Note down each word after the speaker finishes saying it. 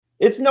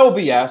It's No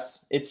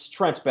B.S. It's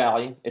Trent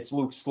Bally. It's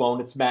Luke Sloan.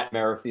 It's Matt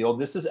Merrifield.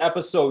 This is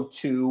episode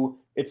 2.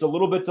 It's a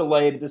little bit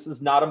delayed. This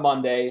is not a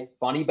Monday.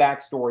 Funny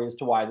backstory as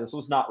to why this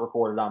was not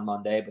recorded on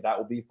Monday, but that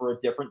will be for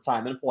a different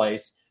time and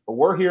place. But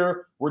we're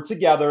here. We're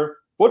together.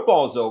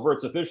 Football is over.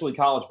 It's officially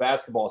college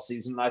basketball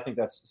season, and I think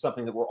that's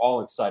something that we're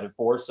all excited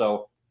for.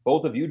 So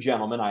both of you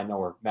gentlemen, I know,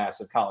 are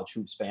massive college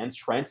hoops fans.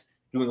 Trent's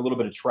doing a little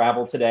bit of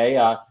travel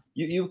today.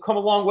 You've come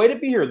a long way to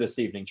be here this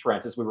evening,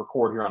 Trent, as we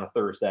record here on a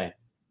Thursday.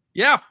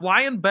 Yeah,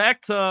 flying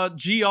back to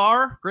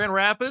Grand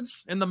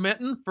Rapids in the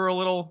Mitten for a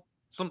little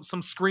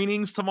some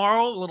screenings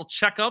tomorrow, little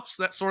checkups,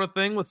 that sort of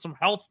thing with some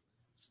health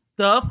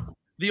stuff.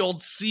 The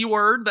old C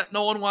word that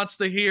no one wants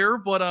to hear,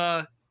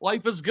 but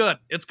life is good.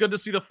 It's good to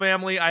see the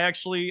family. I'm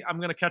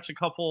going to catch a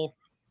couple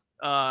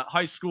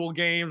high school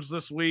games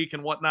this week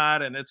and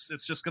whatnot, and it's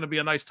just going to be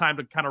a nice time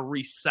to kind of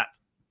reset,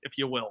 if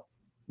you will.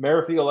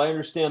 Merrifield, I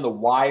understand the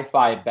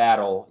Wi-Fi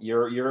battle.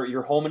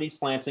 You're home in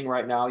East Lansing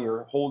right now.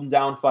 You're holding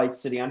down Fight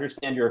City. I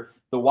understand the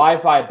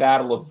Wi-Fi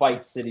battle of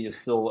Fight City is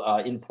still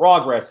in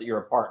progress at your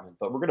apartment,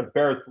 but we're going to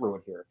bear through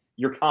it here.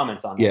 Your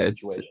comments on that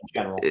situation in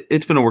general.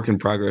 It's been a work in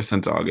progress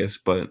since August,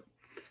 but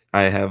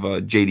I have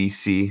a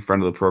JDC,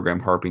 friend of the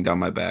program, harping down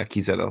my back.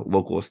 He's at a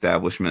local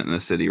establishment in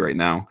the city right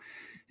now,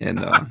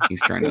 and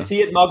he's trying to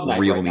he at Mug Night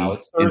reel right me now?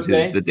 It's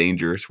Thursday. Into the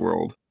dangerous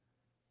world.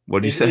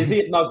 What did you say? Is he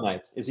at Mug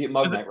Night? Is he at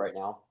Mug Night right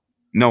now?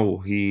 No,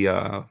 he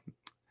a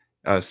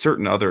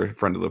certain other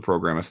friend of the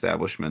program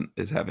establishment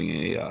is having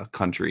a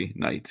country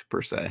night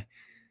per se.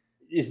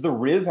 Is the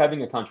Riv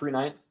having a country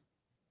night?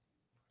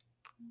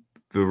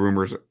 The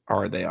rumors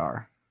are they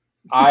are.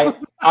 I've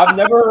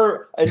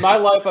never in my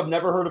life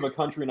heard of a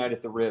country night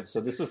at the Riv, so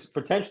this is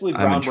potentially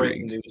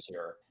groundbreaking news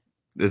here.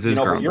 This is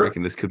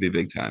groundbreaking. This could be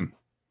big time.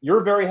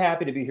 You're very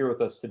happy to be here with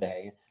us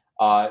today.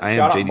 I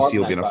am. JDC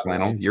will be in a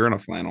flannel. You're in a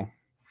flannel.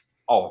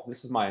 Oh,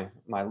 this is my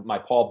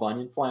Paul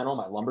Bunyan flannel,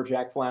 my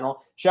lumberjack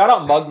flannel. Shout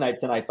out Mug Night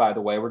tonight, by the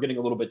way. We're getting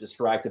a little bit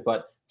distracted,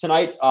 but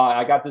tonight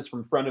I got this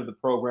from friend of the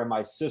program,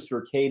 my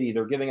sister Katie.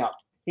 They're giving out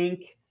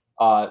pink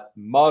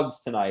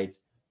mugs tonight,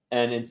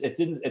 and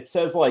it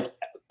says like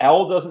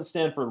L doesn't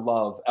stand for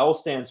love, L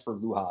stands for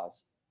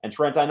Luhas. And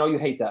Trent, I know you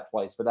hate that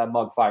place, but that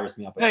mug fires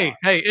me up. Hey,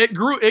 it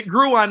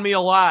grew on me a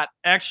lot.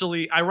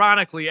 Actually,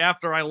 ironically,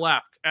 after I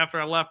left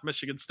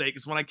Michigan State,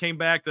 because when I came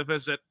back to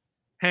visit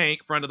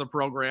Hank, friend of the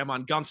program,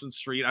 on Gunson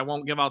Street. I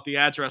won't give out the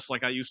address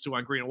like I used to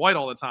on Green and White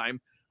all the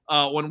time.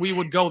 When we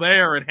would go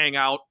there and hang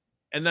out,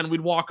 and then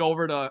we'd walk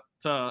over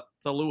to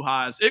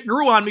Luhas. It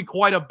grew on me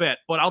quite a bit,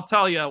 but I'll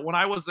tell you, when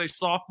I was a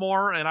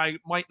sophomore and I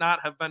might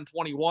not have been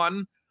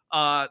 21,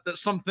 that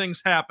some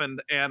things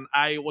happened, and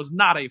I was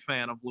not a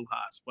fan of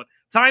Luhas. But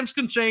times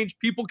can change,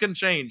 people can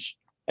change.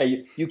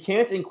 Hey, you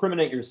can't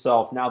incriminate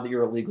yourself now that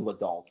you're a legal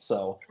adult.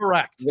 So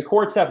correct. The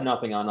courts have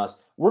nothing on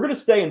us. We're going to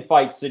stay in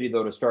Fight City,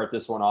 though, to start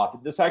this one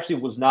off. This actually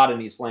was not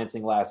in East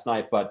Lansing last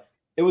night, but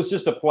it was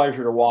just a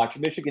pleasure to watch.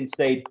 Michigan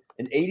State,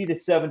 an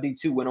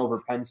 80-72 win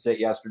over Penn State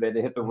yesterday.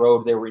 They hit the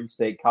road. They were in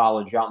State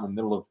College out in the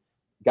middle of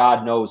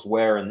God knows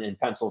where in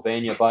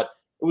Pennsylvania. But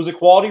it was a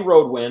quality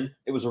road win.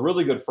 It was a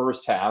really good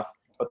first half,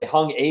 but they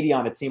hung 80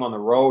 on a team on the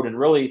road, and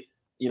really –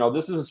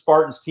 this is a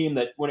Spartans team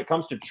that when it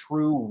comes to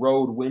true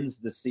road wins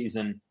this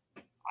season,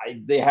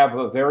 they have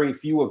a very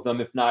few of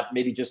them, if not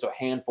maybe just a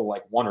handful,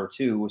 like one or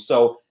two.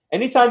 So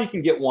anytime you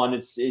can get one,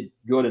 it's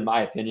good in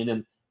my opinion.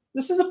 And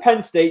this is a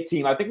Penn State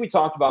team. I think we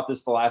talked about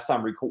this the last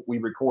time we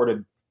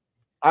recorded.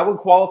 I would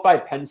qualify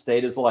Penn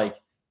State as like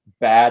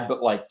bad,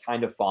 but like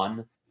kind of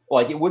fun.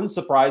 Like it wouldn't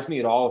surprise me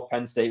at all if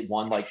Penn State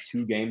won like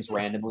 2 games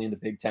randomly in the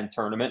Big Ten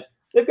tournament.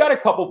 They've got a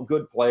couple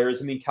good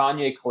players. I mean,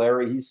 Kanye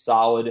Clary, he's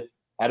solid.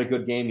 Had a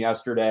good game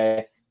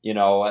yesterday.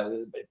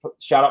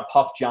 Shout out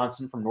Puff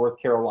Johnson from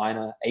North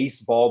Carolina,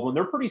 Ace Baldwin.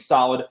 They're pretty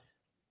solid.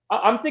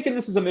 I'm thinking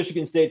this is a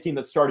Michigan State team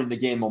that's starting to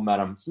gain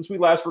momentum. Since we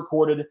last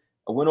recorded,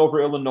 a win over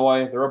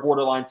Illinois. They're a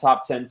borderline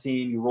top 10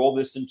 team. You roll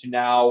this into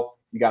now.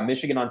 You got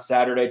Michigan on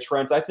Saturday.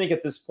 Trent, I think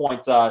at this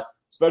point,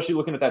 especially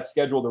looking at that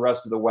schedule the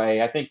rest of the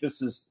way, I think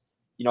this is,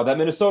 that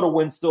Minnesota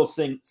win still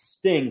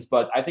stings,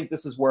 but I think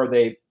this is where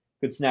they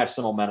could snatch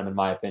some momentum, in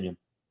my opinion.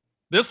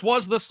 This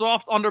was the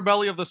soft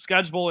underbelly of the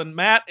schedule, and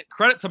Matt,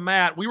 credit to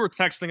Matt, we were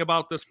texting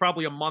about this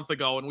probably a month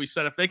ago, and we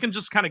said if they can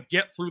just kind of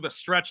get through the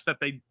stretch that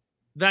they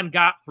then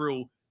got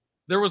through,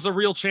 there was a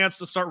real chance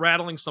to start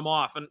rattling some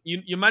off. And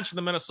you mentioned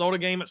the Minnesota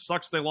game. It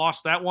sucks they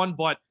lost that one,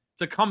 but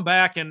to come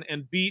back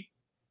and beat,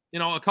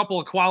 a couple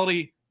of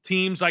quality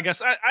teams, I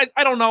guess.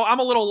 I don't know. I'm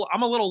a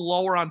little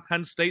lower on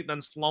Penn State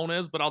than Sloan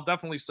is, but I'll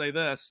definitely say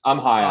this. I'm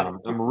high on them.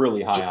 I'm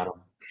really high on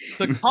them.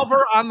 To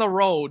cover on the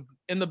road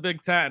in the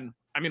Big Ten,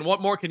 I mean,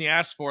 what more can you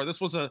ask for? This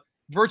was a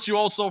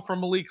virtuoso from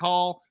Malik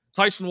Hall.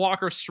 Tyson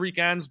Walker's streak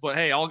ends, but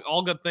hey,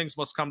 all good things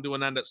must come to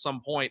an end at some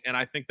point, and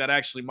I think that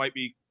actually might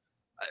be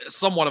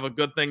somewhat of a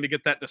good thing to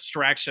get that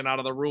distraction out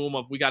of the room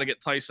of we got to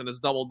get Tyson his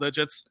double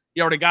digits.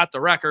 He already got the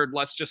record.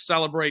 Let's just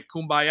celebrate,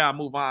 kumbaya,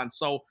 move on.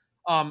 So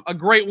a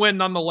great win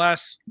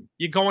nonetheless.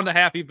 You go into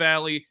Happy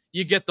Valley,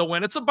 you get the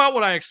win. It's about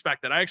what I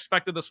expected. I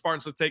expected the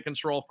Spartans to take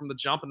control from the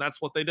jump, and that's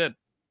what they did.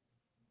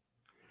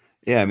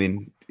 Yeah, I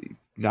mean,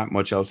 not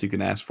much else you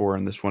can ask for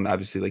in this one.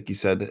 Obviously, like you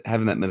said,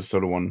 having that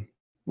Minnesota one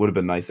would have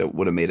been nice. That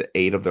would have made it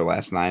 8 of their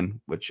last 9,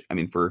 which,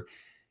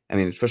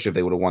 especially if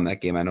they would have won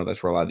that game. I know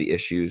that's where a lot of the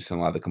issues and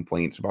a lot of the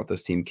complaints about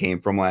this team came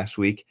from last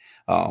week.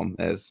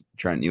 As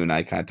Trent, you and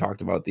I kind of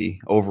talked about the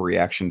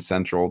overreaction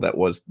central that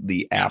was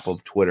the app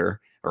of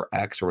Twitter, or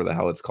X, or whatever the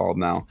hell it's called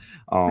now.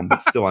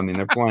 But still,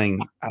 they're playing.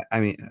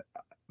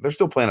 They're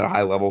still playing at a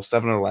high level.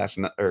 7 of the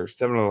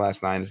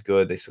last 9 is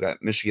good. They still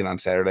got Michigan on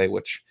Saturday,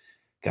 which,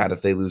 God,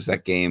 if they lose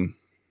that game,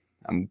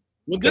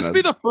 Would this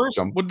be the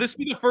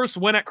first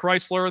win at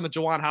Chrysler in the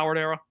Juwan Howard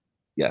era?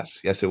 Yes,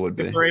 it would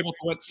be. If they're able to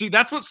win. See,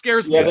 that's what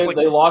scares me. Yeah,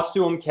 they lost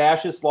to him.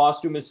 Cassius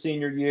lost to him his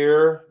senior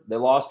year. They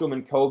lost to him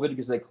in COVID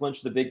because they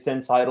clinched the Big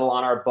Ten title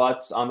on our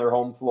butts on their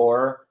home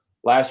floor.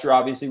 Last year,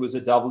 obviously, was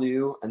a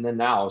W, and then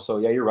now. So,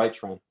 yeah, you're right,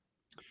 Trent.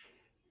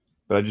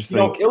 But I just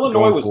think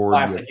Illinois was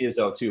classic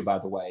Izzo too. By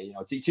the way,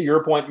 to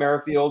your point,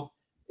 Merrifield.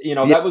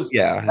 That was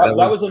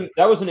an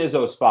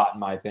Izzo spot in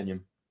my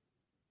opinion.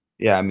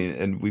 Yeah,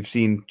 and we've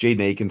seen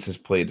Jaden Akins has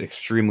played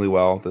extremely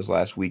well this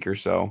last week or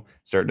so,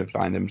 starting to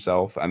find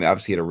himself.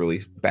 Obviously he had a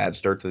really bad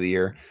start to the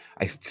year.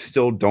 I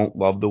still don't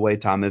love the way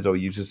Tom Izzo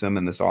uses him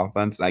in this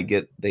offense. And I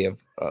get they have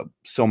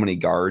so many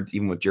guards,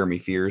 even with Jeremy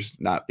Fears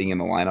not being in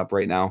the lineup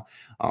right now.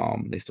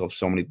 They still have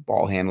so many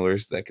ball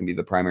handlers that can be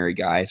the primary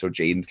guy. So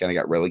Jaden's kind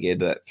of got relegated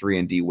to that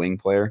 3-and-D wing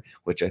player,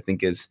 which I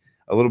think is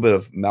a little bit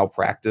of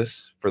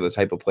malpractice for the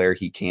type of player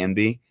he can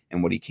be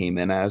and what he came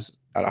in as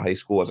out of high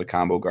school as a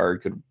combo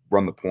guard, could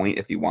run the point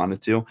if he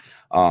wanted to.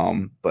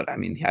 But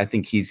I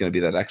think he's going to be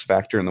that X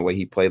factor in the way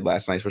he played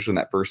last night, especially in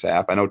that first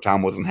half. I know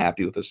Tom wasn't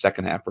happy with his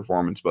second half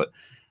performance, but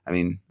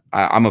I'm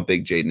a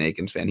big Jaden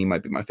Akins fan. He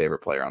might be my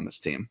favorite player on this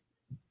team.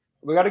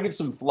 We got to give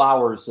some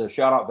flowers.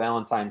 Shout out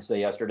Valentine's Day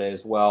yesterday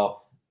as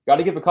well. Got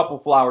to give a couple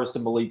flowers to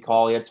Malik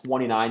Hall. He had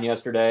 29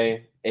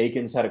 yesterday.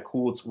 Akins had a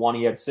cool 20.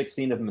 He had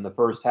 16 of them in the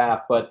first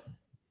half. But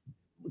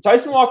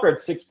Tyson Walker had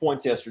 6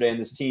 points yesterday, and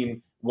this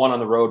team won on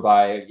the road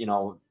by,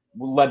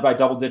 led by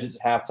double digits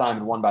at halftime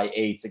and won by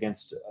 8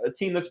 against a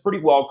team that's pretty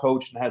well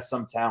coached and has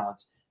some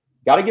talent.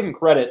 Got to give him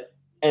credit.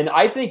 And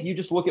I think you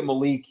just look at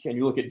Malik and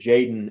you look at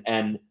Jaden,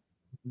 and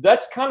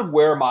that's kind of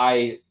where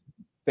my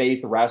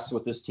faith rests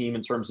with this team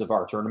in terms of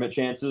our tournament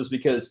chances,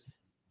 because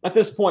at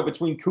this point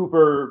between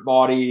Cooper,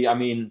 Maudie,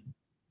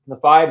 the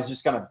 5 is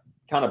just going to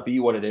kind of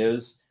be what it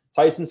is.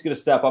 Tyson's going to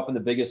step up in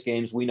the biggest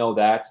games. We know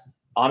that.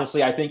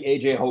 Honestly, I think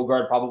A.J.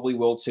 Hoggard probably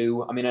will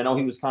too. I know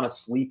he was kind of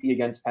sleepy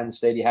against Penn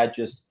State. He had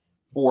just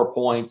 4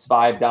 points,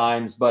 5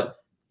 dimes. But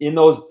in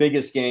those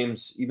biggest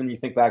games, even you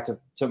think back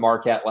to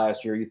Marquette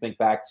last year, you think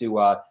back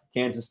to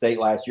Kansas State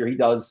last year, he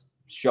does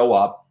show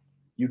up.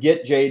 You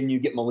get Jaden, you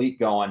get Malik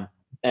going.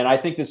 And I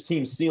think this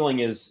team's ceiling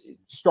is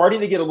starting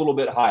to get a little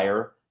bit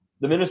higher.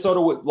 The Minnesota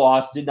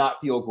loss did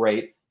not feel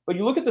great. But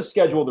you look at the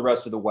schedule the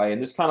rest of the way,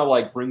 and this kind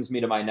of brings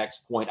me to my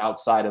next point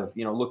outside of,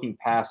 looking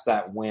past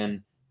that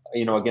win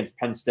against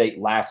Penn State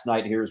last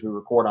night here as we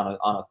record on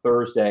a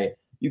Thursday.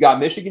 You got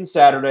Michigan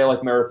Saturday,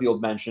 like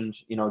Merrifield mentioned.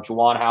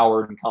 Juwan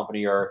Howard and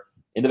company are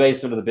in the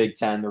basement of the Big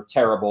Ten. They're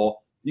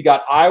terrible. You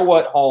got Iowa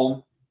at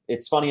home.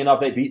 It's funny enough,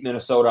 they beat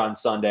Minnesota on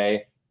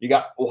Sunday. You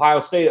got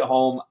Ohio State at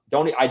home.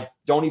 I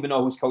don't even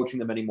know who's coaching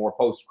them anymore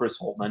post Chris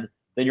Holtmann.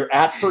 Then you're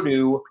at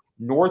Purdue,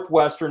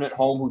 Northwestern at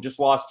home, who just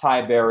lost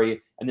Ty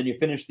Berry, and then you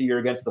finish the year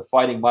against the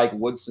Fighting Mike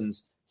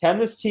Woodsons. Can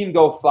this team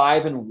go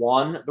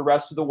 5-1 the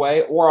rest of the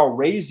way? Or I'll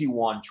raise you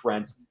one,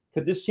 Trent.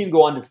 Could this team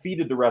go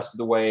undefeated the rest of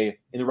the way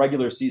in the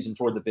regular season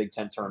toward the Big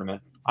Ten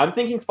tournament? I'm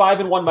thinking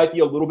 5-1 might be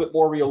a little bit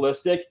more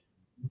realistic.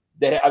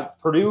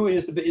 Purdue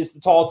is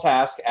the tall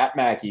task at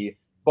Mackey,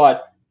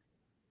 but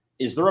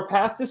is there a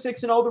path to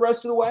 6-0 the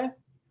rest of the way?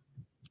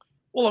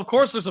 Well, of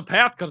course there's a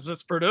path because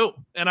it's Purdue.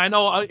 And I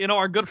know,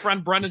 our good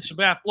friend Brendan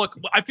Shabath. Look,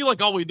 I feel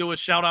like all we do is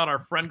shout out our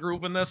friend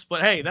group in this, but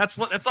hey, that's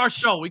our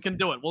show. We can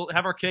do it. We'll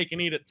have our cake and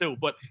eat it too.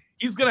 But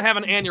he's going to have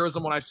an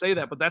aneurysm when I say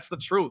that, but that's the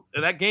truth.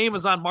 That game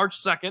is on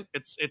March 2nd.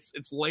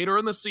 It's later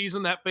in the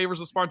season. That favors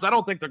the Spartans. I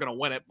don't think they're going to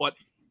win it, but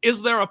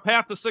is there a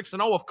path to 6-0?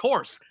 Of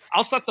course.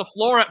 I'll set the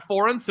floor at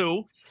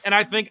 4-2. And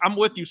I think I'm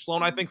with you,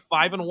 Sloan. I think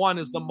 5-1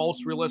 is the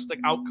most realistic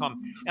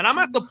outcome. And I'm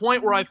at the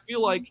point where I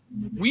feel like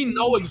we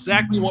know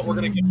exactly what we're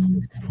going to get.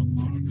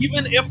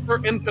 Even if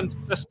they're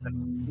inconsistent,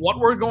 what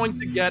we're going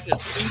to get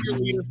is senior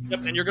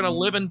leadership, and you're going to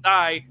live and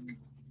die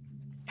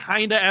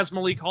kind of as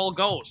Malik Hall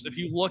goes. If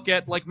you look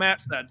at, like Matt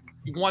said,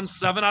 you've won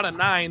 7 out of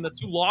 9. The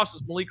 2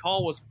 losses Malik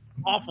Hall was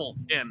awful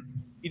in.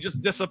 He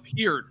just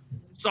disappeared.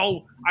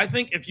 So I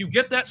think if you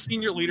get that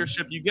senior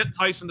leadership, you get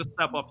Tyson to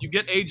step up, you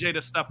get AJ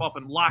to step up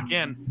and lock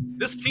in,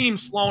 this team,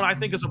 Sloan, I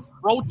think is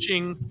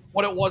approaching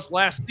what it was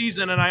last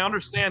season. And I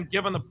understand,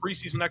 given the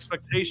preseason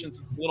expectations,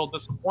 it's a little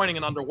disappointing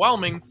and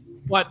underwhelming,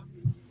 but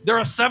they're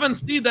a 7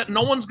 seed that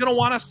no one's going to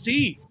want to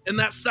see in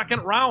that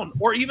second round.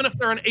 Or even if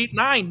they're an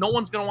 8-9, no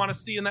one's going to want to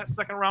see in that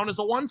second round as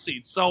a 1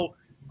 seed. So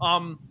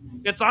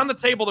it's on the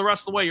table the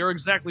rest of the way. You're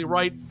exactly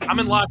right. I'm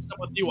in lockstep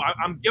with you.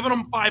 I'm giving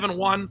them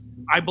 5-1.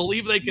 I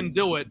believe they can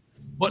do it.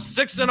 But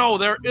 6-0,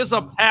 there is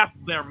a path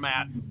there,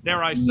 Matt,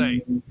 dare I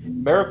say.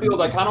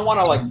 Merrifield, I kind of want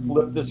to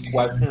flip this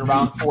question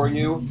around for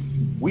you.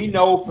 We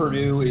know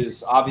Purdue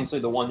is obviously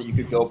the one that you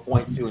could go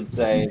point to and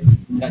say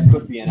that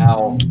could be an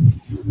L.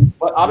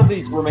 But out of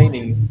these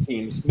remaining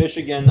teams,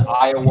 Michigan,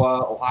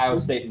 Iowa, Ohio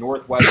State,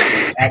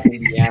 Northwestern, at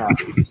Indiana,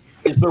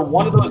 is there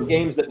one of those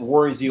games that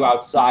worries you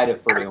outside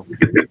of Purdue?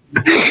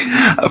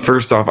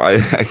 First off,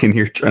 I can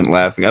hear Trent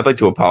laughing. I'd like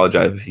to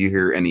apologize if you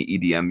hear any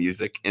EDM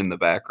music in the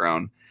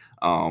background.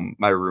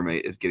 My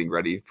roommate is getting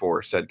ready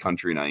for said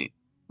country night.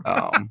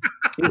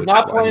 He's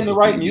not playing the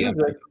right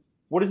music.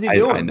 What is he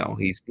doing? I know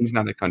he's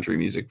not a country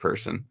music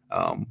person.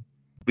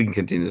 We can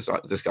continue this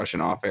discussion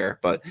off air,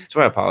 but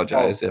so I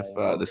apologize if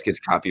this gets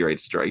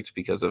copyright striked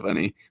because of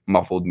any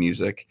muffled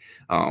music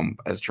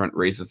as Trent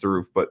raises the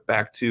roof. But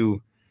back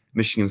to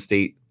Michigan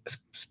State,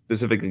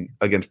 specifically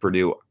against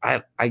Purdue,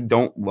 I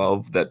don't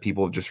love that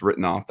people have just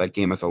written off that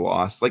game as a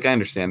loss. Like, I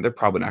understand they're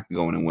probably not going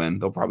to go in and win.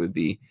 They'll probably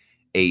be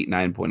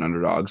 8-9 point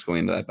underdogs going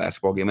into that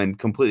basketball game, and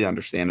completely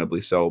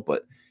understandably so.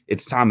 But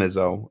it's Tom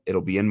Izzo.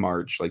 It'll be in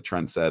March, like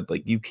Trent said.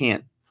 Like, you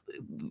can't,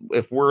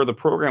 if we're the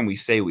program we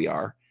say we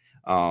are,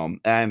 and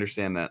I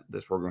understand that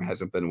this program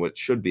hasn't been what it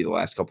should be the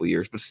last couple of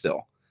years, but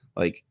still,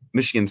 like,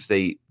 Michigan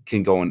State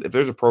can go in. If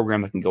there's a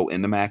program that can go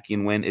into Mackey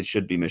and win, it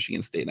should be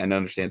Michigan State. And I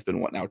understand it's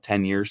been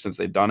 10 years since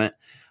they've done it.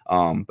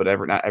 But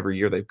not every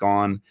year they've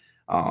gone.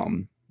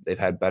 They've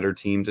had better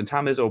teams. And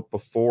Tom Izzo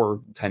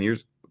before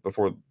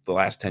the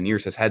last 10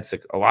 years has had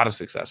a lot of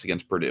success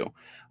against Purdue.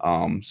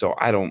 So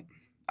I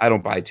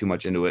don't buy too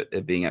much into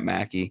it being at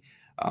Mackey.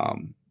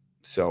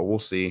 So we'll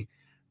see.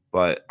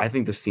 But I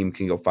think this team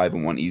can go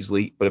 5-1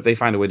 easily. But if they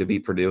find a way to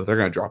beat Purdue, they're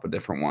going to drop a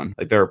different one.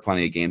 Like, there are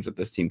plenty of games that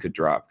this team could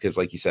drop because,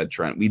 like you said,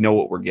 Trent, we know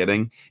what we're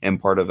getting. And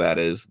part of that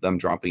is them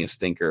dropping a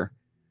stinker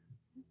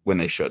when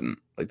they shouldn't.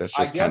 Like, that's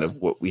just kind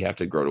of what we have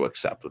to grow to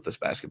accept with this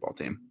basketball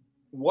team.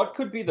 What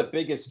could be the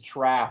biggest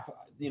trap?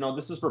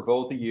 This is for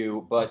both of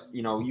you, but,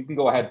 you can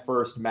go ahead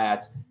first,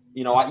 Matt.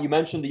 You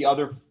mentioned the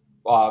other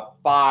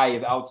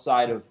 5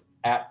 outside of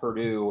at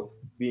Purdue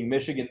being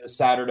Michigan this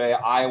Saturday,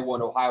 Iowa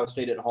and Ohio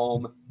State at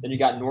home. Then you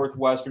got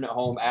Northwestern at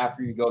home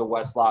after you go to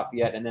West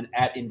Lafayette, and then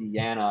at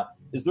Indiana.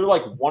 Is there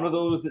like one of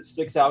those that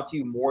sticks out to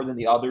you more than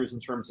the others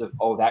in terms of,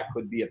 that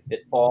could be a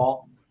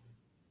pitfall?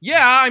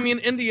 Yeah, I mean,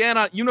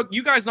 Indiana,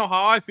 you guys know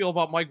how I feel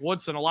about Mike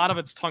Woodson. A lot of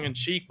it's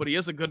tongue-in-cheek, but he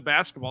is a good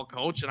basketball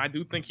coach, and I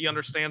do think he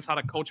understands how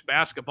to coach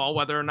basketball,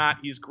 whether or not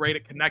he's great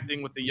at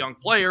connecting with the young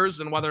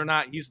players and whether or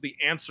not he's the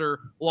answer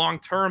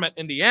long-term at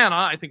Indiana.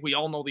 I think we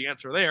all know the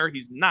answer there.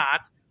 He's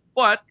not.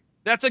 But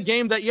that's a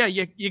game that,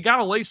 you got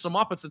to lace them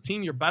up. It's a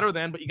team you're better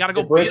than, but you got to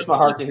go. It breaks my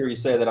heart to hear you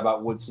say that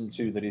about Woodson,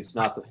 too, that he's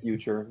not the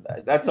future.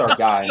 That's our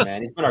guy,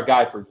 man. He's been our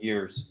guy for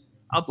years.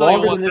 I'll tell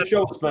Longer you what, than this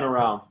show has been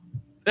around.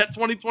 That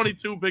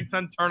 2022 Big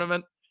Ten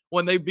tournament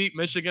when they beat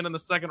Michigan in the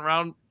second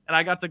round, and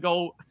I got to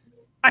go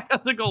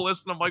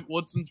listen to Mike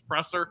Woodson's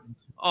presser.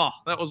 Oh,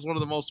 that was one of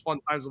the most fun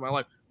times of my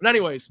life. But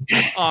anyways,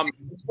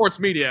 sports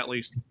media at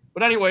least.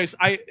 But anyways,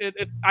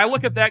 I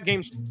look at that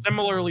game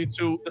similarly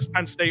to this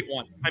Penn State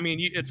one. I mean,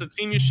 it's a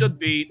team you should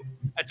beat.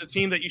 It's a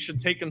team that you should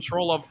take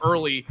control of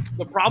early.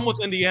 The problem with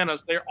Indiana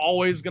is they're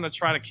always going to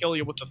try to kill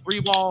you with the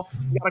 3 ball.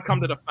 You got to come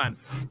to defend.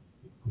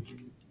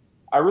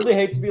 I really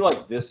hate to be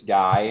like this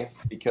guy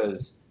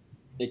because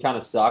it kind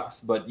of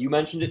sucks, but you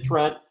mentioned it,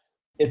 Trent.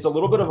 It's a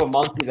little bit of a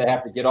monkey they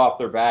have to get off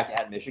their back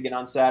at Michigan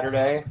on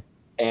Saturday.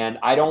 And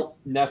I'm not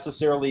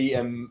necessarily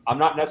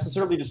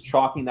just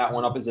chalking that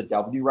one up as a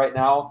W right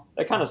now.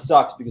 That kind of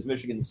sucks because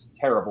Michigan's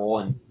terrible,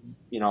 and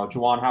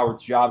Juwan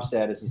Howard's job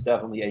status is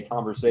definitely a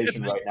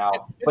conversation right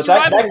now. But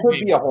that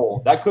could be a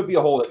hole. That could be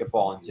a hole they could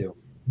fall into.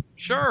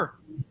 Sure.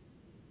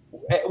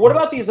 What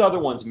about these other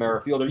ones,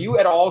 Merrifield? Are you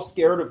at all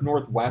scared of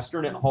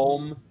Northwestern at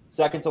home,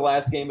 second to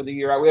last game of the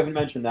year? We haven't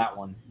mentioned that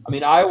one. I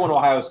mean, Iowa and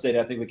Ohio State,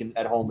 I think we can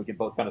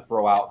both kind of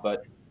throw out.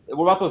 But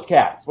what about those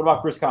Cats? What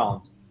about Chris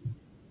Collins?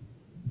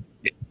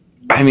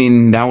 I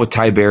mean, now with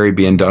Ty Berry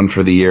being done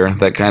for the year,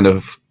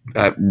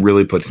 that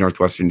really puts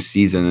Northwestern's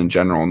season in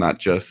general, not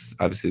just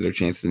obviously their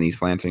chances in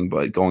East Lansing,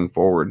 but going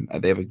forward.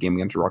 They have a game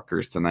against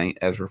Rutgers tonight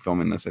as we're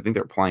filming this. I think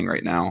they're playing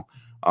right now.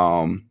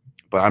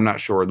 But I'm not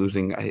sure.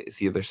 Losing, is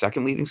he their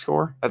second leading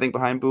scorer, I think,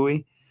 behind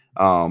Bowie?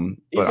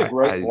 He's a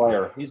great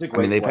player.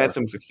 They've had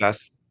some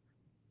success.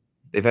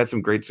 They've had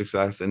some great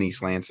success in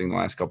East Lansing the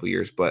last couple of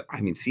years. But, I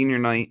mean, senior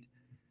night,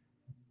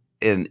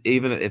 and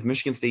even if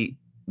Michigan State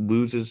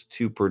loses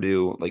to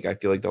Purdue, I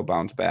feel like they'll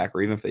bounce back.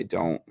 Or even if they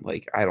don't,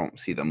 I don't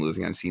see them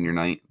losing on senior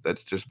night.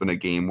 That's just been a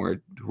game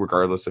where,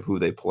 regardless of who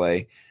they play,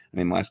 I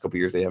mean, the last couple of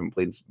years they haven't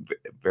played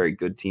very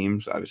good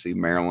teams. Obviously,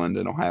 Maryland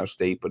and Ohio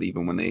State. But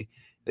even when they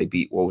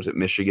beat,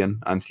 Michigan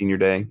on senior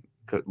day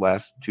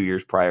last 2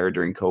 years prior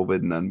during COVID,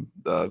 and then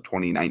the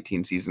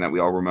 2019 season that we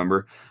all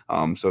remember.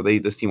 So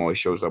this team always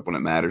shows up when it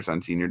matters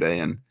on senior day.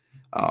 And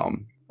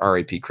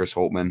R.I.P. Chris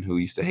Holtman, who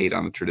used to hate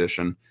on the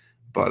tradition,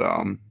 but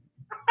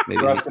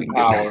maybe he can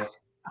power.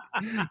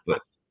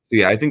 But so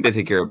yeah, I think they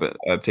take care of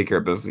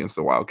business against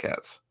the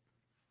Wildcats.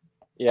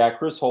 Yeah,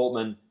 Chris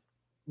Holtman.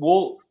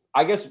 Well,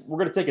 I guess we're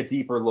going to take a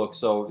deeper look.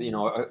 So,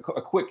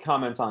 a quick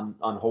comments on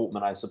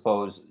Holtman, I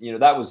suppose.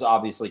 That was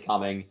obviously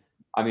coming.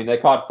 I mean, they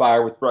caught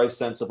fire with Bryce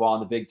Sensabaugh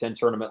in the Big Ten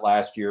tournament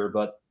last year,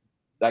 but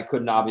that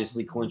couldn't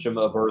obviously clinch them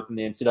a berth in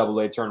the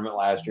NCAA tournament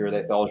last year.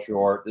 They fell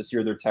short. This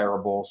year they're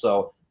terrible.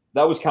 So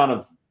that was kind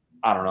of,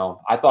 I don't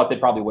know. I thought they'd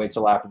probably wait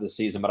till after the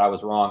season, but I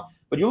was wrong.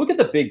 But you look at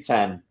the Big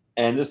Ten,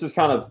 and this is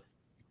kind of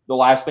the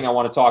last thing I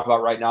want to talk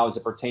about right now as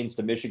it pertains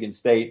to Michigan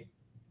State.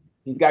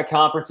 You've got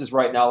conferences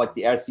right now like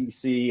the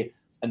SEC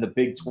and the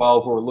Big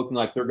 12 who are looking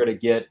like they're going to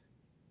get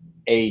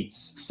 8,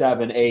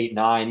 7, 8,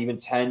 9, even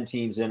 10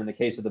 teams in the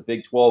case of the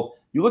Big 12.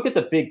 You look at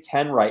the Big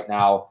 10 right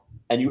now,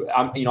 and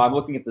I'm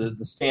looking at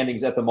the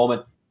standings at the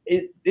moment.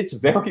 It's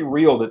very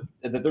real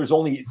that there's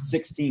only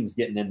 6 teams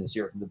getting in this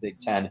year from the Big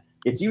 10.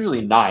 It's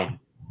usually 9.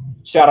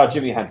 Shout out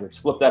Jimi Hendrix.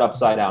 Flip that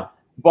upside down.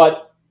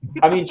 But,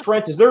 I mean,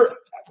 Trent, is there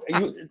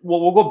 –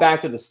 we'll go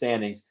back to the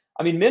standings.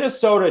 I mean,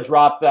 Minnesota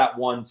dropped that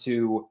one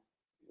to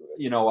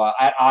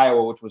at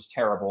Iowa, which was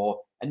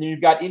terrible. And then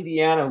you've got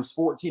Indiana, who's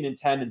 14-10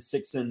 and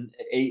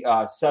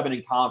 6-8, 7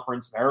 in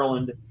conference.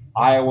 Maryland,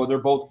 Iowa, they're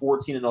both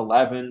 14-11,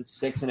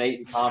 6-8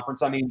 in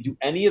conference. I mean, do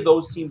any of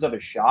those teams have a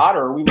shot,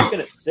 or are we looking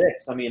at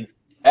 6? I mean,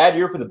 bad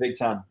year for the Big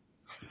Ten.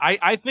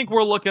 I think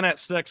we're looking at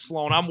 6,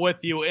 Sloan. I'm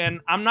with you,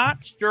 and I'm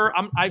not sure.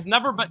 I've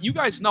never been. You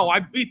guys know I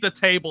beat the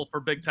table for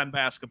Big Ten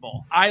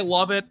basketball. I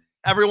love it.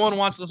 Everyone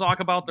wants to talk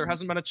about there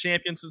hasn't been a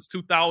champion since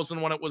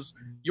 2000 when it was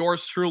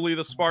yours truly,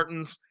 the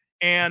Spartans.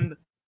 And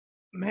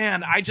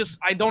man, I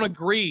don't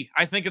agree.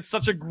 I think it's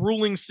such a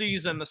grueling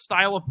season. The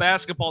style of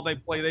basketball they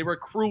play, they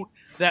recruit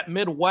that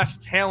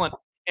Midwest talent,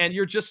 and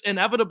you're just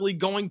inevitably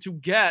going to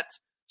get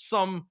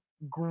some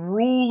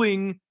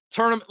grueling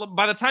tournament.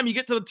 By the time you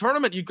get to the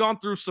tournament, you've gone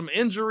through some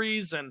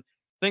injuries and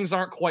things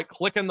aren't quite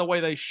clicking the way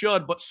they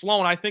should. But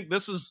Sloan, I think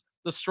this is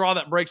the straw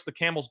that breaks the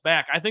camel's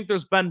back. I think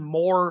there's been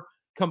more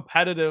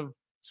competitive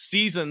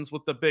seasons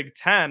with the Big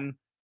Ten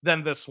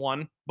than this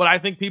one, but I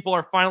think people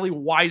are finally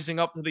wising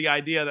up to the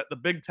idea that the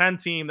Big Ten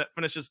team that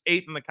finishes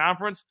 8th in the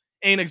conference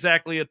ain't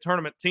exactly a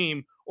tournament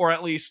team, or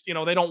at least,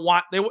 they don't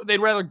want, they'd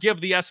rather give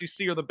the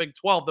SEC or the Big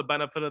 12 the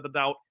benefit of the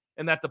doubt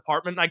in that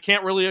department. And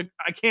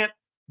I can't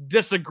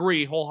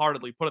disagree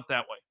wholeheartedly, put it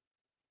that way.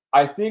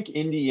 I think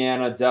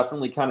Indiana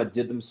definitely kind of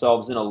did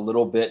themselves in a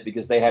little bit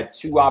because they had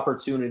 2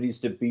 opportunities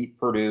to beat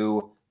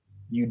Purdue.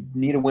 You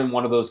need to win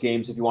one of those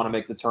games if you want to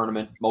make the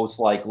tournament, most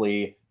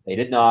likely. They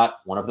did not.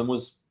 One of them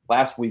was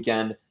last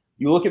weekend.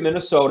 You look at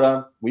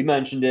Minnesota, we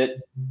mentioned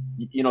it.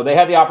 They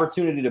had the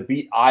opportunity to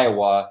beat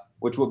Iowa,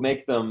 which would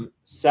make them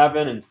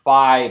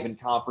 7-5 in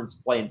conference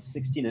play and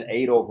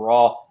 16-8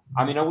 overall.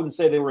 I mean, I wouldn't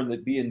say they were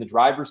be in the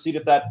driver's seat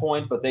at that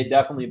point, but they'd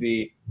definitely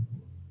be,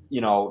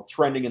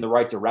 trending in the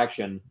right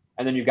direction.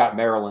 And then you've got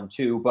Maryland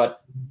too.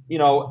 But,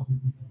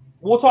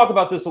 we'll talk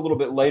about this a little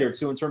bit later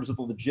too in terms of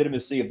the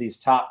legitimacy of these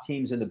top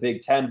teams in the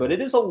Big Ten. But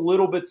it is a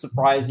little bit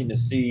surprising to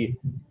see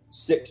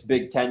 6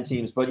 Big Ten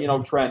teams. But,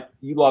 Trent,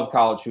 you love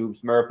college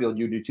hoops. Merrifield,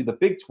 you do too. The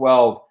Big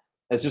 12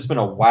 has just been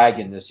a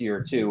wagon this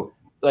year too.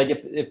 Like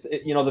if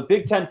the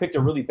Big Ten picked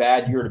a really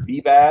bad year to be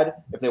bad,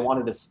 if they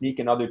wanted to sneak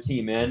another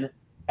team in.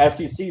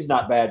 SEC's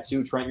not bad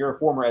too, Trent. You're a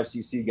former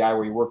SEC guy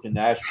where you worked in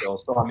Nashville.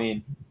 So, I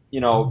mean,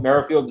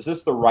 Merrifield, is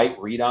this the right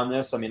read on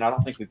this? I mean, I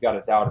don't think we've got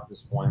a doubt at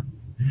this point.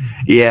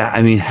 Yeah,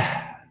 I mean,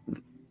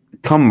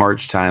 come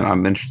March time,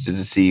 I'm interested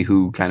to see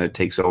who kind of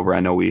takes over. I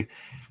know we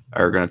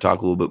are going to talk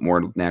a little bit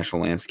more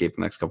national landscape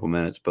in the next couple of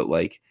minutes, but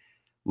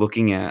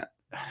looking at,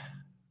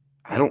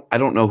 I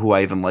don't know who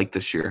I even like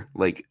this year.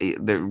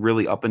 They're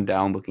really up and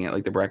down looking at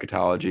the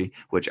bracketology,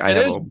 which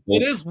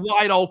it is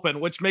wide open,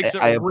 which makes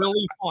it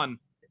really fun.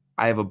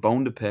 I have a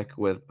bone to pick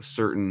with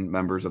certain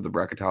members of the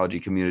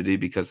bracketology community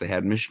because they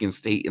had Michigan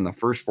State in the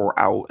first 4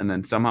 out, and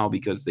then somehow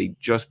because they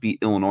just beat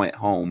Illinois at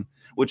home,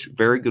 which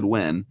very good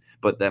win,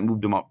 but that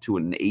moved them up to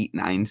an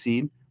 8-9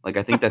 seed.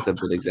 I think that's a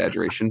bit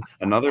exaggeration.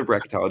 Another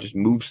bracketologist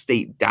moved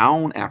State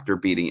down after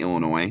beating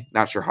Illinois.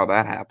 Not sure how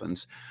that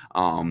happens.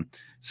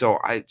 So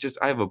I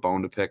have a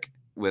bone to pick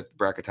with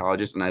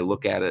bracketologists, and I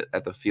look at it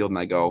at the field and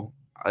I go,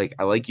 I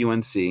like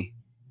UNC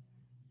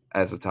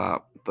as a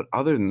top, but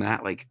other than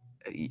that,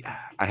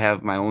 I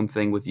have my own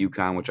thing with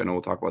UConn, which I know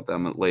we'll talk about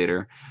them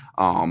later.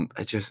 I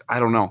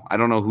don't know. I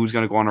don't know who's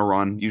going to go on a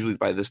run. Usually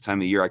by this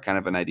time of year, I kind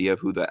of have an idea of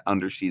who the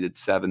underseeded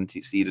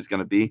 7th seed is going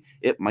to be.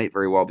 It might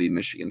very well be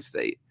Michigan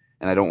State.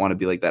 And I don't want to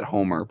be like that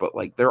homer, but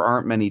there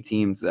aren't many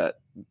teams that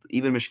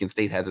even Michigan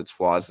State has its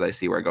flaws that I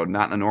see where I go,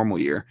 not in a normal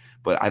year,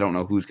 but I don't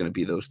know who's going to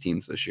be those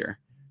teams this year.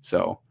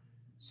 So.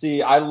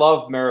 See, I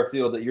love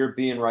Merrifield that you're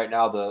being right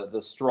now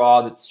the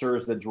straw that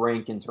stirs the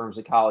drink in terms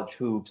of college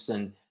hoops.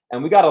 And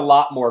we got a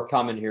lot more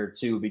coming here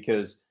too,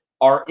 because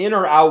our in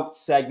or out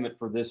segment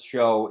for this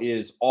show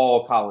is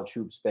all college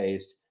hoops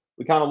based.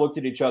 We kind of looked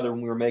at each other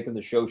when we were making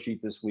the show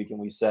sheet this week and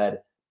we said,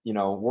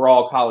 we're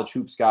all college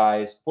hoops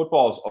guys.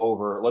 Football's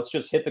over. Let's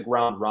just hit the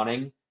ground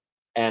running.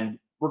 And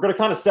we're going to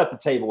kind of set the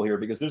table here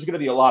because there's going to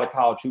be a lot of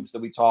college hoops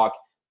that we talk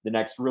the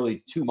next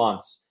really 2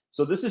 months.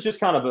 So this is just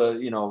kind of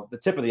the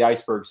tip of the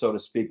iceberg, so to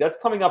speak. That's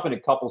coming up in a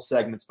couple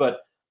segments, but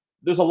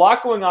there's a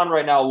lot going on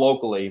right now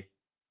locally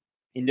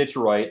in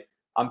Detroit.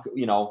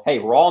 Hey,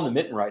 we're all in the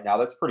mitten right now.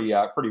 That's pretty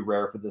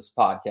rare for this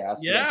podcast.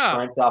 Yeah.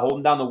 Brent's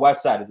holding down the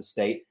west side of the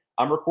state.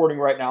 I'm recording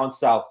right now in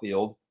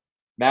Southfield.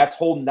 Matt's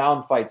holding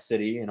down Fight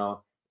City,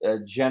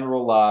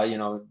 general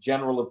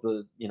of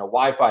the,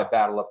 Wi-Fi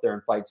battle up there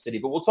in Fight City.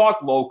 But we'll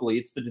talk locally.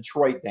 It's the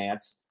Detroit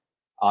dance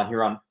on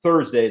here on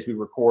Thursday as we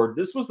record.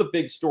 This was the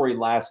big story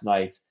last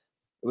night.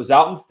 It was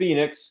out in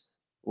Phoenix,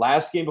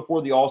 last game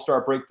before the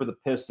All-Star break for the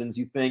Pistons.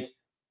 You think,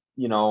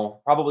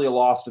 probably a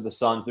loss to the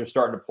Suns. They're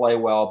starting to play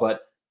well.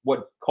 But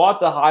what caught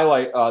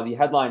the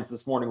headlines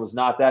this morning was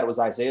not that. It was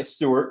Isaiah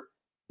Stewart,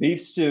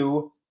 Beef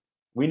Stew.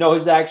 We know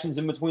his actions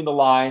in between the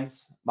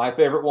lines. My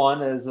favorite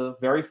one is a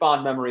very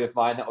fond memory of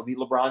mine. That would be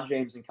LeBron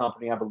James and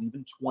company, I believe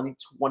in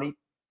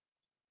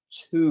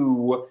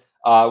 2022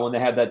 when they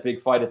had that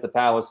big fight at the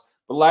Palace.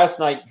 But last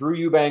night, Drew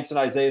Eubanks and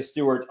Isaiah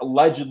Stewart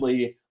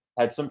allegedly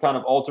had some kind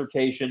of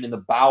altercation in the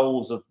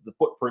bowels of the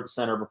Footprint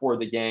Center before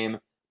the game.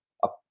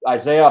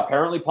 Isaiah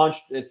apparently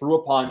threw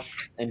a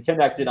punch and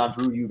connected on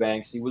Drew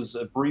Eubanks. He was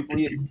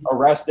briefly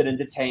arrested and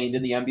detained,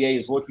 and the NBA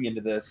is looking into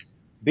this.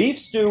 Beef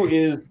Stew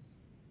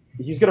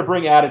he's going to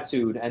bring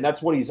attitude, and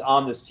that's what he's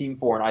on this team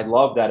for, and I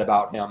love that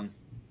about him.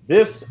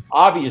 This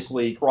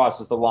obviously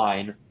crosses the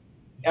line.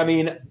 I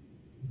mean,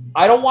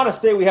 I don't want to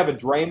say we have a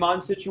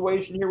Draymond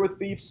situation here with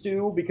Beef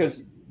Stew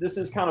because this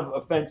is kind of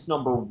offense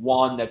number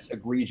one that's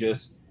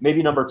egregious.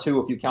 Maybe number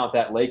two if you count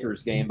that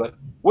Lakers game. But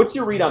what's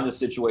your read on this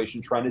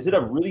situation, Trent? Is it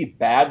a really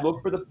bad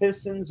look for the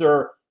Pistons,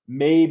 or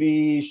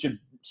maybe should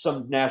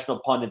some national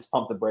pundits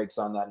pump the brakes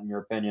on that, in your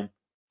opinion?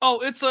 Oh,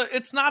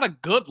 it's not a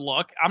good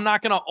look. I'm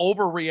not going to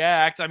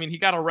overreact. I mean, he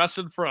got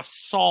arrested for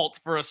assault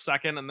for a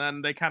second, and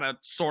then they kind of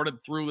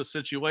sorted through the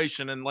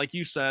situation. And like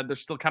you said, they're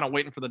still kind of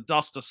waiting for the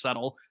dust to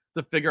settle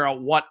to figure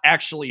out what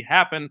actually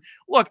happened.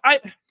 Look,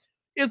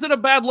 is it a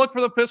bad look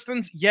for the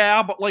Pistons?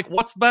 Yeah, but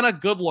what's been a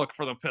good look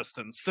for the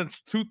Pistons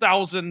since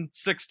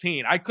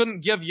 2016? I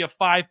couldn't give you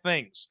 5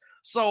 things.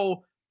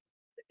 So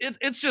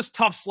it's just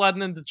tough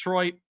sledding in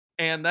Detroit,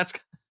 and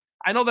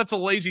I know that's a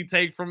lazy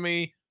take from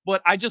me.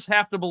 But I just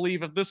have to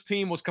believe if this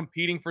team was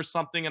competing for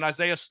something and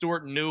Isaiah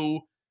Stewart knew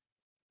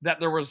that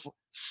there was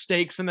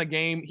stakes in the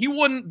game, he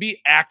wouldn't be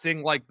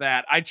acting like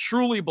that. I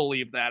truly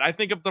believe that. I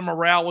think if the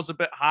morale was a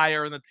bit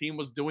higher and the team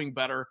was doing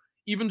better,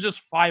 even just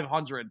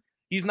 500,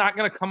 he's not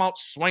going to come out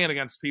swinging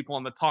against people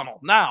in the tunnel.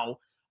 Now,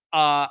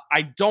 I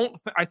don't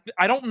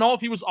know if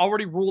he was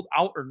already ruled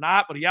out or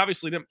not, but he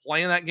obviously didn't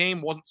play in that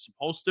game, wasn't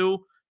supposed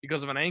to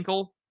because of an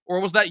ankle. Or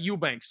was that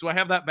Eubanks? Do I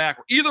have that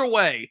backward? Either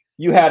way.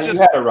 You had it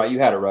right. You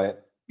had it right.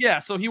 Yeah,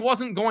 so he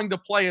wasn't going to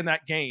play in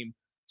that game.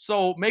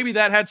 So maybe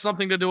that had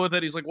something to do with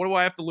it. He's like, what do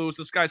I have to lose?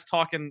 This guy's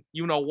talking,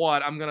 you know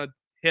what? I'm going to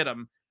hit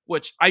him,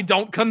 which I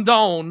don't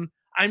condone.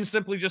 I'm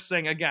simply just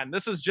saying, again,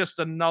 this is just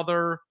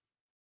another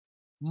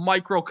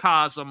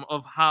microcosm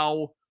of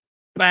how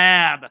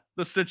bad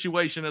the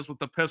situation is with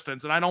the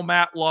Pistons. And I know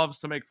Matt loves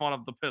to make fun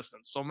of the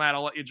Pistons. So, Matt,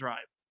 I'll let you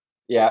drive.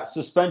 Yeah,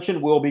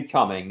 suspension will be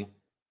coming.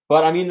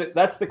 But, I mean,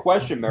 that's the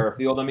question,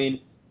 Merrifield. I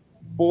mean,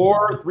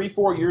 4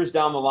 years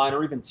down the line,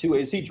 or even 2,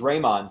 is he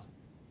Draymond?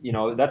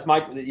 That's my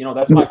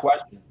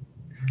question.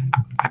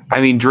 I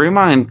mean,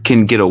 Draymond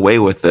can get away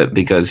with it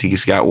because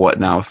he's got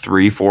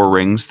 3-4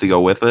 rings to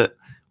go with it,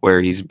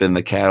 where he's been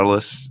the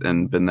catalyst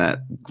and been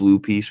that glue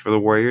piece for the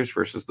Warriors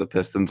versus the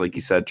Pistons. Like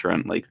you said,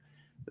 Trent,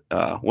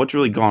 what's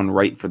really gone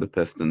right for the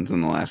Pistons in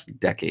the last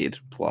decade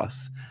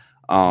plus?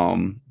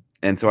 And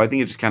so I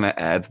think it just kind of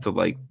adds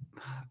to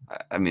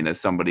as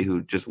somebody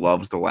who just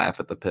loves to laugh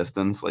at the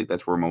Pistons,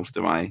 that's where most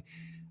of my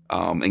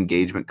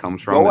engagement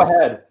comes from. Go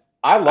ahead.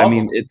 I love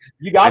him.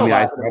 You got to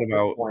laugh I thought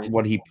about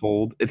what he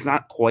pulled. It's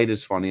not quite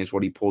as funny as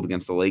what he pulled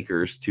against the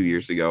Lakers 2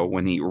 years ago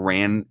when he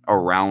ran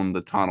around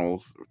the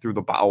tunnels through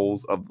the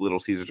bowels of Little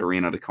Caesars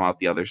Arena to come out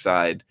the other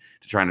side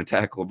to try and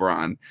attack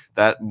LeBron.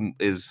 That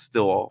is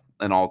still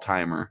an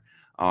all-timer.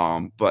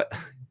 But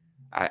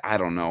I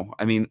don't know.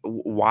 I mean,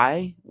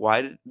 why?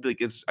 I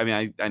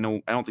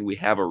don't think we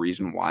have a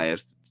reason why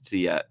as to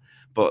yet.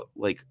 But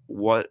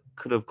what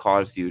could have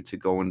caused you to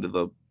go into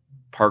the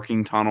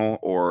parking tunnel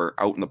or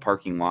out in the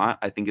parking lot?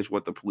 I think is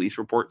what the police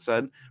report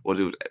said. Or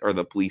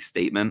the police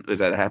statement is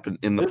that it happened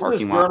in the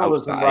parking lot.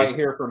 This is journalism right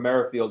here from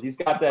Merrifield. He's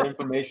got that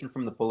information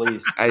from the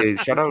police.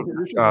 Shout out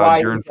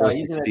Jern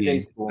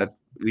 416.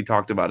 We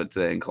talked about it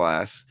today in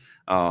class.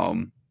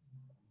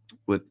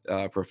 With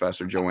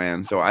Professor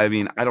Joanne. So I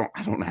mean, I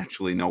don't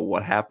actually know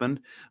what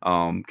happened.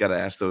 Got to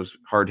ask those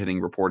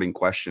hard-hitting reporting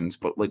questions.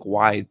 But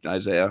why,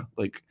 Isaiah?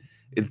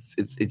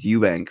 It's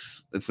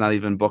Eubanks. It's not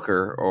even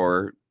Booker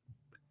or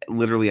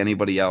literally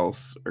anybody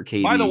else or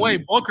KD. By the way,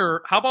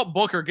 Booker. How about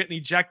Booker getting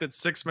ejected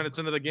 6 minutes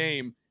into the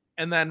game,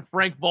 and then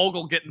Frank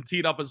Vogel getting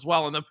teed up as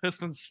well, and the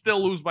Pistons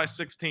still lose by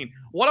 16?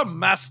 What a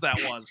mess that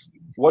was.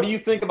 What do you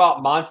think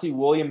about Monty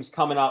Williams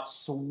coming out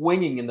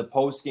swinging in the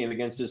postgame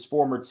against his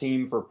former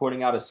team for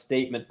putting out a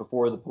statement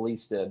before the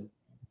police did?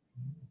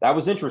 That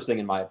was interesting,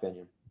 in my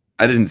opinion.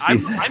 I didn't see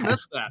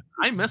that.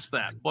 I missed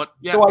that. But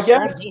yeah, so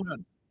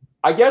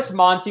I guess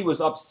Monty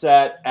was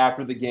upset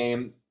after the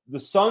game. The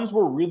Suns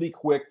were really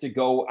quick to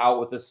go out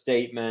with a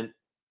statement,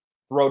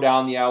 throw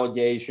down the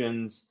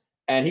allegations,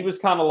 and he was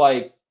kind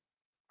of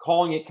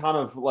calling it kind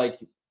of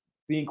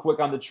being quick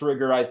on the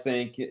trigger, I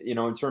think,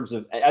 in terms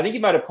of, I think he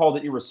might have called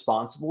it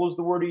irresponsible is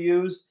the word he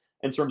used,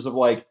 in terms of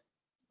like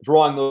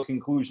drawing those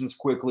conclusions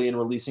quickly and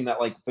releasing that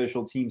like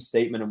official team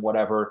statement and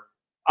whatever.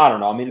 I don't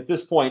know. I mean, at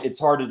this point, it's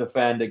hard to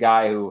defend a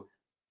guy who,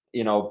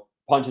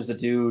 punches a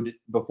dude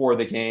before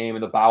the game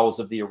in the bowels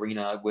of the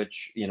arena,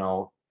 which,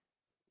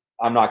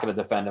 I'm not going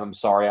to defend him. I'm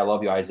sorry. I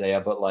love you,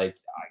 Isaiah, but like,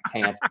 I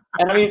can't.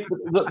 And I mean,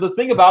 the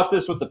thing about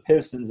this with the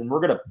Pistons, and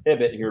we're going to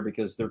pivot here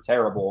because they're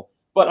terrible,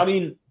 but I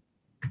mean,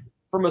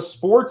 from a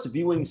sports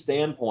viewing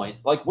standpoint,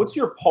 like, what's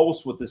your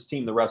pulse with this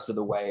team the rest of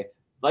the way?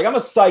 Like, I'm a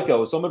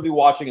psycho, so I'm going to be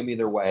watching them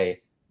either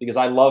way because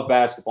I love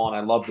basketball and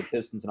I love the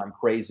Pistons and I'm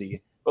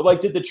crazy. But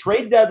like, did the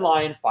trade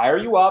deadline fire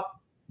you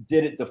up?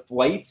 Did it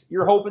deflate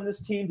your hope in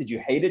this team? Did you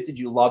hate it? Did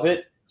you love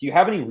it? Do you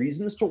have any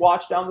reasons to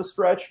watch down the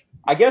stretch?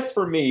 I guess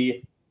for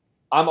me,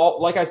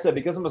 like I said,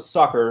 because I'm a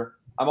sucker,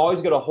 I'm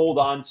always going to hold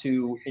on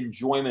to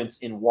enjoyments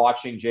in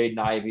watching Jaden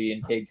Ivey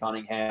and Cade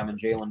Cunningham and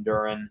Jalen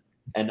Duren.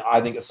 And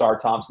I think Asar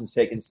Thompson's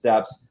taken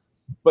steps.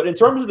 But in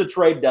terms of the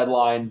trade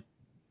deadline,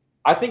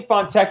 I think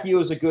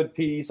Fontecchio is a good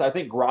piece. I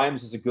think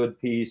Grimes is a good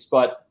piece.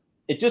 But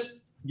it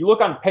just, you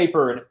look on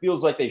paper and it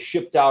feels like they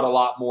shipped out a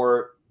lot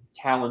more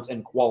talent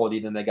and quality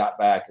than they got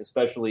back,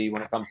 especially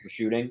when it comes to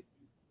shooting.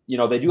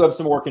 They do have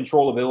some more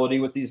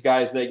controllability with these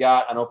guys they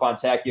got. I know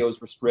Fontecchio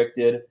is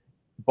restricted.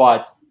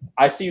 But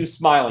I see you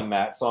smiling,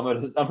 Matt. So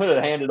I'm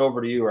gonna hand it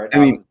over to you right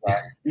now. I mean,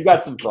 you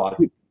got some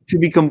thoughts. To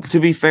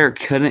be fair,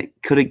 could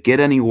it get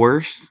any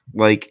worse?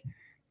 Like,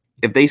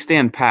 if they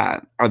stand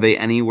pat, are they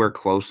anywhere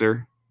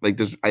closer?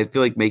 Like, I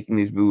feel like making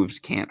these moves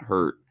can't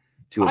hurt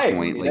to a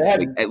point. Agree.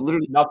 Like I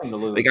literally nothing to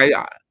lose. Like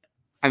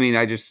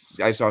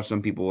I saw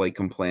some people like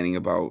complaining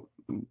about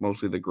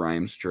mostly the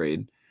Grimes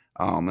trade.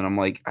 And I'm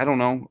like, I don't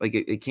know, like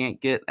it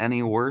can't get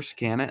any worse,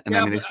 can it? And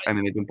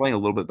they've been playing a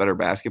little bit better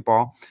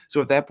basketball.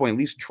 So at that point, at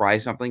least try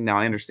something. Now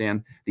I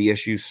understand the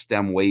issues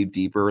stem way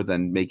deeper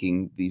than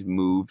making these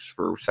moves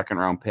for second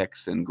round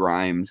picks and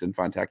Grimes and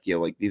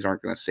Fontecchio. Like, these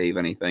aren't going to save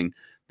anything.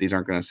 These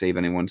aren't going to save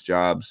anyone's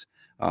jobs.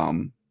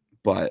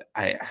 But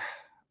I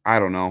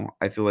don't know.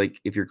 I feel like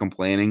if you're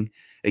complaining,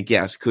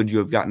 yes, could you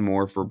have gotten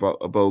more for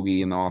a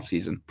bogey in the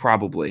offseason?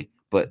 Probably.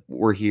 But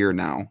we're here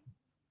now.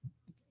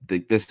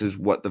 This is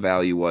what the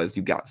value was.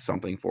 You got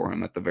something for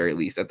him at the very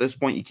least. At this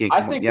point, you can't.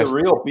 I think the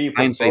real beef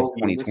with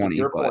Bogey,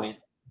 2020.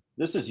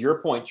 This is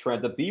your point,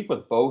 Trent. The beef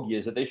with Bogey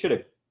is that they should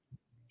have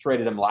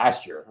traded him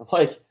last year.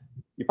 Like,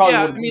 you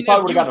probably would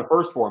have gotten a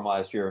first for him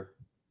last year.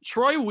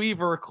 Troy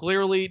Weaver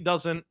clearly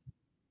doesn't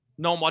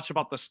know much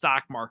about the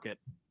stock market.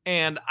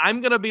 And I'm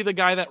going to be the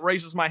guy that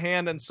raises my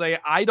hand and say,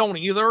 I don't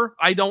either.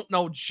 I don't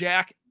know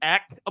jack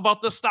eck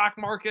about the stock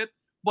market.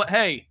 But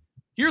hey,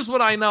 here's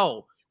what I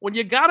know. When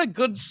you got a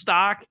good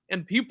stock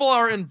and people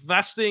are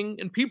investing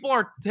and people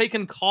are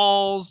taking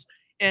calls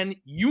and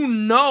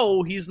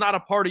he's not a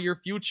part of your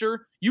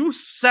future, you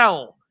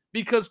sell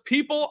because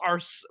people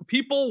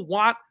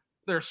want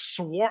their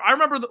I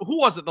remember, who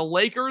was it? The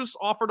Lakers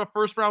offered a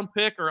first round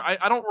pick, or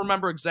I don't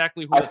remember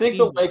exactly who. I think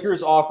the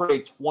Lakers offered a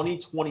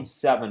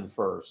 2027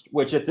 first,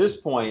 which at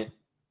this point,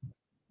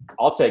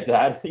 I'll take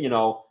that,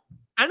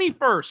 Any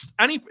first,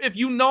 if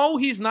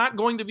he's not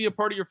going to be a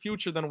part of your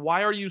future, then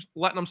why are you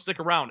letting him stick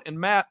around? And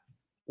Matt,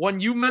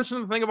 when you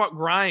mentioned the thing about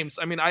Grimes,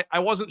 I mean, I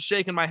wasn't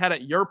shaking my head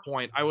at your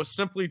point. I was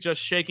simply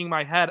just shaking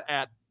my head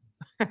at.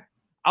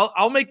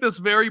 I'll make this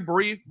very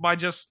brief by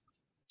just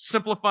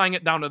simplifying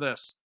it down to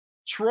this.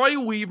 Troy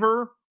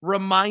Weaver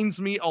reminds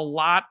me a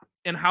lot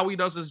in how he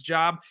does his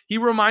job. He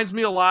reminds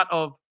me a lot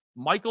of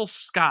Michael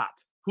Scott,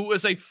 who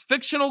is a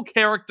fictional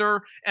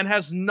character and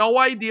has no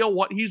idea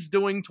what he's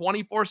doing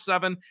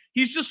 24/7.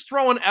 He's just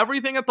throwing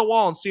everything at the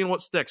wall and seeing what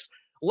sticks.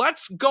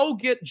 Let's go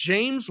get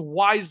James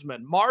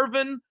Wiseman,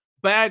 Marvin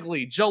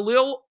Bagley,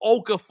 Jahlil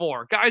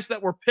Okafor, guys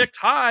that were picked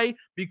high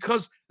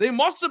because they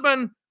must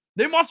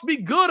be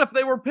good if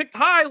they were picked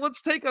high.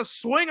 Let's take a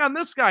swing on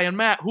this guy. And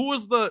Matt, who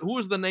was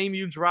the name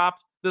you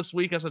dropped this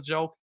week as a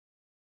joke?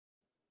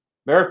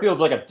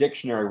 Merrifield's like a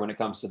dictionary when it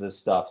comes to this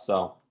stuff,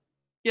 so.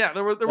 Yeah,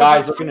 there was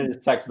guys looking at his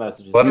text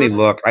messages. Let me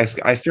look. I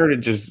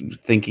started just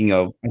thinking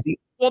of.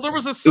 There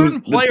was a certain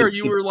player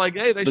you were like,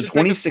 hey, they should take a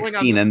swing on this guy.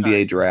 The 2016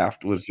 NBA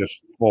draft was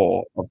just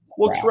full of crap.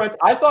 Well, Trent,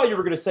 I thought you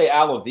were going to say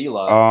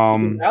Alavila.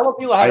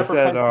 Alavila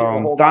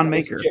had Thon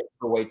Maker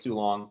for way too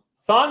long.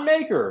 Thon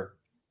Maker,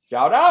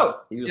 shout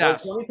out. He was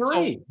like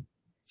 23.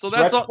 So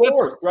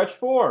stretch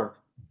four.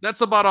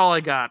 That's about all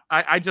I got.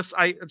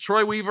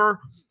 Troy Weaver,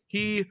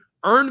 he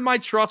earned my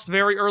trust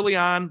very early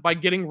on by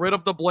getting rid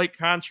of the Blake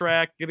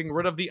contract, getting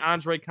rid of the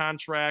Andre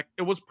contract.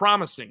 It was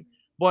promising,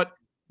 but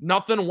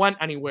nothing went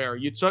anywhere.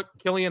 You took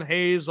Killian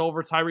Hayes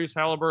over Tyrese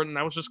Halliburton.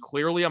 That was just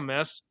clearly a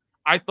miss.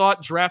 I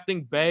thought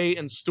drafting Bey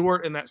and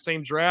Stewart in that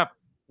same draft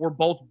were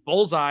both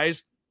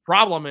bullseyes.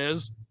 Problem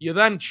is, you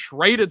then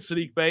traded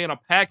Sadiq Bey in a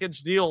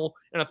package deal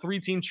in a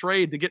 3-team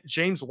trade to get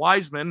James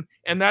Wiseman,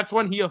 and that's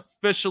when he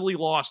officially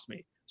lost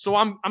me. So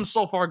I'm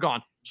so far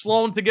gone.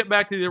 Sloan, to get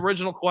back to the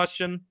original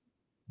question,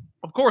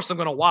 of course I'm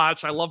going to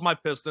watch. I love my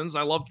Pistons.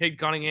 I love Cade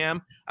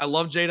Cunningham. I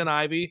love Jaden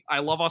Ivey. I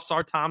love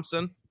Asar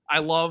Thompson. I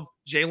love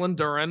Jalen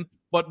Duren.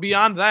 But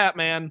beyond that,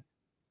 man,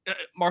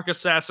 Marcus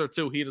Sasser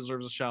too, he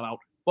deserves a shout out.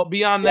 But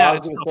beyond Yeah, that, I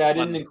was going to say I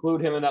didn't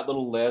include him in that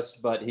little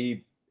list, but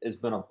he has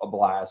been a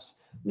blast.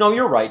 No,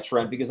 you're right,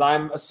 Trent, because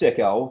I'm a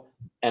sicko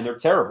and they're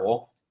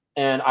terrible.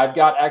 And I've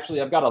got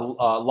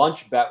a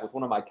lunch bet with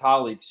one of my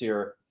colleagues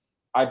here.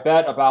 I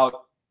bet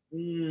about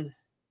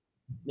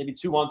maybe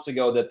 2 months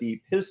ago that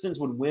the Pistons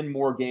would win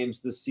more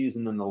games this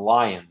season than the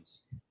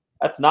Lions.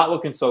 That's not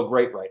looking so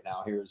great right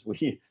now here as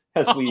we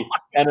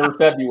enter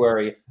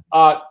February.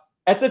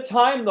 At the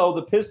time, though,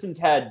 the Pistons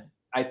had,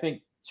 I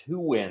think, 2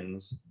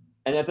 wins.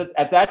 And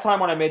at that time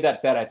when I made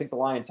that bet, I think the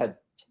Lions had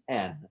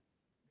 10.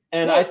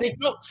 And I think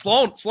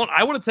Sloan,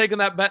 I would have taken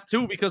that bet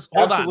too, because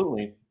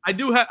absolutely.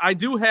 On. I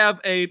do have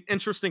an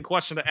interesting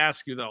question to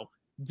ask you though.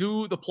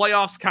 Do the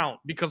playoffs count?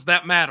 Because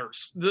that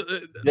matters.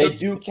 They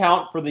do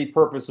count for the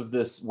purpose of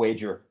this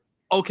wager.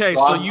 Okay,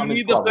 so you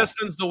need the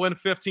Pistons to win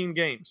 15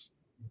 games.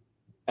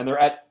 And they're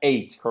at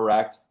 8,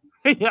 correct?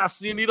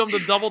 Yes, you need them to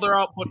double their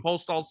output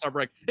post All-Star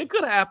break. It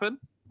could happen.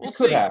 It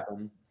could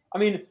happen. I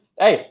mean,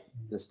 hey,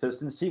 this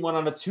Pistons team went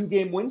on a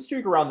 2-game win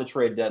streak around the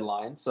trade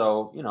deadline.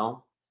 So, you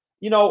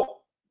know,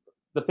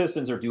 the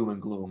Pistons are doom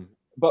and gloom.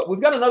 But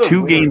we've got another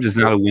 2 games is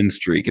not a win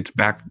streak. It's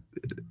back.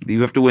 You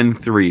have to win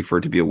 3 for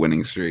it to be a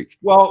winning streak.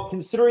 Well,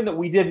 considering that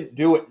we didn't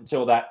do it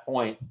until that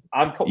point,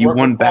 you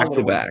won back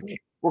to back.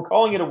 We're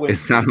calling it a win.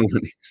 It's not a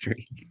winning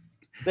streak.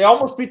 They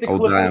almost beat the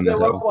Clippers.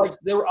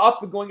 They were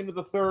up and going into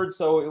the third,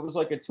 so it was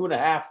like a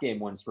 2.5 game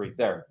win streak.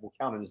 There, we'll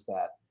count it as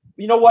that.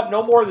 But you know what?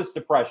 No more of this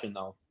depression,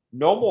 though.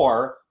 No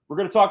more. We're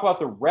going to talk about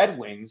the Red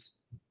Wings.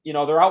 You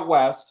know, they're out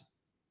west.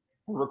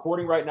 We're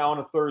recording right now on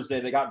a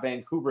Thursday. They got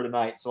Vancouver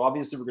tonight, so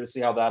obviously we're going to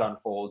see how that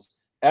unfolds.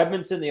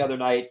 Edmonton the other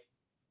night,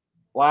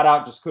 flat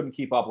out just couldn't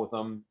keep up with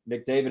them.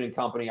 McDavid and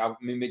company. I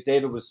mean,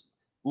 McDavid was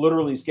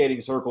literally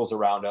skating circles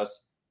around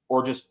us,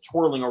 or just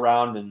twirling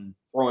around and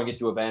throwing it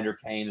to Evander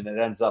Kane, and it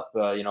ends up,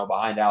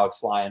 behind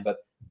Alex Lyon. But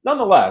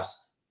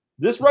nonetheless,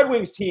 this Red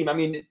Wings team, I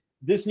mean,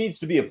 this needs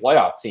to be a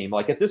playoff team.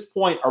 Like, at this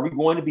point, are we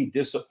going to be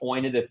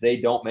disappointed if they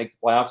don't make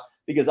the playoffs?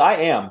 Because I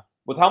am.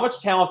 With how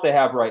much talent they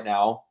have right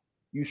now,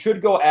 you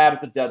should go add at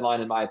the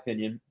deadline, in my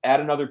opinion. Add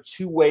another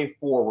 2-way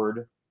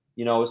forward.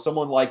 You know,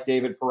 someone like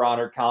David Perron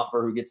or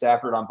Kampfer who gets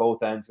after it on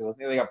both ends, because I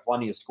think they got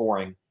plenty of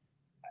scoring.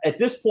 At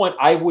this point,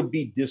 I would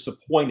be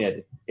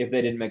disappointed if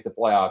they didn't make the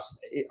playoffs.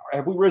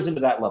 Have we risen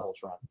to that level,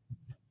 Trent?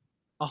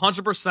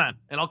 100%.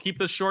 And I'll keep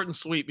this short and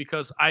sweet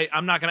because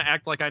I'm not going to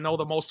act like I know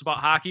the most about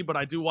hockey, but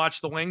I do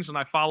watch the Wings and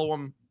I follow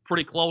them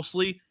pretty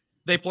closely.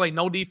 They play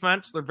no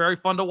defense. They're very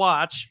fun to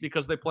watch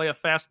because they play a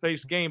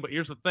fast-paced game. But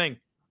here's the thing.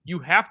 You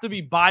have to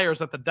be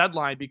buyers at the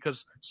deadline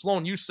because,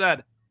 Sloan, you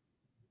said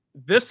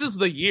this is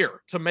the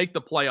year to make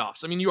the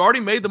playoffs. I mean, you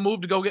already made the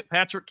move to go get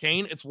Patrick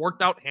Kane. It's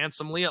worked out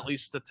handsomely, at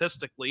least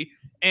statistically.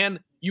 And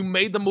you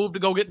made the move to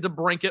go get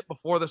DeBrincat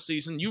before the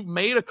season. You've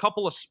made a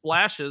couple of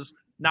splashes.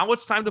 Now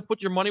it's time to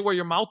put your money where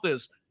your mouth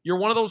is. You're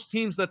one of those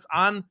teams that's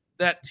on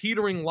that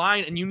teetering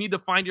line, and you need to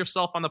find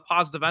yourself on the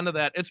positive end of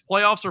that. It's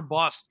playoffs or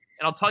bust.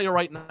 And I'll tell you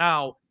right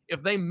now,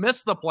 if they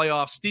miss the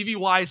playoffs, Stevie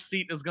Y's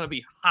seat is going to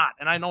be hot.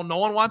 And I know no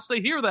one wants to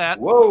hear that.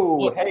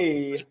 Whoa,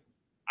 hey.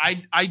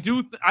 I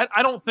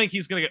don't think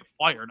he's going to get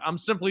fired. I'm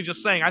simply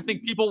just saying I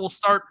think people will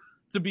start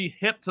to be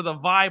hip to the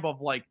vibe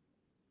of, like,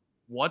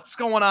 what's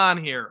going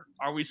on here?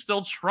 Are we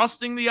still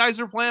trusting the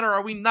Yzer plan or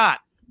are we not?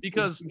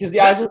 Because the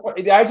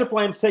Yzer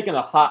plan's taking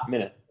a hot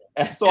minute.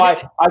 So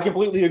I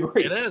completely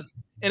agree. It is.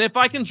 And if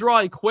I can draw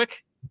a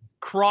quick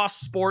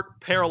cross-sport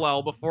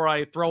parallel before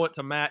I throw it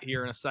to Matt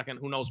here in a second,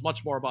 who knows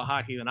much more about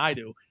hockey than I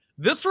do,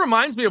 this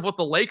reminds me of what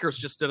the Lakers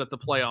just did at the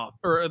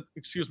at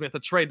the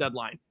trade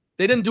deadline.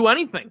 They didn't do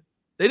anything.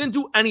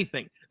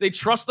 They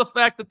trust the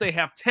fact that they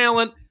have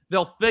talent.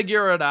 They'll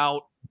figure it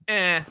out.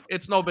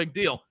 It's no big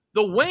deal.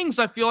 The Wings,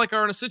 I feel like,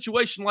 are in a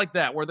situation like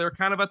that, where they're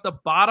kind of at the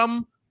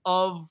bottom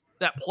of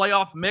that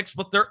playoff mix,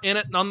 but they're in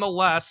it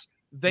nonetheless.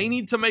 They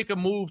need to make a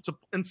move to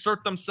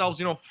insert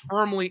themselves,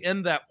 firmly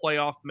in that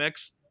playoff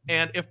mix.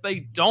 And if they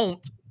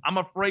don't, I'm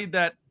afraid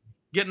that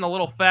getting a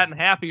little fat and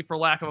happy, for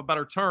lack of a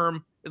better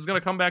term, is going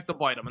to come back to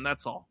bite them, and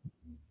that's all.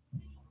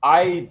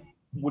 I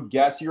would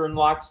guess you're in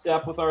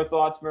lockstep with our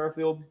thoughts,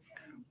 Merrifield.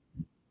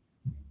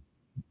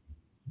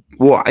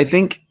 Well, I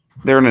think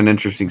they're in an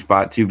interesting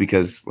spot, too,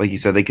 because, like you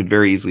said, they could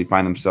very easily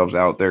find themselves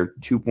out there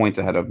 2 points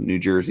ahead of New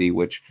Jersey,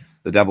 which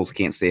the Devils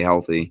can't stay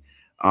healthy.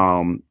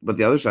 But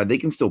the other side, they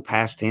can still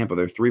pass Tampa.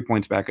 They're 3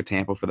 points back of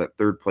Tampa for that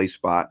third-place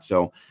spot.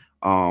 So,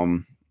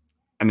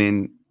 I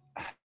mean,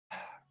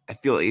 I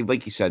feel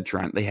like you said,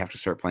 Trent, they have to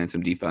start playing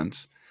some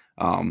defense.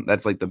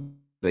 That's like the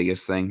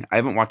biggest thing. I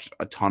haven't watched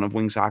a ton of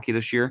Wings hockey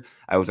this year.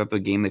 I was at the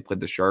game they played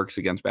the Sharks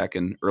against back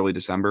in early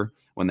December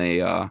when they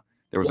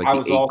there was like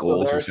 8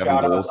 goals or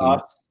 7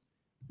 goals.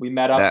 We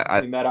met up.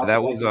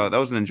 That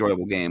was an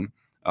enjoyable game.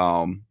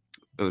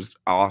 It was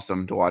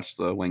awesome to watch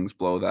the Wings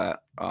blow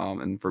that,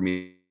 and for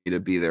me to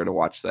be there to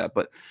watch that.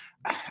 But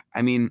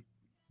I mean,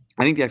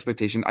 I think the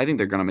expectation, I think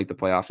they're going to make the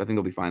playoffs. I think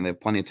they'll be fine. They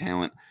have plenty of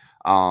talent.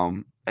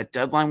 At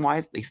deadline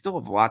wise, they still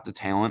have a lot of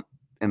talent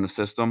in the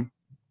system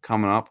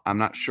coming up. I'm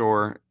not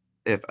sure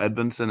if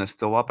Edvinson is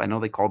still up. I know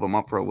they called him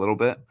up for a little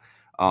bit.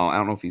 I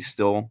don't know if he's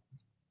still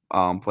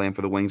playing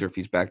for the Wings or if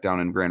he's back down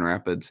in Grand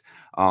Rapids.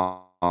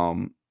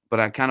 But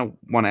I kind of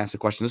want to ask the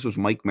question. This was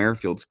Mike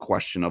Merrifield's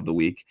question of the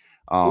week.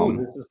 Ooh,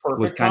 this is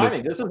perfect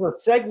timing. This is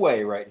a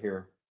segue right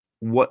here.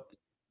 What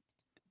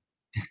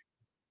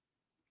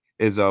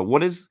is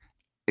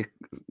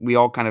we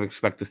all kind of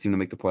expect this team to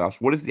make the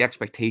playoffs. What is the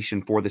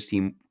expectation for this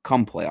team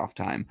come playoff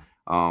time?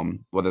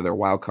 Whether they're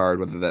wild card,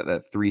 whether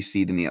that 3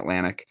 seed in the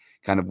Atlantic,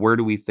 kind of where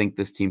do we think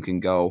this team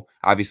can go?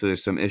 Obviously,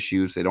 there's some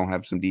issues. They don't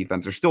have some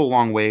defense. They're still a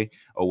long way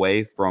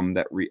away from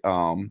that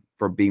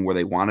from being where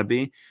they want to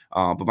be.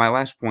 But my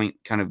last point,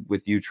 kind of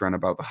with you, Trent,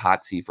 about the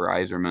hot seat for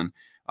Yzerman,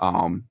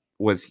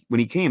 was when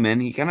he came in,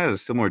 he kind of had a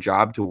similar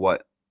job to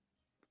what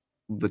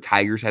the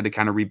Tigers had to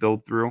kind of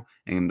rebuild through,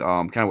 and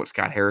kind of what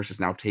Scott Harris is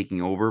now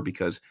taking over,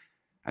 because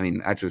I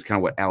mean, actually, it's kind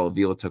of what Al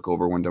Avila took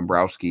over when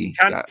Dombrowski.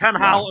 Ken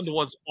Holland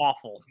was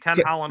awful. Ken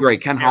Holland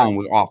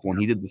was awful, and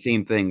he did the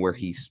same thing where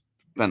he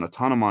spent a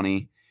ton of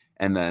money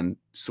and then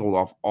sold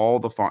off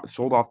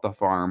the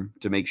farm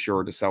to make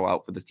sure to sell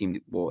out for this team.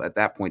 Well, at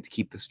that point, to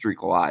keep the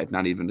streak alive,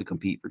 not even to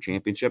compete for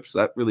championships. So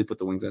that really put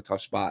the Wings in a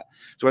tough spot.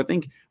 So I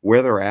think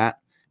where they're at,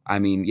 I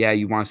mean, yeah,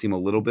 you want to see them a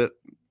little bit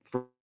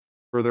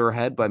further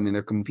ahead, but I mean,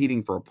 they're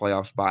competing for a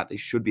playoff spot. They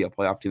should be a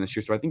playoff team this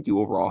year. So I think you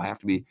overall have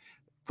to be,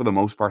 for the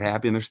most part,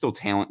 happy. And there's still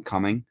talent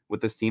coming with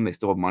this team. They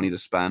still have money to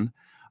spend.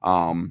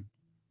 And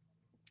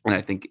I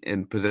think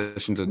in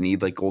positions of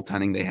need, like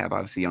goaltending, they have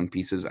obviously young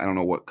pieces. I don't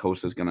know what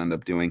Costa is going to end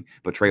up doing,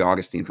 but Trey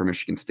Augustine for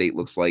Michigan State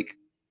looks like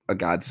a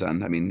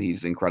godsend. I mean,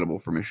 he's incredible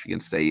for Michigan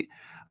State.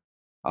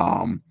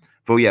 But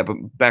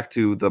back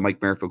to the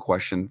Mike Merrifield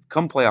question.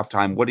 Come playoff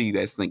time, what do you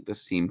guys think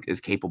this team is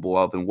capable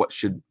of, and what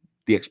should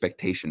the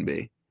expectation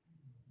be?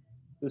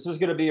 This is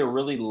going to be a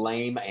really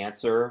lame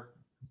answer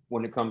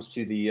when it comes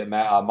to the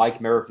Mike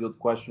Merrifield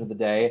question of the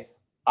day.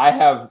 I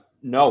have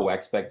no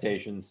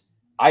expectations.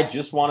 I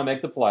just want to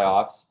make the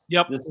playoffs.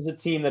 Yep. This is a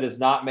team that has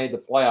not made the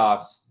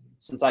playoffs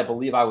since I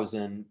believe I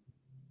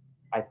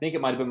think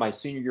it might have been my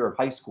senior year of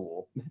high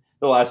school,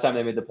 the last time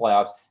they made the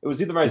playoffs. It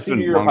was either my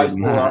senior year of high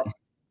school or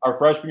our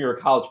freshman year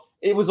of college.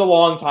 It was a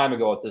long time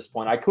ago at this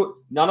point.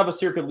 None of us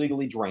here could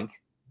legally drink.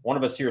 One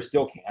of us here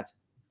still can't.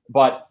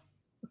 But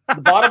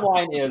the bottom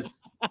line is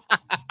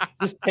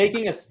just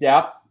taking a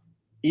step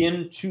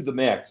into the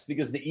mix,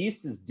 because the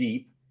East is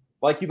deep.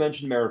 Like you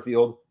mentioned,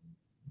 Merrifield.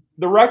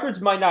 The records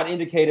might not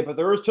indicate it, but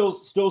there are still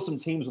some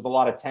teams with a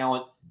lot of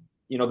talent.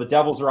 You know, the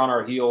Devils are on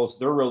our heels.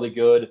 They're really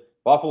good.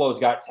 Buffalo's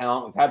got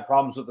talent. We've had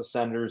problems with the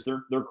Senators.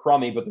 They're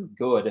crummy, but they're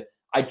good.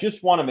 I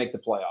just want to make the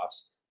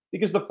playoffs,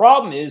 because the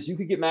problem is you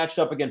could get matched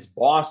up against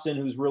Boston,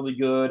 who's really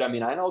good. I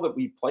mean, I know that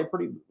we play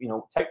pretty,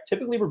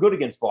 typically we're good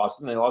against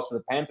Boston. They lost to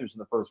the Panthers in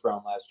the first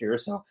round last year.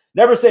 So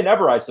never say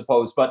never, I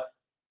suppose. But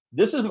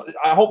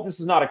I hope this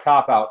is not a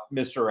cop-out,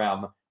 Mr.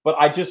 M, but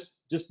I just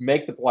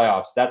make the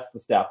playoffs. That's the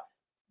step.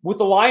 With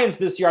the Lions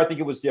this year, I think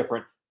it was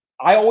different.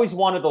 I always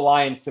wanted the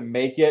Lions to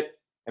make it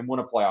and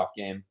win a playoff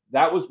game.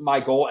 That was my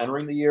goal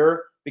entering the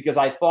year, because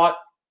I thought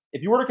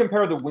if you were to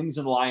compare the Wings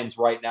and Lions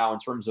right now in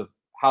terms of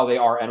how they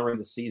are entering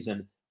the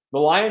season, the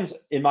Lions,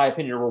 in my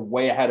opinion, were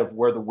way ahead of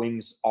where the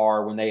Wings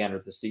are when they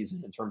entered the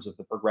season in terms of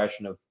the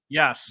progression of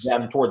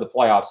them toward the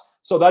playoffs.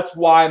 So that's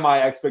why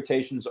my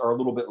expectations are a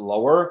little bit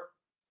lower,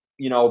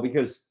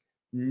 because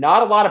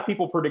not a lot of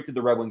people predicted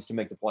the Red Wings to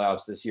make the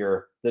playoffs this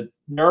year. The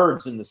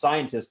nerds and the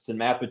scientists and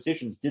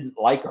mathematicians didn't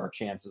like our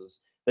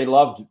chances. They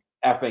loved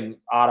effing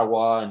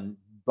Ottawa and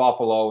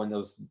Buffalo and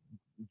those,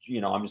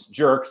 I'm just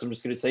jerks. I'm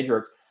just going to say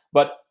jerks.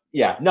 But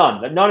yeah,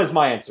 none. None is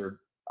my answer.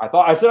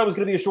 I said I was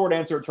going to be a short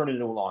answer. It turned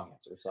into a long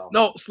answer. So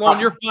no, Sloan,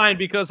 you're fine,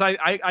 because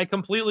I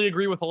completely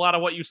agree with a lot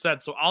of what you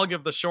said. So I'll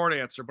give the short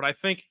answer. But I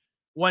think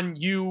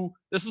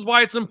this is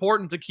why it's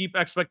important to keep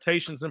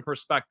expectations in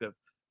perspective,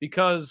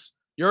 because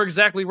you're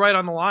exactly right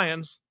on the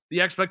Lions.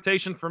 The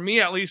expectation for me,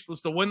 at least,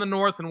 was to win the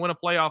North and win a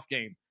playoff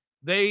game.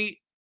 They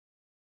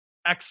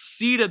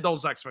exceeded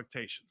those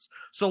expectations.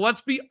 So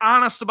let's be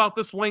honest about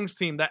this Wings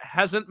team that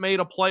hasn't made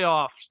the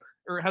playoffs,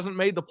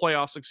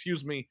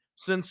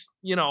 since,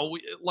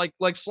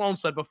 like Sloan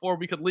said before,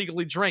 we could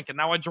legally drink, and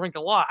now I drink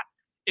a lot,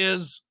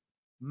 is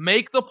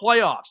make the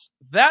playoffs.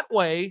 That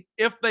way,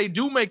 if they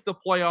do make the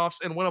playoffs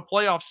and win a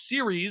playoff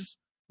series,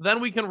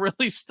 then we can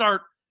really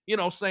start,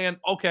 saying,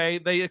 okay,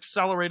 they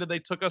accelerated, they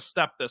took a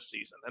step this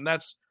season. And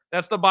that's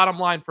the bottom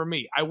line for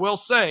me. I will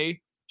say,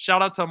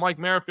 shout out to Mike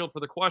Merrifield for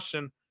the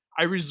question.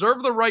 I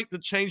reserve the right to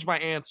change my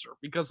answer,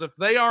 because if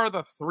they are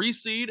the 3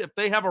 seed, if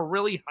they have a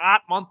really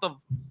hot month of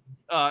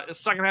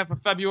second half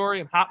of February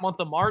and hot month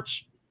of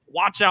March,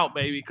 watch out,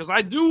 baby, because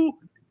I do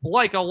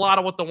like a lot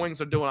of what the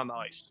Wings are doing on the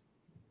ice.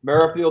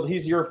 Merrifield,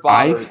 he's your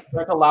father. He's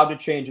allowed to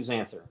change his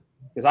answer,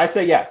 because I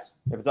say yes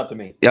if it's up to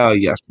me. Yeah,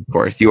 yes, of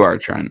course. You are,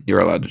 Trent. You're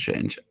allowed to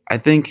change. I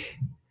think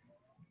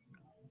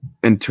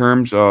in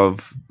terms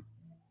of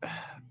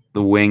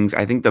the Wings,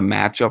 I think the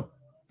matchup,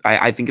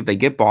 I think if they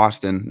get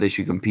Boston, they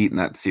should compete in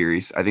that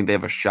series. I think they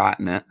have a shot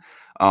in it,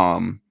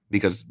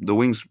 because the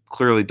Wings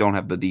clearly don't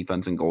have the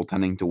defense and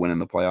goaltending to win in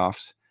the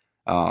playoffs.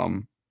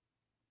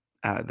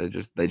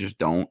 They just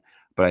don't.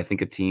 But I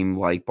think a team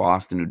like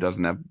Boston, who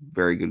doesn't have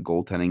very good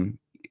goaltending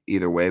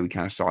either way, we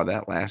kind of saw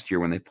that last year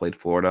when they played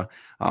Florida.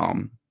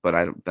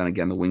 But then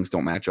again, the Wings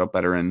don't match up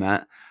better in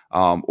that.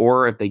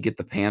 Or if they get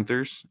the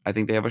Panthers, I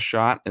think they have a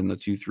shot in the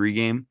 2-3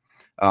 game.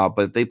 But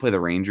if they play the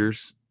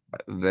Rangers,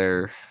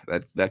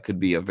 that could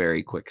be a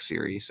very quick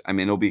series. I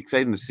mean, it'll be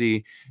exciting to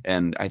see,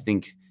 and I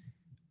think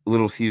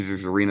Little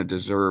Caesars Arena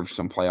deserves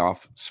some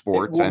playoff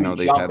sports. I know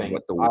they've had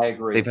I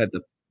agree.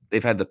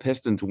 They've had the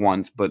Pistons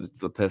once, but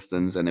it's the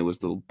Pistons, and it was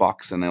the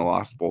Bucks, and they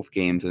lost both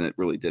games, and it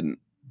really didn't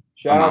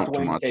Shout out amount to to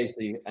Wayne much.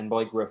 Casey and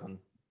Blake Griffin.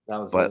 That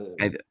was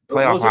playoff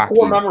those are hockey.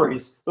 core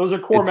memories. Those are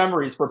core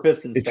memories for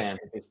Pistons fans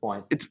at this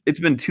point. It's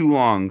been too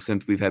long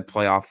since we've had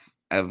playoff.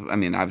 I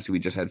mean, obviously we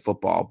just had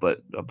football,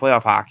 but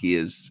playoff hockey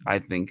is, I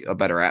think, a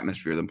better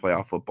atmosphere than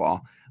playoff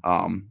football.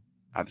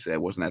 Obviously, I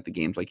wasn't at the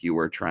games like you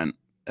were, Trent,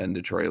 and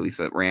Detroit, at least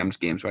at Rams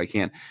game, so I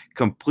can't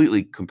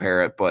completely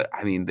compare it. But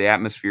I mean, the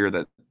atmosphere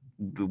that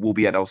will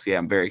be at LCA,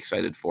 I'm very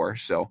excited for.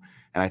 So,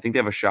 and I think they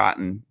have a shot.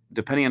 And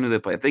depending on who they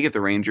play, if they get the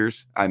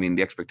Rangers, I mean,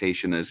 the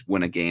expectation is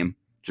win a game.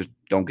 Just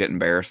don't get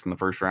embarrassed in the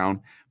first round.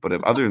 But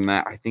other than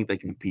that, I think they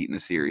can compete in a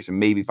series and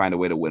maybe find a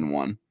way to win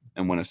one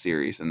and win a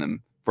series. And then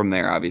from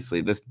there,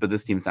 obviously,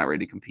 this team's not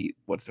ready to compete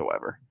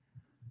whatsoever.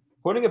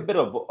 Putting a bit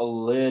of a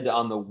lid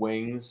on the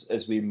Wings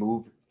as we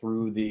move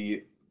through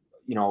the,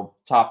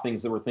 top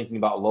things that we're thinking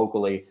about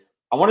locally.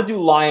 I want to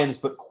do Lions,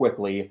 but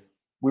quickly.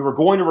 We were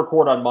going to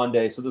record on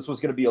Monday, so this was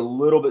going to be a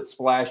little bit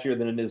splashier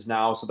than it is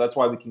now. So that's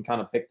why we can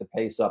kind of pick the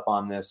pace up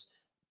on this.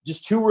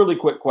 Just two really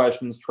quick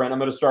questions. Trent, I'm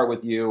going to start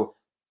with you.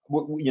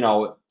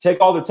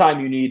 Take all the time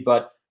you need,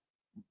 but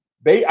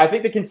I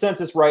think the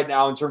consensus right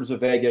now in terms of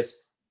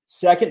Vegas,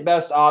 second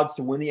best odds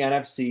to win the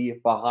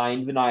NFC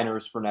behind the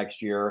Niners for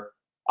next year.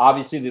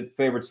 Obviously, the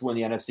favorites to win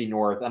the NFC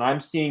North. And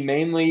I'm seeing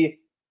mainly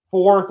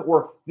fourth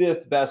or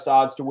fifth best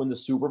odds to win the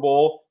Super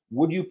Bowl.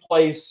 Would you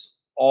place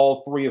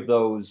all three of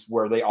those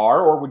where they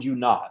are, or would you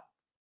not?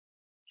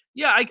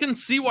 Yeah, I can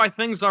see why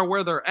things are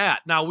where they're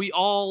at. Now, we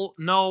all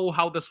know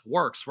how this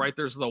works, right?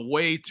 There's the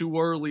way too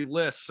early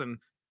lists and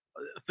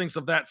things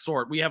of that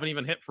sort. We haven't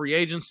even hit free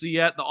agency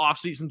yet. The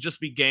offseason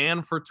just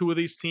began for two of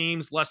these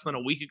teams less than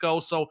a week ago.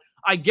 So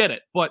I get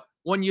it. But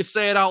when you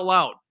say it out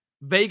loud,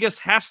 Vegas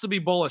has to be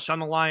bullish on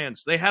the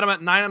Lions. They had them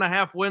at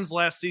 9.5 wins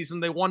last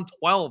season. They won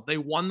 12. They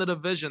won the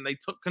division. They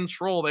took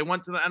control. They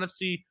went to the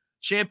NFC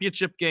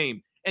Championship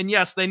game. And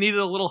yes, they needed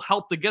a little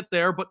help to get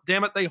there, but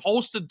damn it, they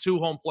hosted 2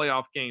 home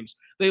playoff games.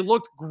 They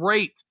looked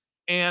great,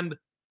 and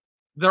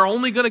they're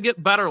only going to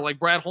get better, like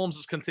Brad Holmes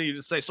has continued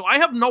to say. So I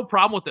have no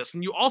problem with this.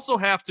 And you also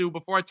have to,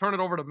 before I turn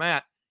it over to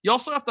Matt, you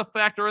also have to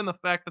factor in the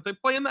fact that they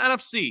play in the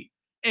NFC.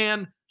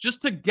 And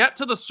just to get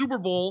to the Super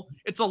Bowl,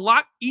 it's a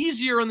lot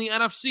easier in the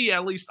NFC,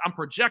 at least I'm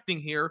projecting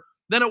here,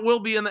 than it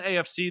will be in the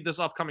AFC this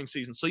upcoming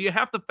season. So you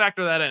have to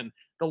factor that in.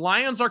 The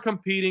Lions are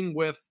competing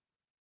with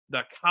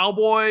the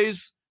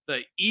Cowboys,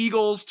 the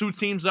Eagles, 2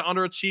 teams that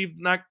underachieved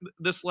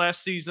this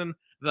last season,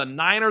 the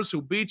Niners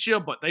who beat you,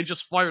 but they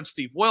just fired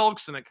Steve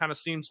Wilkes, and it kind of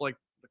seems like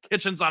the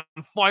kitchen's on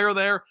fire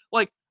there.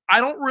 Like, I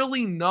don't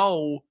really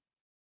know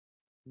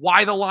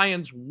why the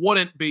Lions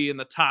wouldn't be in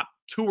the top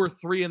 2 or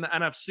 3 in the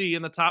NFC,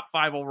 in the top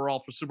 5 overall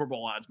for Super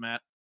Bowl odds,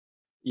 Matt.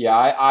 Yeah,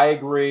 I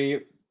agree.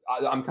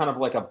 I'm kind of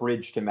like a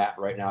bridge to Matt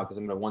right now because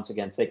I'm going to once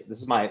again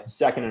this is my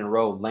second in a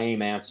row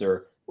lame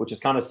answer, which is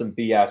kind of some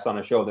BS on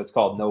a show that's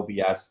called No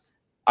B.S.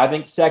 I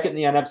think second in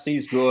the NFC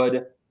is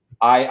good.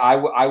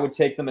 I would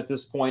take them at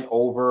this point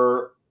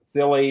over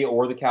Philly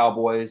or the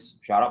Cowboys.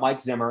 Shout out Mike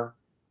Zimmer.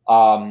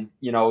 And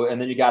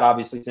then you got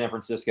obviously San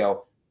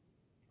Francisco.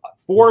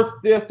 Fourth,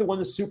 fifth to win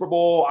the Super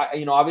Bowl.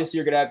 Obviously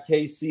you're going to have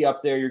KC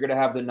up there. You're going to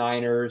have the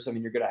Niners. I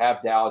mean, you're going to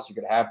have Dallas. You're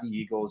going to have the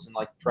Eagles. And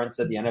like Trent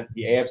said, the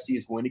AFC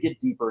is going to get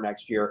deeper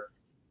next year.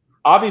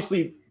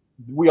 Obviously,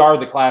 we are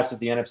the class of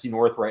the NFC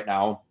North right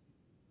now.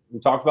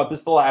 We talked about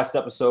this the last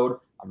episode.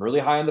 I'm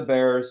really high on the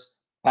Bears.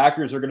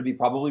 Packers are going to be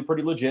probably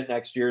pretty legit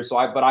next year. So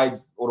I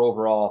would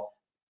overall,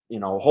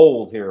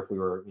 hold here if we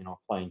were,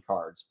 playing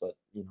cards. But,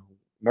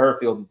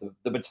 Merrifield,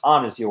 the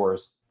baton is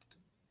yours.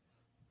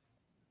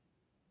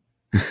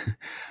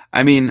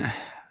 I mean,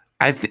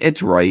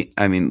 it's right.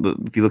 I mean,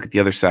 if you look at the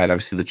other side,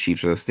 obviously the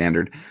Chiefs are the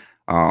standard.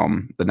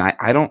 I'm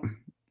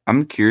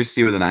curious to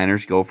see where the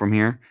Niners go from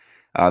here.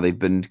 They've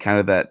been kind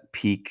of that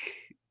peak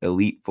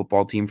elite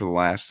football team for the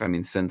last,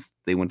 since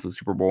they went to the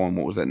Super Bowl in,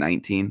 what was that,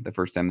 19? The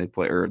first time they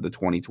played, or the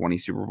 2020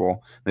 Super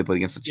Bowl, they played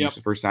against the Chiefs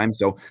the first time.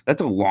 So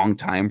that's a long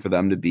time for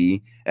them to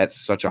be at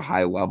such a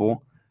high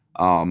level.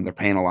 They're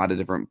paying a lot of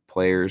different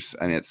players.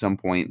 At some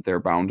point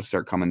they're bound to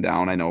start coming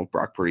down. I know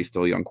Brock Purdy's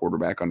still a young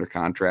quarterback under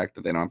contract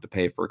that they don't have to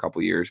pay for a couple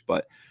of years,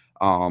 but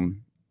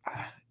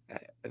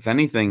if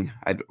anything,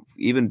 I'd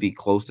even be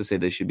close to say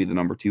they should be the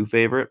number 2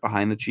 favorite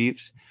behind the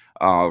Chiefs.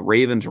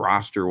 Ravens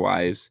roster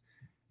wise,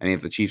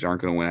 if the Chiefs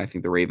aren't going to win, I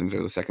think the Ravens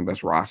are the second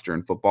best roster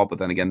in football. But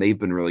then again, they've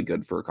been really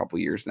good for a couple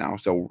of years now.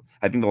 So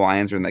I think the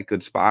Lions are in that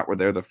good spot where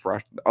they're the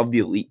fresh of the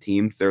elite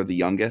teams. They're the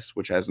youngest,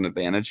 which has an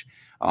advantage.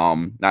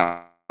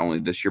 Not only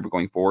this year, but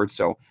going forward.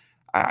 So,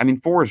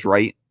 4 is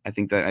right. I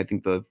think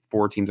the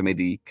 4 teams that made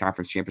the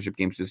conference championship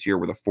games this year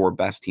were the 4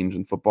 best teams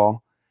in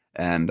football.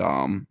 And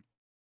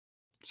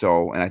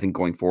I think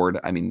going forward,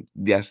 I mean,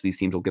 yes, these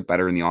teams will get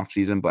better in the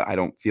offseason, but I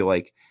don't feel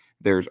like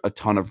there's a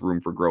ton of room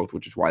for growth,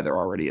 which is why they're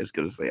already as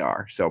good as they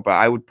are. So, but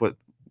I would put,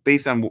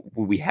 based on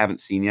what we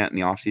haven't seen yet in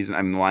the offseason,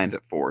 I mean, the Lions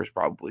at 4 is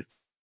probably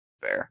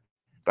fair,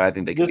 but I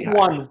think they could be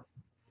higher.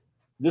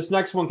 This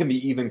next one can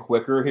be even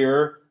quicker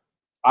here.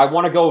 I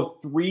want to go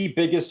 3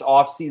 biggest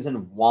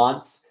offseason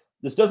wants.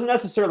 This doesn't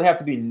necessarily have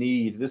to be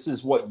need. This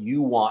is what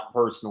you want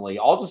personally.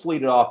 I'll just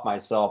lead it off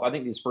myself. I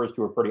think these first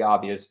 2 are pretty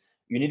obvious.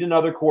 You need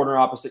another corner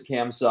opposite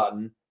Cam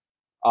Sutton.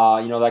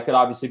 That could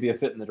obviously be a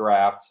fit in the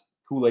draft.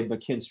 Kool-Aid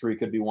McKinstry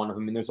could be one of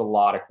them. I mean, there's a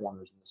lot of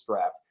corners in this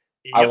draft.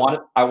 Yep.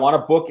 I want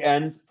a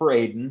bookend for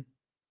Aiden.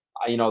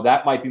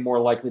 That might be more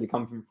likely to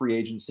come from free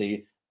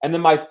agency. And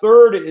then my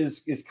third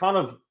is kind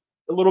of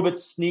a little bit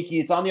sneaky.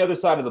 It's on the other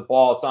side of the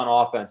ball. It's on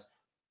offense.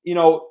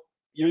 You're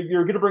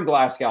going to bring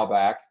Glasgow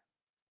back.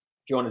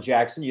 Jonah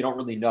Jackson, you don't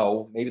really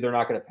know. Maybe they're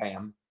not going to pay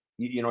him.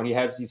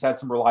 He's had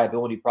some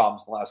reliability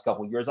problems the last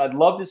couple of years. I'd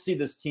love to see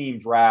this team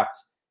draft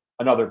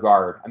another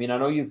guard. I mean, I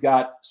know you've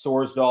got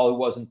Sorsdahl, who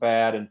wasn't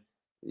bad, and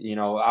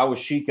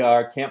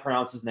Awashika, can't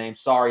pronounce his name.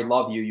 Sorry,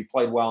 love you. You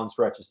played well in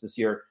stretches this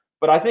year.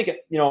 But I think,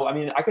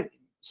 I could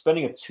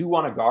spending a 2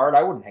 on a guard.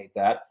 I wouldn't hate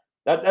that.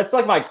 That's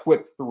like my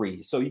quick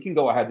 3. So you can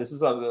go ahead. This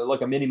is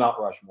like a mini Mount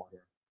Rushmore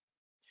here.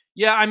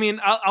 Yeah, I mean,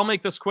 I'll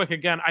make this quick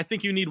again. I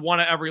think you need one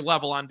at every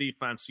level on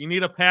defense. You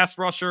need a pass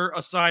rusher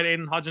aside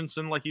Aiden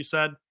Hutchinson, like you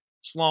said,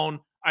 Sloan.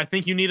 I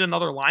think you need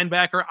another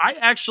linebacker. I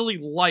actually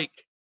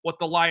like what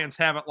the Lions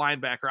have at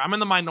linebacker. I'm in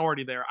the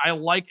minority there. I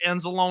like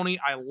Anzalone.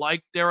 I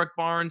like Derek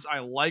Barnes. I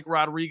like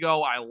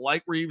Rodrigo. I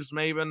like Reeves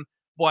Maven.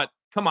 But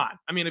come on.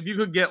 I mean, if you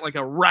could get like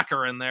a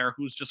wrecker in there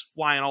who's just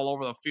flying all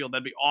over the field,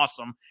 that'd be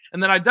awesome.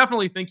 And then I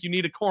definitely think you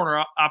need a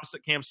corner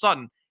opposite Cam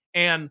Sutton.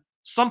 And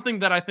something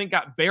that I think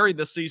got buried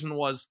this season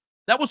was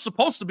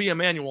supposed to be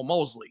Emmanuel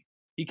Mosley.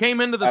 He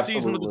came into the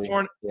season with the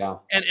torn,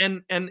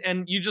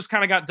 and you just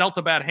kind of got dealt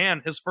a bad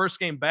hand. His first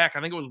game back,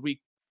 I think it was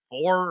week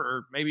 4,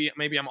 or maybe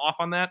I'm off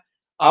on that.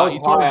 I was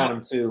high on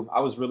him too. I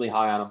was really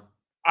high on him.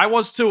 I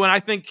was too, and I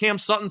think Cam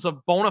Sutton's a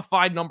bona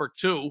fide number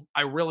 2.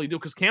 I really do,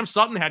 because Cam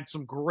Sutton had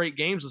some great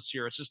games this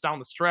year. It's just down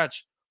the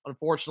stretch.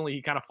 Unfortunately,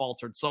 he kind of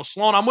faltered. So,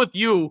 Sloan, I'm with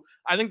you.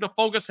 I think the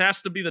focus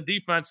has to be the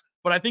defense,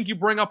 but I think you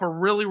bring up a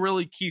really,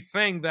 really key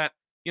thing that,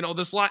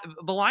 the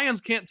Lions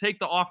can't take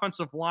the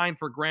offensive line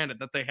for granted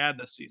that they had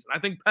this season. I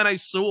think Penei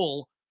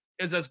Sewell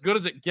is as good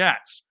as it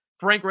gets.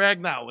 Frank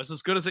Ragnow is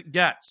as good as it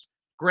gets.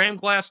 Graham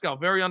Glasgow,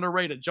 very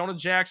underrated. Jonah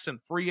Jackson,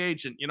 free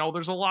agent.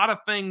 There's a lot of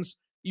things.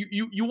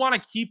 You want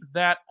to keep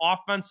that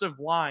offensive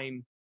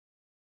line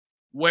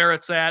where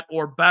it's at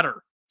or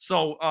better.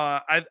 So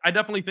I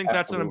definitely think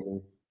that's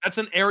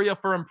an area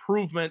for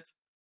improvement.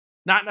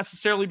 Not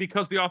necessarily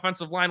because the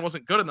offensive line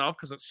wasn't good enough,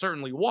 because it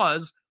certainly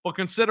was, but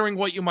considering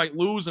what you might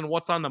lose and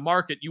what's on the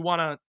market, you want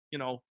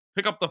to,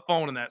 pick up the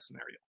phone in that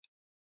scenario.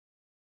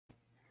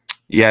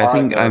 Yeah, I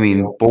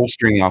think,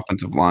 bolstering the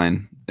offensive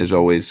line is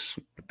always,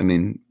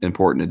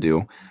 important to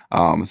do,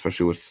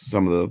 especially with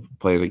some of the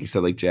players, like you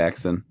said, like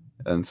Jackson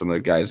and some of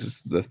the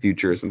guys, the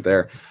future isn't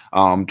there.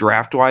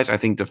 Draft-wise, I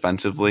think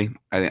defensively,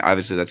 I think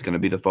obviously that's going to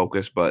be the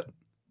focus, but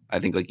I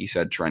think, like you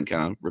said, Trent,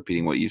 kind of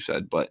repeating what you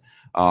said, but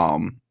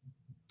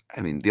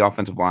the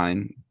offensive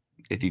line,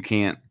 if you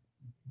can't,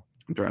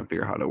 I'm trying to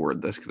figure out how to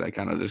word this because I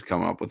kind of just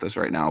coming up with this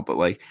right now, but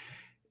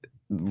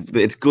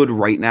it's good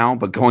right now,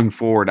 but going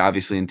forward,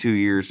 obviously in 2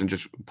 years and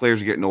just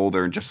players are getting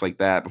older and just like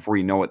that, before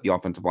you know it, the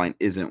offensive line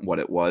isn't what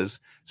it was.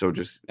 So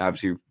just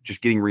obviously just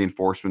getting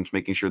reinforcements,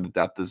 making sure the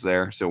depth is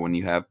there. So when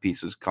you have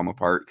pieces come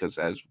apart, because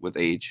as with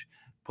age,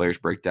 players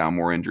break down,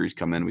 more injuries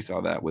come in. We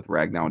saw that with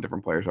Ragnow and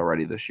different players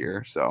already this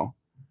year. So.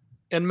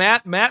 And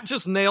Matt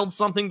just nailed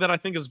something that I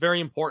think is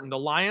very important. The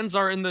Lions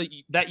are in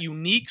that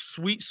unique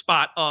sweet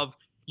spot of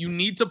you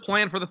need to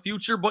plan for the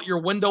future, but your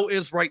window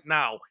is right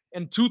now.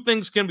 And 2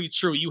 things can be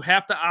true. You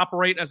have to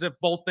operate as if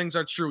both things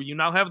are true. You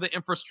now have the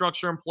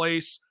infrastructure in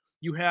place.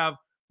 You have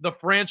the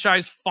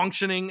franchise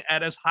functioning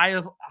at as high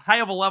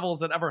of a level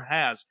as it ever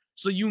has.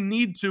 So you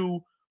need to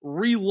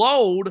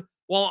reload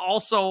while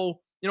also,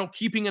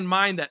 keeping in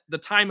mind that the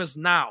time is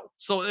now.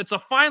 So it's a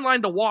fine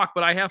line to walk,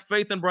 but I have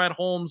faith in Brad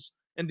Holmes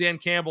and Dan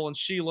Campbell and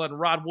Sheila and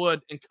Rod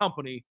Wood and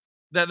company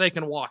that they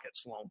can walk it,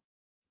 Sloan.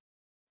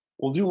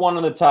 We'll do one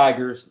on the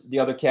Tigers, the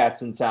other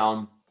cats in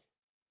town.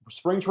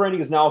 Spring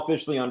training is now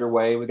officially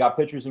underway. We got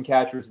pitchers and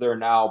catchers there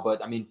now,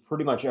 but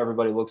pretty much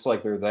everybody looks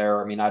like they're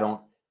there. I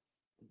don't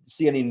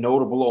see any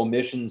notable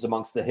omissions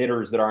amongst the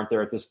hitters that aren't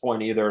there at this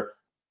point either.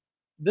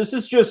 This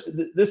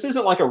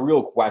isn't like a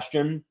real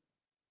question.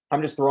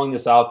 I'm just throwing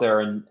this out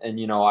there, and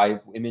I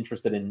am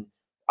interested in,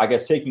 I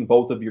guess, taking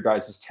both of your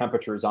guys'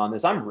 temperatures on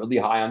this. I'm really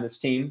high on this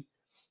team.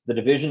 The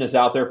division is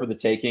out there for the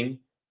taking.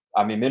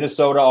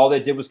 Minnesota, all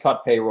they did was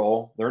cut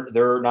payroll.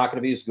 They're not going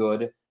to be as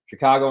good.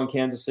 Chicago and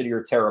Kansas City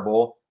are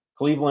terrible.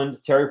 Cleveland,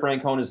 Terry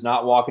Francona is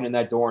not walking in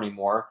that door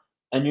anymore.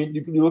 And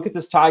you look at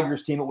this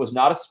Tigers team, it was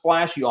not a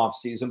splashy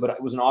offseason, but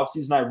it was an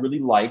offseason I really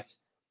liked.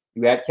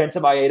 You add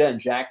Kenta Maeda and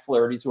Jack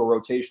Flaherty to a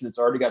rotation that's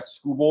already got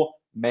Skubal,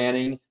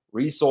 Manning,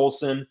 Reese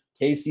Olson,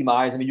 Casey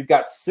Mize. I mean, you've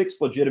got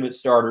 6 legitimate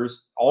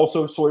starters.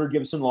 Also, Sawyer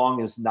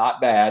Gibson-Long is not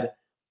bad.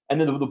 And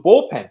then the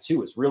bullpen,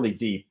 too, is really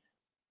deep.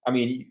 I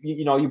mean,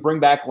 you bring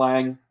back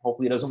Lang.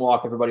 Hopefully he doesn't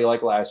walk everybody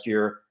like last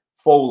year.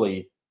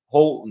 Foley,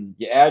 Holton.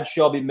 You add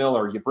Shelby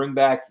Miller. You bring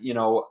back,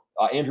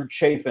 Andrew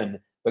Chafin.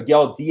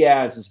 Miguel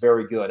Diaz is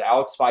very good.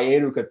 Alex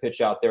Faedo could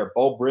pitch out there.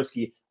 Bo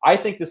Brisky. I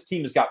think this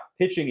team has got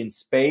pitching in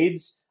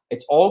spades.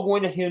 It's all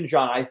going to hinge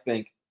on, I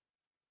think,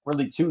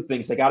 really 2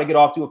 things. They got to get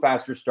off to a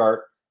faster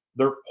start.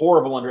 They're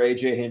horrible under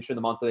A.J. Hinch in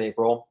the month of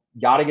April.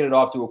 Got to get it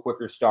off to a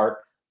quicker start.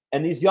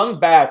 And these young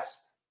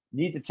bats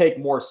need to take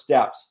more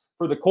steps.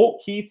 For the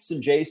Colt Keiths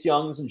and Jace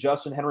Youngs and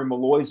Justin Henry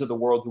Malloys of the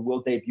world who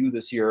will debut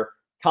this year,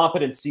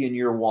 competency in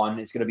year 1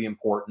 is going to be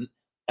important.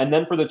 And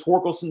then for the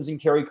Torkelsons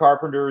and Kerry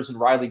Carpenters and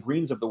Riley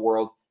Greens of the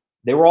world,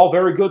 they were all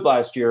very good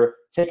last year.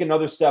 Take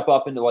another step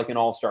up into like an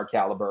all-star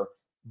caliber.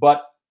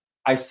 But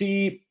I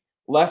see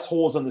less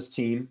holes on this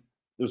team.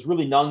 There's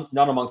really none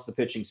amongst the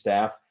pitching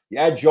staff. You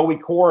add Joey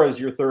Cora as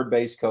your third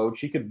base coach.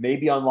 He could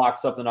maybe unlock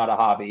something out of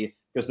Javi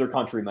because they're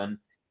countrymen.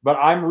 But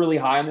I'm really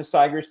high on this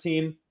Tigers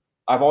team.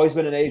 I've always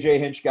been an A.J.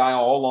 Hinch guy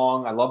all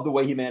along. I love the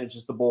way he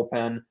manages the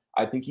bullpen.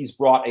 I think he's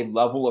brought a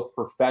level of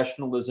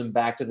professionalism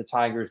back to the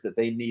Tigers that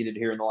they needed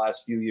here in the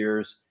last few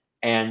years.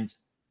 And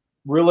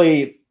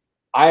really,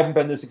 I haven't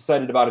been this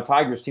excited about a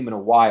Tigers team in a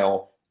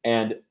while.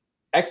 And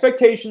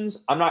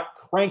expectations, I'm not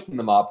cranking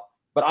them up,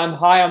 but I'm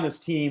high on this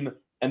team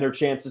and their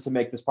chances to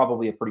make this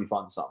probably a pretty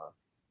fun summer.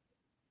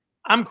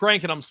 I'm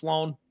cranking them,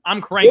 Sloan.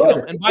 I'm cranking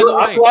them. And by the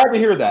way, I'm glad to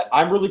hear that.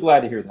 I'm really glad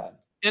to hear that.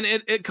 And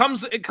it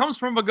comes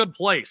from a good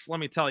place,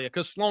 let me tell you.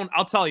 Because, Sloan,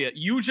 I'll tell you,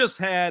 you just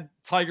had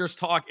Tigers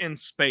talk in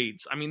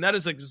spades. I mean, that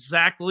is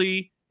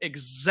exactly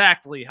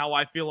how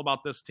I feel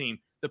about this team.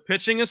 The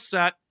pitching is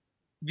set.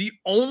 The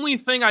only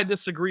thing I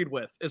disagreed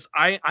with is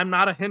I'm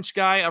not a Hinch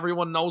guy.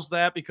 Everyone knows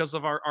that because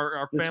of our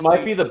family. This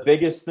might be the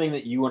biggest thing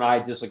that you and I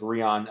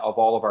disagree on of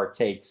all of our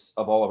takes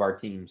of all of our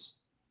teams.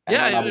 And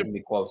yeah, not even be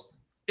close.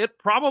 It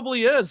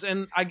probably is.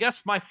 And I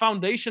guess my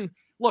foundation,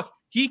 look,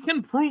 he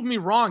can prove me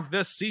wrong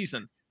this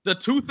season. The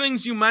 2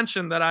 things you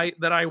mentioned that I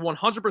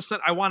 100%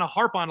 I want to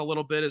harp on a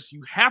little bit is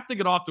you have to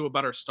get off to a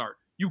better start.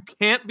 You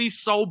can't be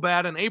so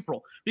bad in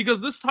April because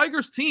this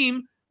Tigers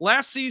team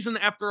last season,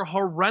 after a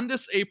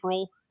horrendous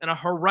April and a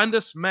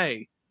horrendous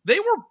May, they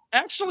were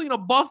actually an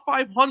above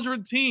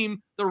 500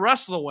 team the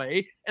rest of the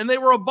way, and they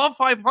were above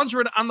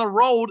 500 on the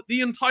road the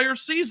entire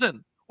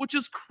season, which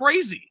is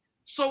crazy.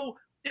 So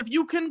if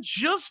you can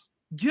just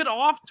get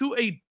off to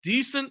a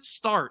decent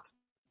start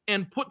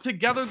and put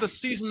together the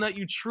season that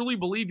you truly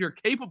believe you're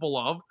capable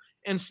of,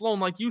 and Sloan,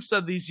 like you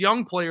said, these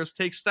young players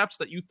take steps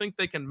that you think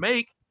they can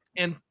make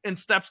and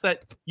steps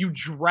that you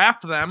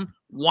draft them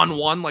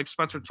 1-1 like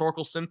Spencer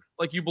Torkelson,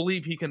 like you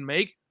believe he can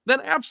make, then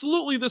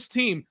absolutely this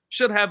team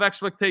should have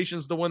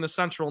expectations to win the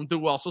Central and do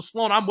well. So,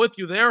 Sloan, I'm with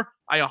you there.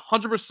 I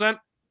 100%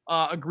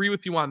 agree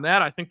with you on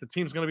that. I think the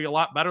team's going to be a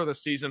lot better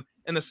this season.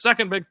 And the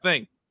second big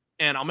thing,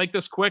 and I'll make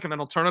this quick and then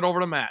I'll turn it over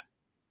to Matt,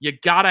 you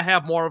got to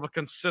have more of a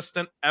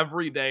consistent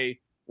everyday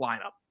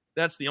lineup.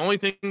 That's the only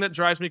thing that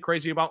drives me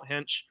crazy about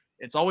Hinch.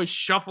 It's always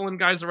shuffling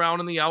guys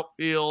around in the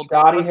outfield.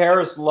 Scotty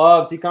Harris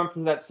he's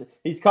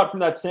cut from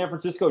that San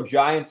Francisco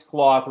Giants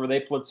cloth where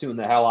they platoon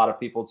the hell out of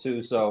people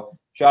too. So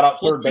shout out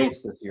third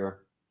base this year.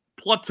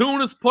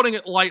 Platoon is putting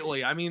it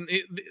lightly. I mean,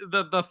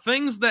 the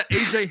things that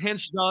A.J.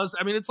 Hinch does,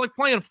 I mean, it's like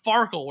playing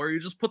Farkle where you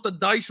just put the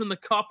dice in the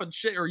cup and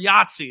shit, or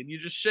Yahtzee, and you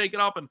just shake it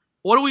up and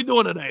what are we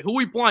doing today? Who are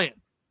we playing?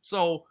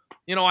 So,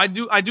 I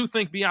do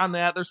think beyond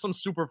that, there's some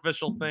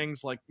superficial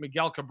things like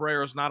Miguel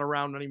Cabrera is not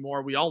around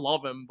anymore. We all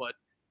love him, but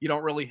you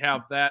don't really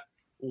have that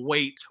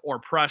weight or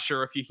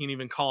pressure, if you can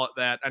even call it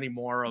that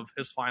anymore, of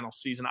his final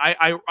season.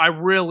 I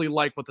really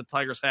like what the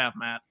Tigers have,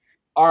 Matt.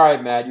 All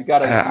right, Matt, you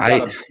gotta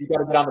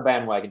get on the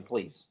bandwagon,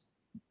 please.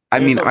 I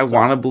mean, I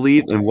want to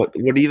believe, and what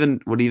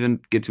even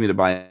gets me to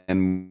buy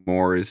in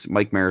more is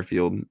Mike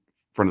Merrifield,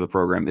 front of the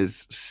program,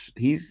 is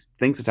he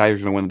thinks the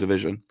Tigers are going to win the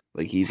division.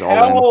 Like he's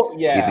all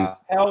in.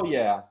 Hell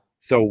yeah.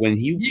 So when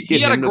you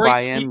get him to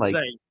buy in, like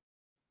today.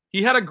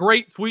 He had a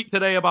great tweet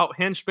today about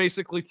Hinch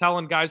basically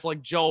telling guys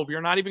like Job,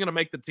 you're not even going to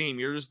make the team.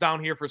 You're just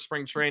down here for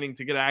spring training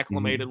to get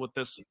acclimated with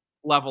this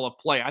level of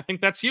play. I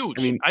think that's huge.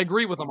 I mean, I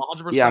agree with him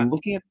 100%. Yeah, I'm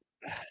looking at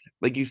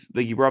like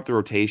you brought up the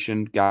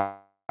rotation guys.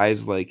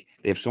 Like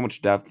they have so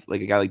much depth.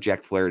 Like a guy like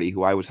Jack Flaherty,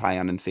 who I was high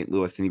on in St.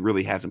 Louis, and he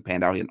really hasn't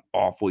panned out. He had an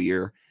awful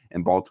year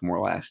in Baltimore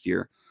last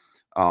year.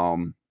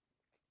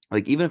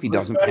 Like even if he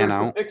doesn't pan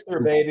out, fixer,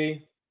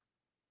 baby.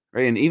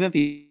 Right, and even if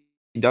he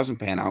doesn't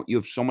pan out, you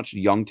have so much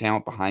young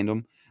talent behind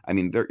him. I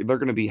mean, they're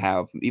going to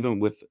have, even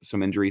with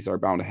some injuries that are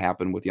bound to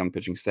happen with young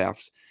pitching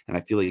staffs. And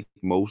I feel like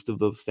most of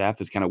the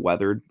staff is kind of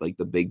weathered, like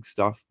the big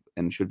stuff,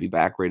 and should be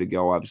back ready to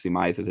go. Obviously,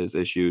 Mize has his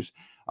issues.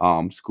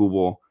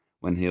 Skubal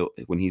when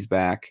he's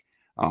back.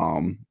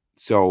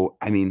 So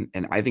I mean,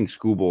 and I think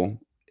Skubal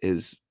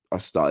is a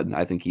stud.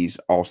 I think he's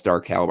all-star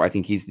caliber. I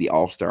think he's the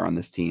all-star on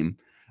this team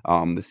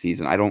this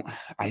season. I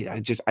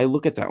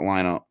look at that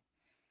lineup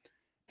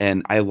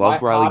And I My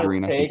love Riley hottest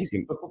Green. I think take, he's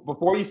going to.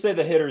 before you say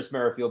the hitters,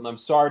 Merrifield, and I'm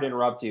sorry to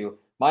interrupt you,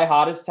 my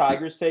hottest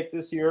Tigers take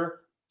this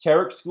year,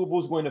 Tarek Skubal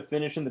is going to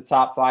finish in the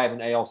top 5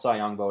 in AL Cy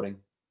Young voting.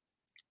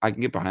 I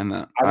can get behind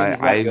that. I think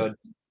he's that good.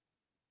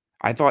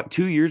 I thought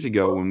 2 years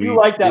ago when You we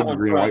like that did the one,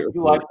 Green and Trent. White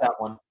You report, like that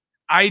one.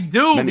 I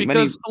do Many-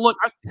 because look,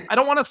 I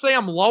don't want to say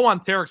I'm low on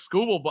Tarek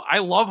Skubal, but I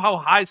love how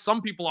high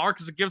some people are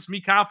because it gives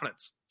me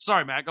confidence.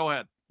 Sorry, Matt, go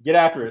ahead. Get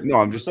after it. No,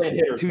 I'm just saying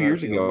hitters. 2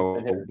 years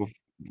Merrifield. ago,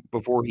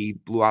 before he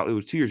blew out, it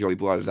was 2 years ago, he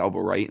blew out his elbow,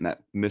 right? And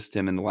that missed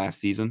him in the last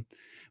season.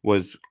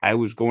 I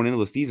was going into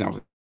the season, I was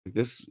like,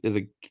 this is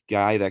a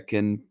guy that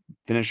can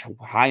finish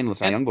high in the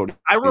Cy Young voting.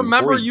 I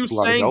remember you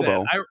blew out his saying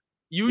elbow, that.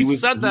 You he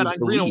was said that on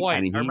Green and elite. White.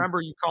 I mean, I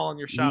remember you calling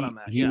your shot on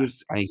that.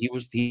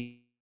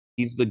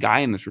 He's the guy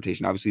in this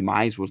rotation. Obviously,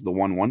 Mize was the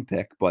 1-1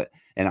 pick,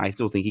 and I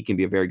still think he can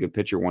be a very good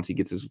pitcher once he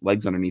gets his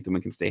legs underneath him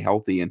and can stay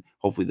healthy. And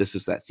hopefully, this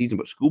is that season.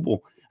 But Skubal,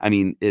 I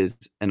mean, is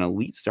an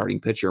elite starting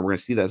pitcher, and we're going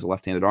to see that as a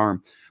left-handed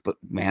arm. But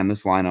man,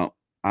 this lineup,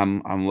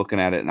 I'm looking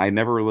at it, and I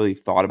never really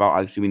thought about.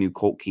 Obviously, we knew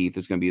Colt Keith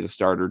is going to be the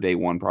starter day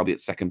one, probably at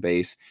second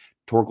base.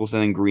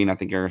 Torkelson and Green, I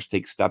think, are going to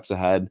take steps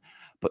ahead.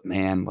 But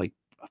man, like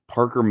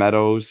Parker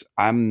Meadows,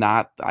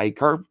 Kerry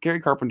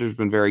Carpenter's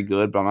been very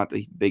good, but I'm not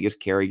the biggest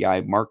Kerry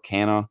guy. Mark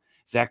Canna.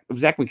 Zach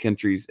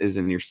McKinstry is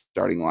in your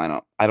starting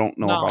lineup. I don't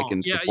know if I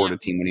can support a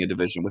team winning a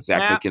division with Zach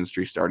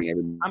McKinstry starting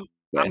every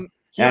day.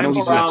 I know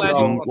he's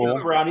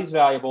around. He's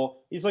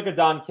valuable. He's like a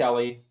Don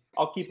Kelly.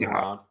 I'll keep him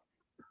around.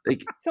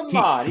 Like, Come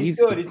on, he's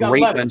good. He's got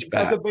lettuce. He's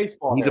got good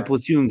baseball. He's a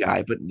platoon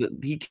guy, but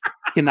he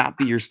cannot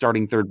be your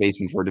starting third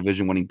baseman for a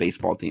division-winning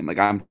baseball team. Like,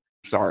 I'm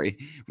sorry,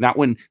 not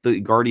when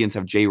the Guardians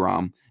have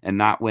J-Rom, and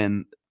not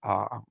when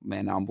now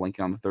I'm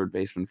blanking on the third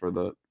baseman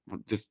for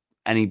just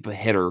any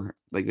hitter.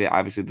 Like,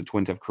 obviously the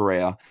Twins have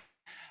Correa.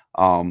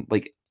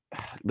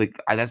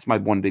 That's my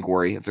one big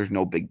worry. If there's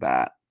no big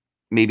bat,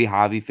 maybe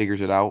Javi figures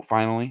it out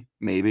finally.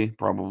 Maybe,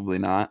 probably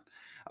not.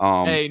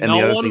 Hey,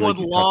 no one would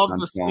love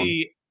to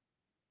see.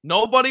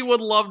 Nobody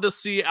would love to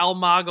see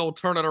Almago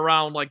turn it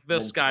around like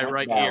this guy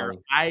right here.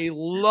 I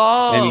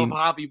love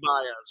Javi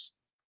Baez.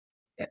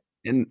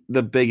 And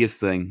the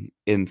biggest thing,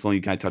 and so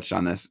you kind of touched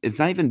on this, it's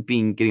not even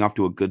getting off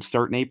to a good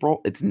start in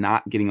April. It's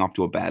not getting off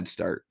to a bad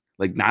start.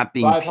 Like, not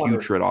being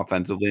putrid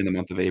offensively in the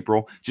month of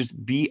April.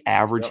 Just be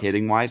average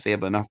hitting wise. They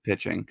have enough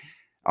pitching.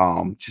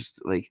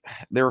 Just like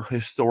they're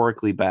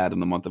historically bad in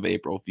the month of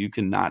April. If you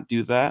cannot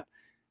do that,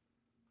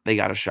 they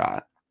got a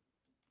shot.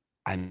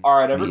 All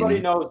right, everybody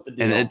knows the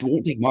deal. And it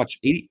won't take much.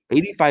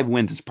 85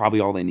 wins is probably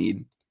all they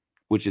need,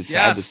 which is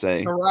sad to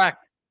say.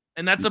 Correct.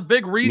 And that's a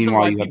big reason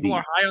why people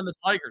are high on the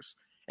Tigers.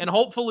 And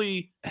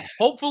hopefully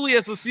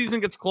as the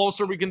season gets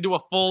closer, we can do a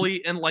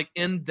fully and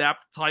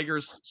in-depth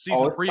Tigers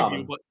season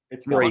preview. But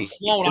it's great.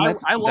 Sloan,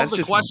 I love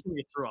the question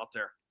you threw out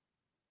there.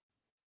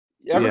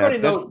 Everybody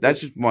knows that's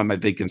just one of my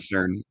big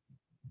concern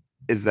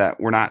is that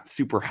we're not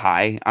super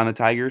high on the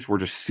Tigers. We're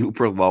just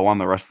super low on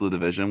the rest of the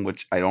division,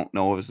 which I don't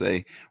know is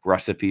a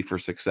recipe for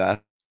success.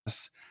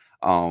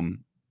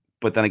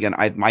 But then again,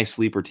 my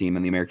sleeper team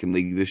in the American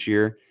League this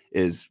year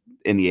is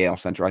in the AL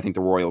Central. I think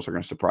the Royals are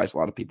going to surprise a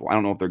lot of people. I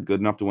don't know if they're good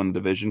enough to win the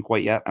division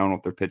quite yet. I don't know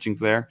if their pitching's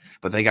there,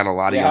 but they got a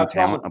lot of young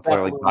talent. A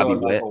player like Bobby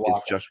Witt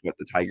is just what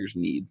the Tigers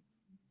need.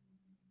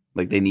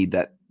 Like, they need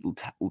that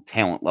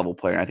talent level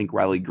player. I think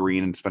Riley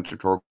Green and Spencer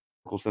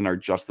Torkelson are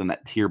just in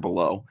that tier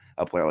below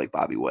a player like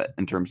Bobby Witt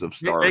in terms of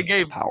star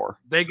power.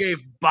 They gave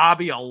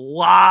Bobby a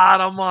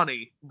lot of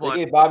money. They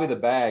gave Bobby the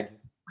bag.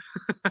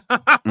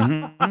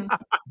 Mm-hmm.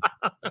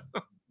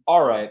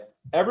 All right.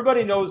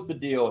 Everybody knows the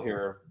deal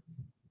here.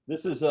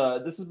 This has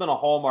been a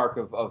hallmark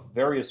of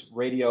various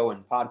radio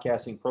and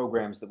podcasting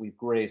programs that we've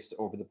graced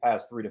over the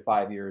past 3 to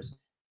 5 years.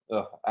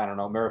 I don't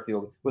know,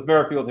 Merrifield. With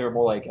Merrifield here,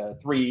 more like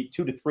 2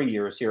 to 3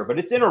 years here. But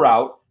it's in or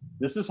out.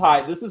 This is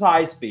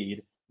high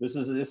speed. This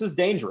is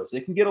dangerous.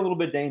 It can get a little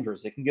bit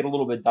dangerous. It can get a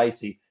little bit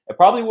dicey. It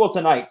probably will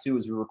tonight, too,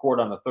 as we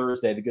record on a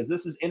Thursday, because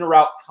this is in or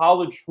out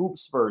college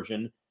hoops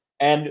version.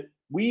 And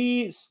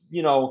we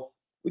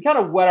kind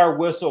of wet our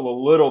whistle a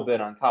little bit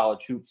on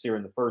college hoops here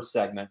in the first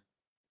segment.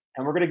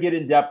 And we're going to get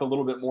in depth a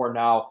little bit more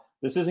now.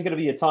 This isn't going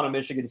to be a ton of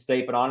Michigan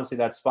State, but honestly,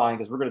 that's fine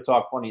because we're going to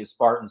talk plenty of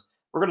Spartans.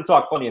 We're going to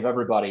talk plenty of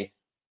everybody.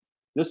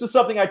 This is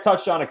something I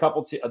touched on a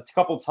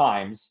couple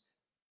times,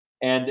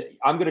 and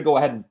I'm going to go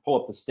ahead and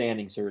pull up the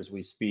standings here as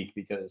we speak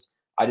because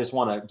I just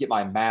want to get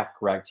my math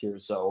correct here.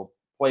 So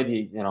play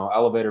the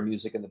elevator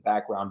music in the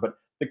background. But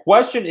the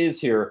question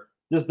is here: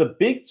 does the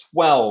Big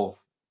 12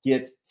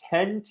 get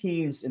 10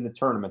 teams in the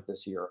tournament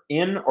this year,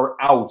 in or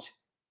out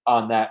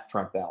on that,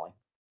 Trent Valley?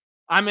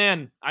 I'm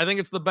in. I think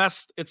it's the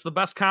best. It's the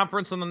best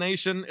conference in the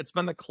nation. It's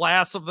been the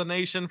class of the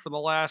nation for the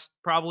last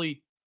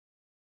probably.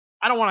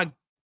 I don't want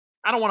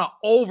to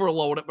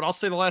overload it, but I'll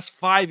say the last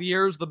 5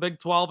 years, the Big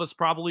 12 has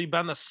probably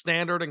been the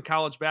standard in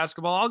college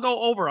basketball. I'll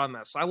go over on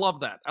this. I love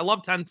that. I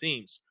love 10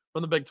 teams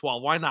from the Big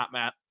 12. Why not,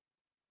 Matt?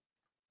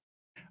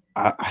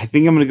 I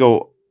think I'm going to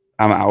go.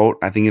 I'm out.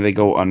 I think if they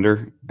go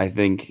under, I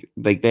think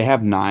they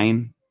have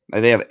 9.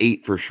 They have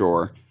 8 for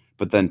sure.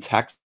 But then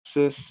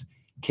Texas,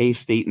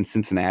 K-State, and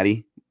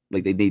Cincinnati.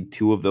 Like, they need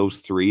 2 of those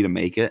 3 to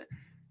make it.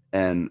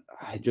 And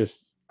I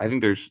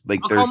think it's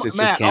just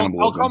Matt,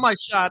 cannibalism. I'll call my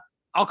shot.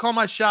 I'll call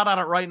my shot on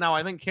it right now.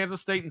 I think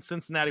Kansas State and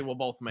Cincinnati will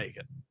both make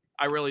it.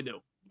 I really do.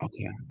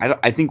 Okay.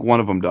 I think one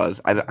of them does.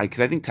 Because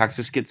I think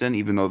Texas gets in,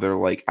 even though they're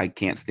like, I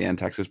can't stand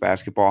Texas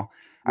basketball.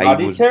 I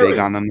was big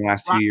on them the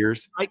last 2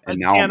 years, and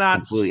now I'm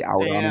completely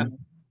out on them.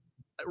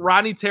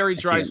 Ronnie Terry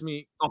drives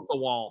me off the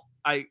wall.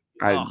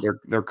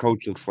 Their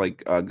coach looks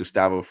like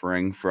Gustavo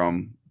Fring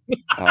from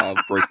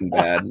Breaking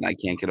Bad, and I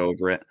can't get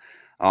over it.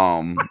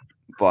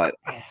 But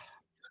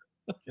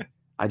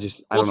I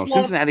don't know.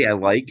 Cincinnati,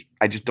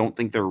 I just don't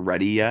think they're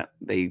ready yet.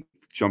 They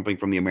jumping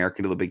from the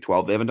American to the Big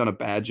 12. They haven't done a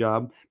bad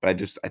job, but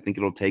I think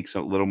it'll take a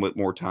little bit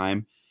more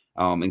time.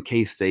 And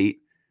K-State,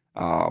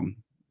 I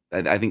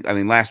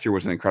mean, last year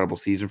was an incredible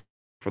season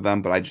for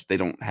them, but they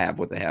don't have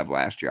what they have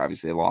last year.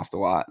 Obviously, they lost a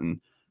lot, and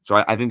so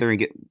I think they're gonna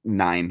get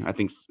 9. I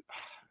think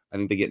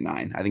they get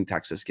 9. I think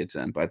Texas gets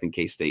in, but I think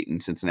K-State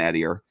and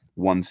Cincinnati are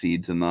 1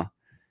 seeds in the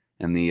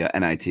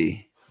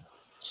NIT.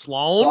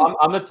 Sloan, so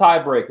I'm the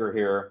tiebreaker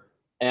here,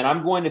 and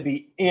I'm going to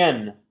be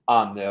in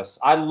on this.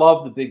 I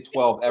love the Big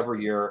 12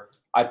 every year.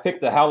 I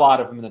picked the hell out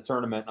of them in the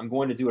tournament. I'm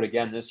going to do it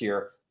again this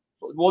year.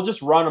 We'll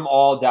just run them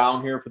all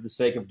down here for the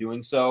sake of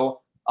doing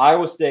so.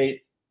 Iowa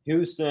State,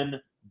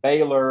 Houston,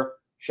 Baylor,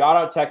 shout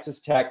out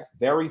Texas Tech,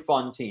 very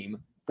fun team.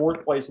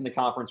 4th place in the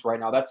conference right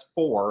now. That's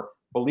 4.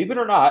 Believe it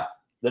or not,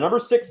 the number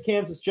 6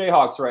 Kansas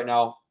Jayhawks right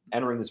now,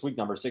 entering this week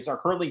number 6, are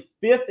currently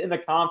 5th in the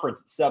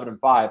conference at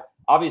 7-5.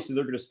 Obviously,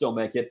 they're going to still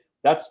make it.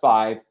 That's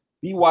 5.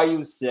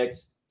 BYU is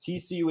 6.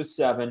 TCU is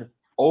 7.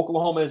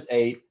 Oklahoma is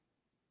 8.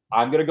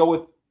 I'm going to go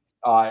with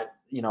I'm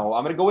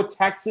going to go with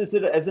Texas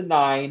as a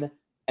 9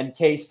 and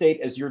K-State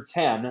as your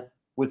 10,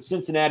 with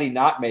Cincinnati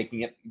not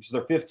making it because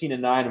they're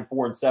 15-9 and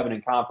 4-7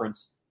 in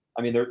conference.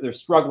 I mean, they're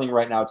struggling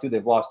right now too.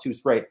 They've lost 2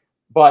 straight.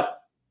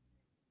 But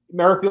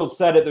Merrifield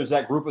said it. There's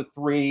that group of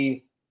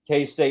 3: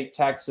 K-State,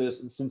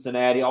 Texas, and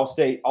Cincinnati. I'll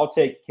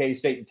take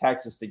K-State and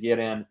Texas to get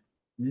in.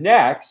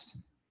 Next,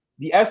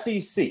 the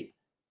SEC.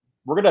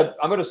 I'm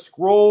going to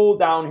scroll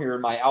down here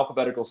in my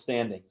alphabetical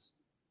standings.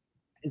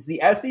 Is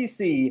the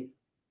SEC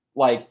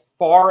like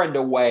far and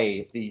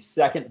away the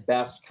second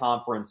best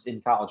conference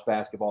in college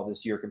basketball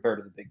this year compared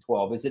to the Big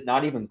 12? Is it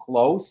not even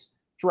close,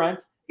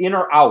 Trent? In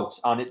or out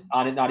on it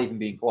not even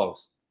being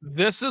close?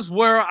 This is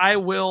where I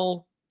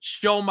will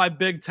show my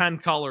Big 10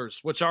 colors,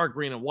 which are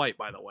green and white,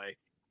 by the way.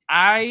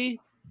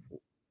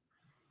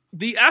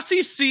 The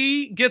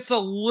SEC gets a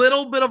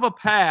little bit of a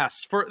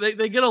pass for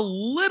they get a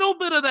little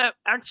bit of that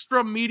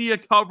extra media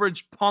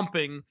coverage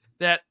pumping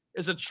that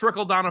is a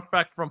trickle-down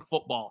effect from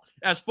football.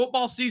 As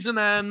football season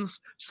ends,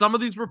 some of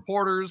these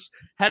reporters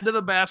head to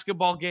the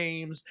basketball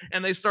games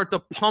and they start to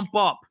pump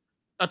up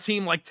a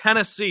team like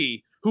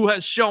Tennessee, who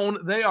has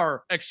shown they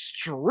are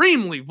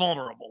extremely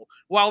vulnerable.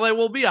 While they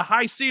will be a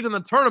high seed in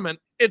the tournament,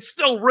 it's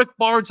still Rick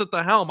Barnes at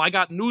the helm. I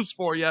got news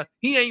for you.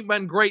 He ain't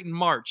been great in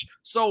March.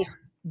 So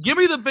give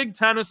me the Big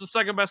 10 as the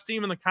second best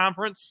team in the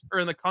conference, or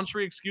in the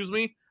country, excuse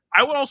me.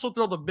 I would also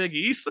throw the Big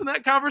East in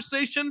that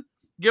conversation,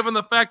 given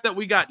the fact that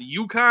we got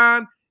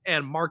UConn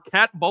and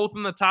Marquette both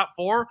in the top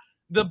 4.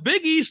 The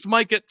Big East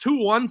might get 2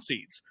 1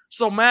 seeds.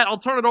 So, Matt, I'll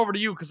turn it over to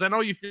you because I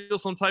know you feel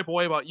some type of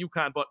way about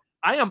UConn, but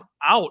I am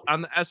out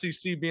on the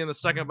SEC being the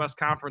second best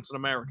conference in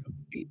America.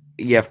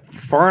 Yeah,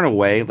 far and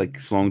away, like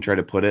Sloan tried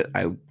to put it,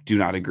 I do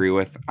not agree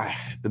with.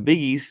 The Big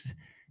East,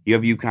 you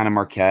have UConn and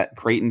Marquette.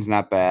 Creighton's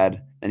not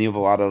bad. Then you have a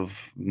lot of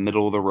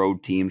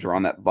middle-of-the-road teams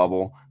around that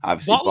bubble.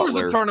 Obviously, Butler's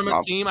a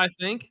tournament team, I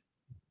think.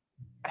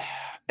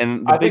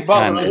 And the Big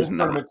Ten is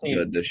not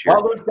good this year.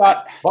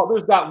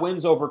 Butler's got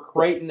wins over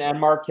Creighton and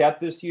Marquette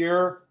this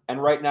year.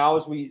 And right now,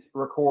 as we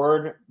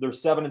record, they're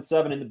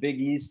 7-7 in the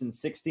Big East and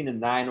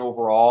 16-9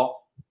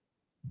 overall.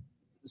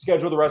 The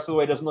schedule the rest of the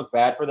way doesn't look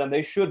bad for them.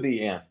 They should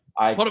be in.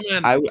 Put them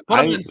in.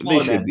 They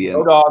should be in.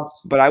 Go Dogs.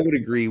 But I would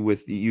agree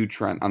with you,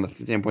 Trent, on the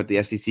standpoint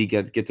the SEC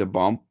gets a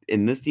bump.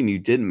 In this team you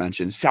didn't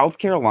mention, South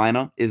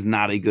Carolina is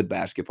not a good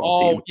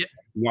basketball team. Yeah.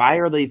 Why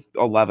are they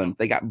 11th?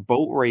 They got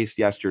boat raced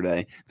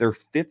yesterday. They're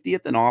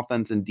 50th in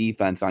offense and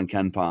defense on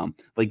Ken Pom.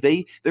 Like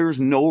there's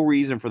no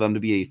reason for them to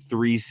be a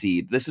 3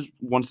 seed. This is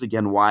once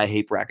again why I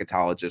hate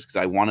bracketologists, because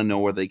I want to know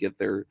where they get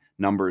their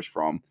numbers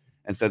from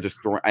instead of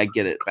just throwing. I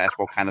get it.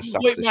 Basketball kind of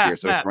sucks this year.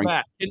 So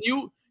Matt,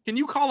 can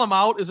you call him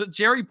out? Is it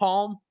Jerry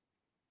Palm?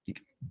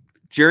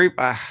 Jerry,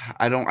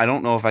 I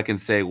don't know if I can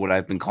say what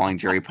I've been calling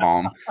Jerry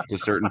Palm to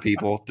certain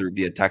people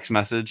via text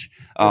message.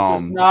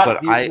 But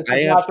I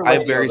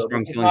have very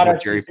strong feelings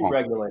about Jerry Palm.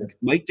 Regulated.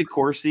 Mike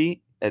DeCourcy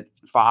at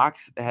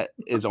Fox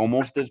is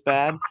almost as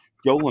bad.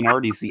 Joe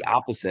Lunardi's the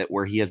opposite,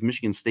 where he has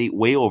Michigan State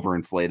way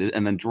overinflated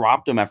and then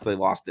dropped them after they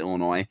lost to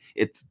Illinois.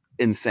 It's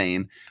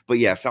insane. But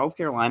yeah, South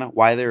Carolina,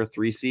 why they're a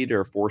 3 seed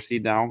or a 4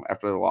 seed now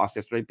after they lost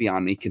yesterday,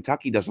 beyond me.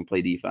 Kentucky doesn't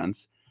play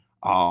defense.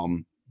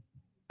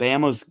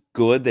 Bama's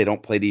good. They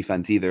don't play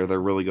defense either. They're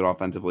really good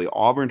offensively.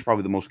 Auburn's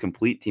probably the most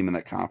complete team in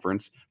that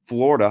conference.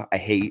 Florida, I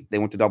hate. They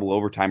went to double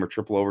overtime or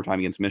triple overtime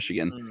against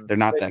Michigan. They're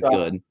not that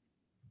good.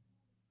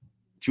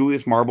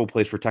 Julius Marble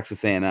plays for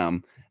Texas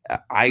A&M.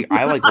 I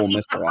like Ole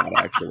Miss a lot,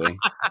 actually.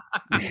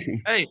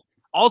 Hey,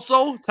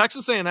 Also,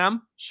 Texas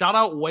A&M, shout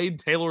out Wade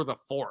Taylor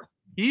IV.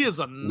 He is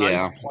a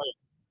nice player.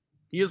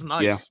 He is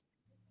nice. Yeah.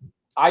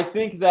 I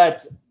think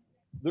that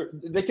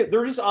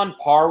they're just on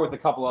par with a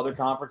couple other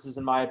conferences,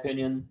 in my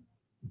opinion.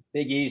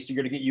 Big East, you're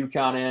going to get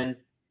UConn in.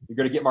 You're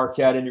going to get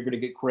Marquette in. You're going to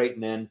get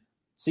Creighton in.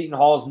 Seton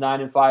Hall's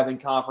 9-5 in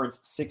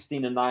conference,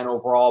 16-9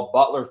 overall.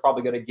 Butler's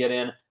probably going to get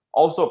in.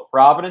 Also,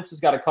 Providence has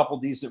got a couple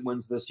decent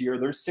wins this year.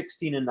 They're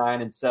 16-9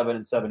 and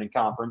 7-7 in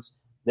conference.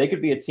 They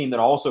could be a team that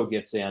also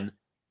gets in.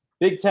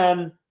 Big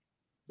Ten,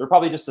 they're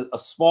probably just a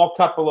small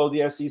cut below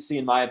the SEC,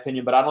 in my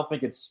opinion, but I don't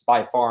think it's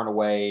by far and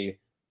away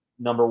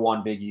number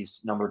one Big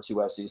East, number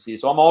two SEC.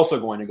 So I'm also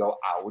going to go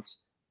out.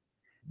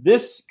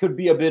 This could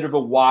be a bit of a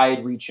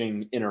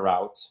wide-reaching in or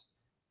out.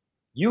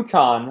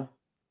 UConn,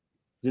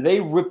 do they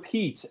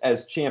repeat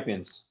as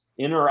champions,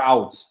 in or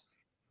out?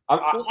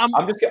 I'm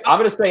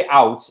going to say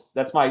out.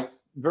 That's my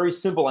very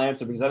simple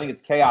answer because I think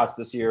it's chaos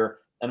this year,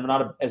 and I'm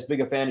not as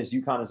big a fan as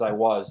UConn as I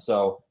was.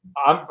 So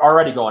I'm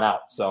already going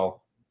out.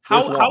 So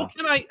how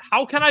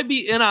can I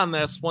be in on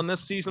this when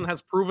this season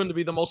has proven to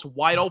be the most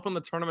wide open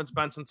the tournament's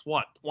been since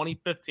what,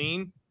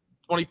 2015,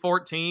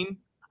 2014?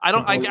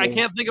 I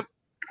can't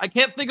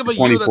think of a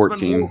year that's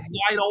been more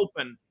wide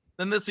open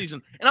than this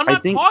season. And I'm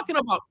not talking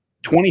about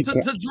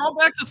to draw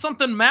back to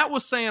something Matt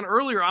was saying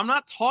earlier. I'm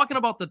not talking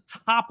about the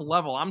top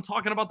level. I'm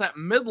talking about that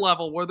mid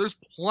level where there's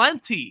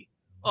plenty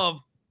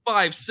of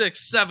 5, 6,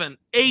 7,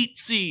 8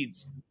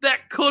 seeds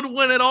that could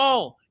win it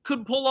all.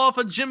 Could pull off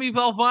a Jimmy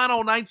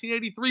Valvano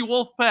 1983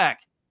 Wolfpack,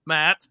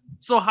 Matt.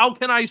 So how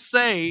can I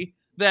say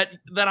that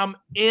I'm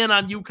in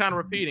on UConn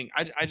repeating?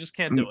 I just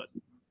can't do it.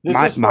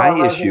 This is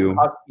my issue.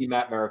 Husky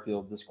Matt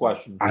Merrifield. This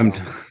question.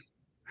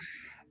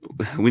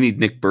 We need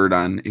Nick Bird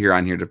on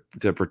here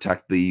to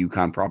protect the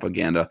UConn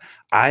propaganda.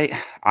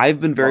 I've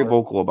been very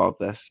vocal about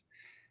this.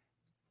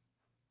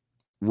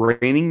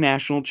 Reigning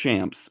national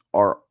champs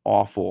are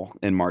awful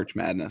in March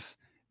Madness.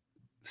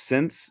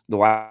 Since the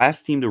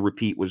last team to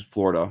repeat was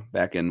Florida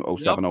back in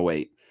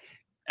 07-08.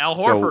 Al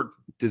Horford. So,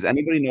 does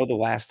anybody know the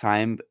last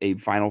time a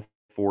Final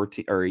Four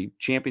or a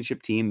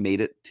championship team made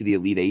it to the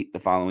Elite Eight the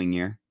following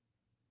year?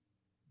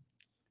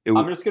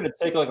 I'm just going to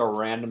take like a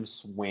random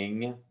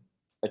swing.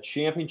 A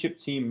championship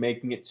team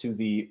making it to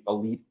the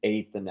Elite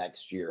Eight the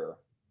next year.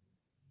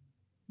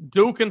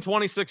 Duke in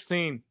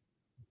 2016.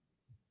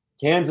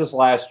 Kansas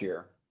last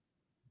year.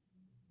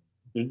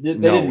 They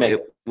didn't make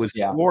it. It was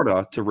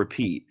Florida to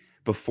repeat.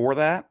 Before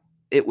that,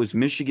 it was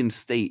Michigan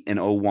State in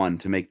 01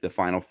 to make the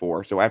Final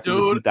Four. So after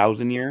the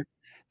 2000 year,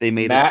 they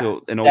made it to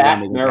in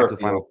 01. They went back to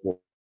the Final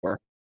Four.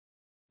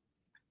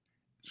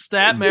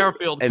 Stat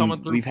Merrifield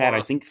coming through. We've had,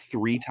 I think,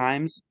 3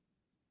 times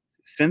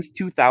since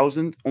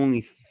 2000,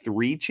 only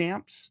 4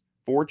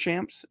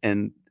 champs,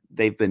 and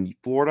they've been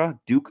Florida,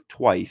 Duke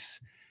twice,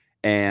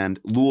 and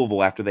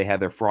Louisville after they had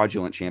their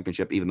fraudulent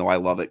championship, even though I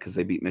love it because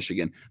they beat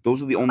Michigan.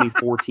 Those are the only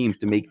 4 teams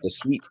to make the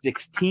Sweet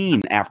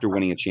 16 after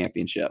winning a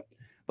championship.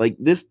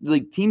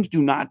 Teams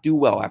do not do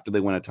well after they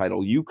win a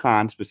title.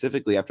 UConn,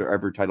 specifically after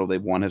every title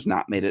they've won, has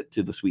not made it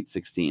to the Sweet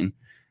 16.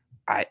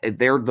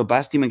 They're the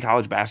best team in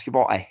college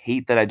basketball. I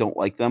hate that I don't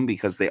like them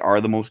because they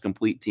are the most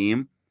complete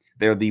team.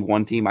 They're the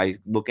one team I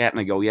look at and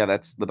I go, yeah,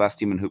 that's the best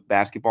team in hoop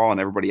basketball, and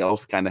everybody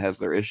else kind of has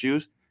their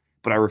issues.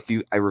 But I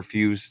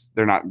refuse.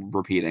 They're not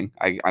repeating.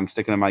 I'm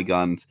sticking to my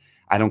guns.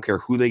 I don't care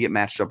who they get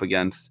matched up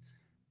against.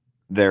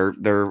 They're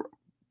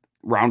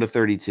round of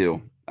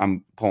 32.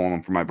 I'm pulling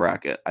them for my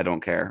bracket. I don't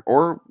care.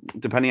 Or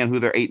depending on who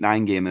their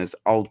 8-9 game is,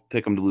 I'll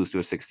pick them to lose to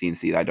a 16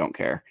 seed. I don't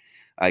care.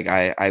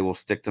 I will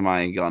stick to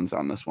my guns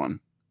on this one.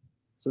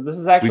 So this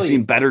is actually, we've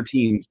seen better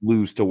teams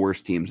lose to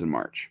worse teams in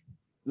March.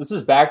 This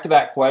is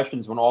back-to-back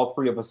questions when all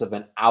 3 of us have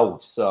been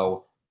out.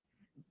 So,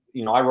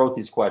 I wrote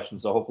these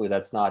questions, so hopefully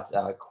that's not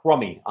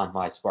crummy on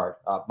my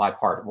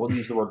part. We'll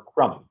use the word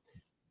crummy.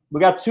 We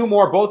got 2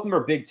 more. Both of them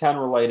are Big Ten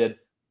related.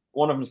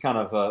 One of them is kind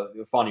of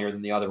funnier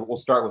than the other. But we'll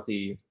start with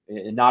the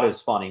not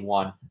as funny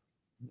one.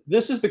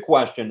 This is the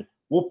question.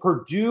 Will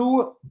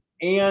Purdue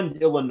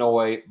and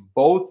Illinois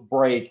both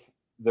break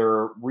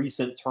their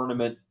recent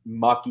tournament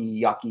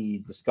mucky,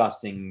 yucky,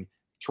 disgusting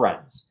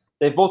trends?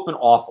 They've both been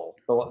awful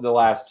the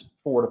last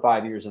 4 to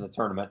 5 years in the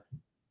tournament.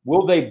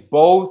 Will they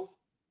both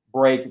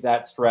break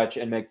that stretch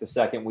and make the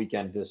second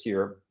weekend this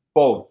year?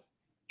 Both.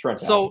 Trent.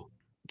 So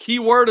key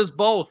word is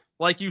both,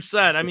 like you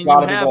said. I mean,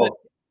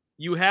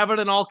 you have it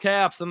in all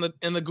caps in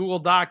the Google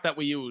Doc that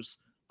we use.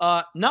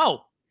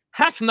 No.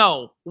 Heck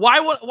no. Why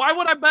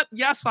would I bet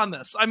yes on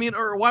this? I mean,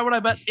 or why would I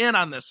bet in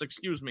on this?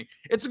 Excuse me.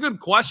 It's a good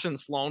question,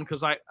 Sloan,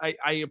 because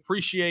I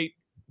appreciate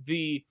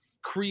the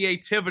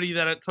creativity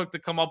that it took to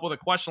come up with a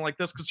question like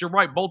this, because you're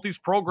right, both these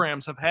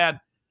programs have had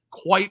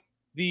quite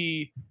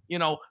the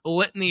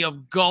litany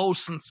of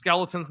ghosts and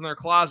skeletons in their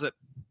closet.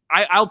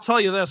 I'll tell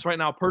you this right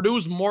now,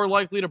 Purdue's more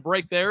likely to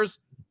break theirs,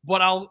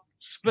 but I'll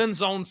spin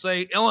zone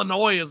say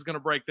Illinois is going to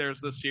break theirs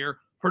this year.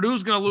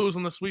 Purdue's going to lose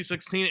in the Sweet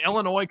 16.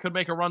 Illinois could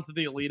make a run to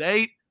the Elite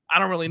 8. I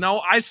don't really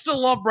know. I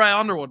still love Brad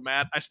Underwood,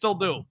 Matt. I still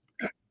do.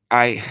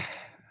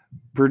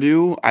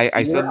 Purdue,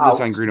 I said this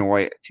on Green and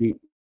White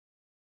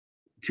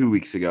two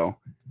weeks ago.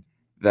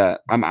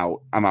 that I'm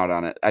out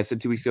on it. I said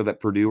 2 weeks ago that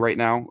Purdue right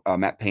now,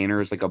 Matt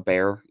Painter is like a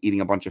bear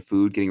eating a bunch of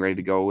food, getting ready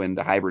to go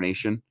into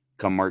hibernation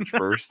come March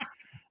 1st.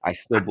 I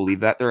still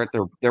believe that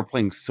they're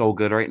playing so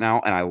good right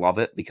now, and I love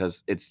it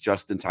because it's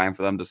just in time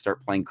for them to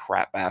start playing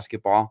crap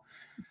basketball.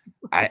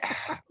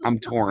 I'm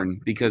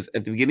torn because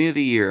at the beginning of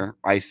the year,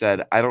 I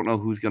said I don't know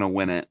who's going to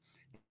win it.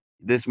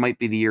 This might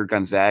be the year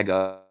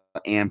Gonzaga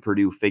and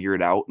Purdue figure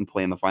it out and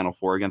play in the Final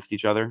Four against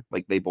each other,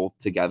 like they both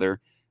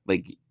together,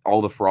 like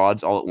all the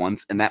frauds all at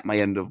once, and that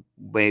might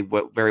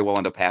very well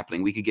end up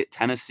happening. We could get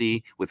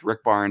Tennessee with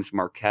Rick Barnes,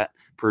 Marquette,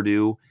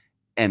 Purdue,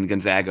 and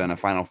Gonzaga in a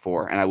Final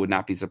Four, and I would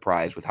not be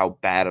surprised with how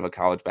bad of a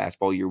college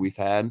basketball year we've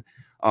had.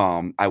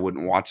 I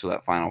wouldn't watch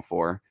that Final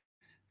Four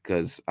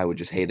because I would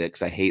just hate it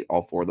because I hate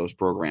all 4 of those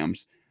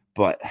programs.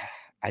 But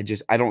I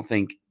don't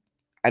think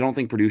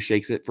Purdue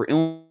shakes it. For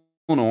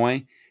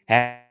Illinois,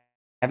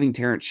 having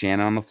Terrence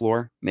Shannon on the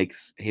floor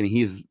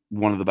he's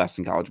one of the best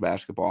in college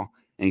basketball,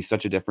 and he's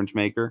such a difference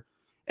maker.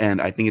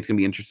 And I think it's going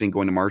to be interesting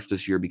going to March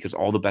this year because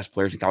all the best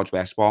players in college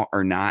basketball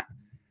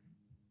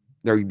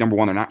they're number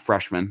one, they're not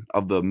freshmen.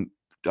 Of the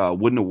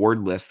Wooden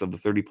Award list of the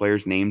 30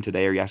 players named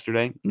today or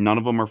yesterday, none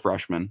of them are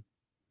freshmen.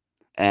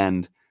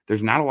 And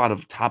there's not a lot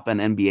of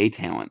top-end NBA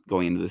talent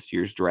going into this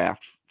year's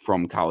draft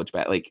from college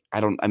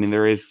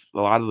there is a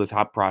lot of the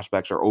top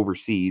prospects are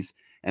overseas,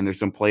 and there's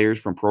some players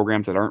from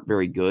programs that aren't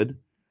very good.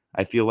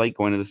 I feel like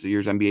going into this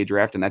year's NBA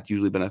draft, and that's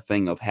usually been a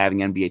thing of having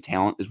NBA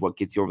talent is what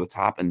gets you over the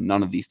top, and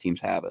none of these teams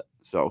have it.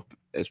 So,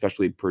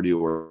 especially Purdue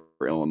or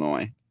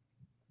Illinois.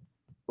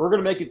 We're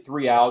going to make it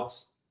 3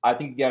 outs. I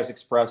think you guys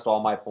expressed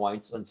all my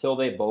points. Until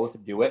they both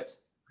do it,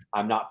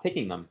 I'm not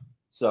picking them.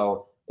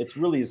 So it's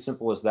really as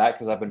simple as that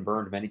because I've been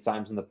burned many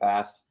times in the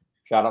past.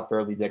 Shout out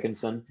Fairleigh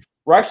Dickinson.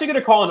 We're actually going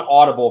to call an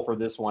audible for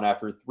this one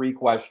after 3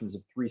 questions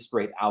of 3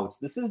 straight outs.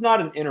 This is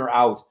not an in or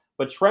out,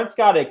 but Trent's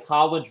got a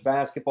college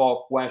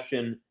basketball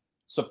question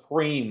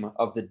supreme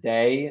of the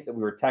day that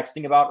we were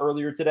texting about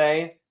earlier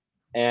today.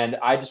 And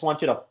I just want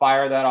you to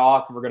fire that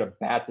off, and we're going to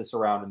bat this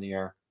around in the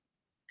air.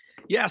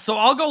 Yeah, so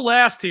I'll go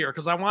last here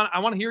because I want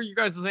to hear you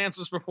guys'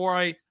 answers before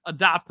I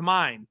adopt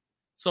mine,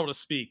 so to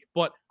speak.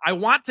 But I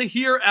want to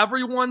hear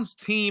everyone's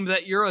team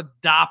that you're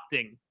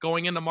adopting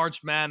going into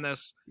March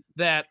Madness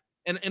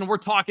and we're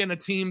talking a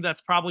team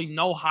that's probably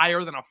no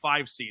higher than a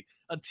 5 seed.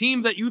 A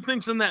team that you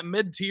think's in that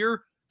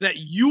mid-tier that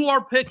you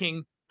are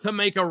picking to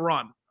make a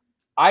run.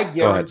 I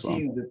guarantee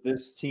you that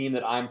this team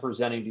that I'm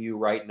presenting to you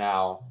right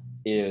now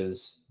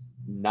is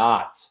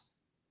not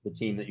the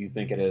team that you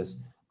think it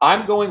is.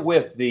 I'm going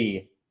with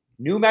the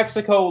New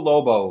Mexico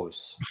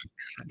Lobos.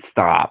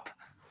 Stop.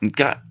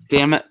 God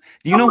damn it.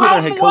 You know who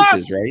their head coach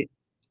is, right?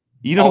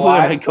 You know who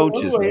their head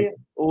coach is, right?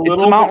 It's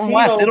the Mountain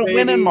West. They don't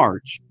win in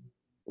March.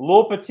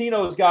 Little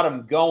Patino's got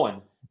them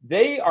going.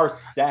 They are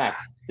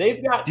stacked.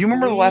 They've got. Do you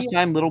remember the last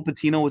time Little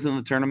Patino was in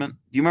the tournament?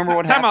 Do you remember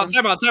what happened?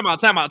 Time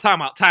out.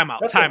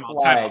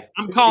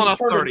 I'm calling up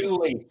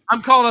 30.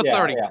 I'm calling up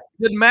 30. Yeah.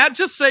 Did Matt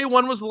just say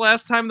when was the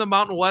last time the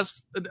Mountain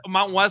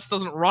West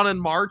doesn't run in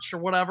March or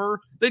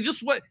whatever?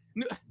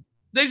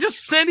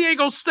 San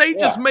Diego State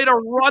just made a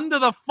run to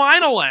the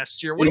final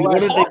last year. What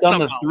did they done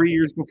the 3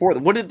 years before?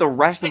 What did the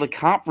rest of the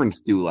conference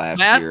do last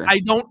year? I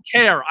don't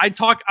care. I'm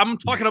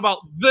talking about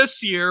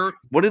this year.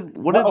 What did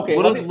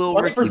Lil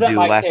Ricky do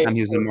last time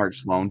he was in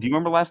March, Sloan? Do you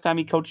remember last time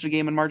he coached a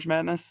game in March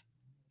Madness?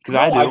 Because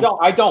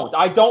I don't.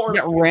 He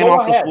got ran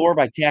off the floor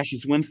by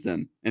Cassius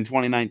Winston in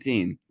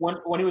 2019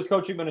 when he was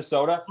coaching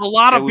Minnesota. A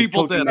lot of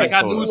people did. I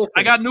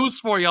got news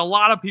for you. A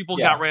lot of people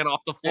got ran off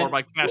the floor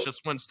by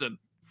Cassius Winston.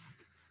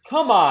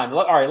 Come on.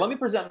 All right, let me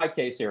present my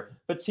case here.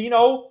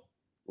 Patino,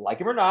 like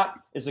him or not,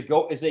 is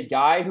a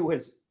guy who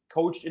has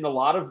coached in a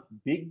lot of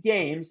big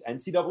games,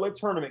 NCAA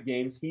tournament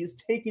games. He has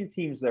taken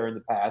teams there in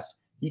the past.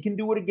 He can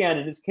do it again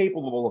and is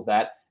capable of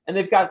that. And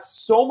they've got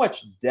so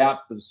much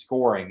depth of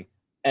scoring.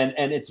 And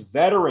it's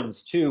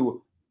veterans,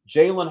 too.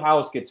 Jalen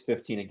House gets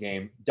 15 a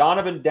game.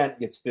 Donovan Dent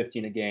gets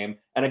 15 a game.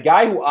 And a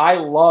guy who I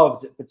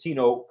loved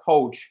Patino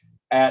coach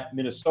at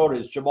Minnesota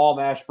is Jamal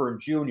Mashburn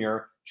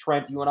Jr.,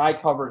 Trent, you and I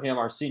covered him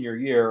our senior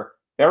year.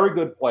 Very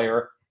good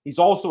player. He's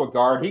also a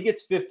guard. He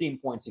gets 15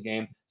 points a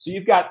game. So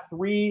you've got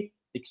 3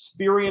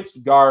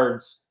 experienced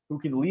guards who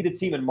can lead a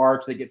team in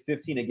March. They get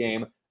 15 a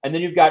game. And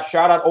then you've got,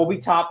 shout out Obi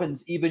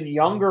Toppin's even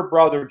younger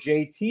brother,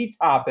 JT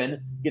Toppin,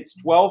 gets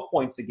 12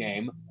 points a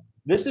game.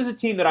 This is a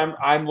team that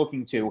I'm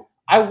looking to.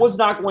 I was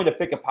not going to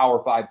pick a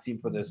Power 5 team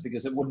for this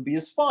because it wouldn't be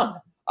as fun.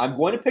 I'm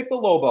going to pick the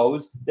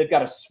Lobos. They've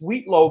got a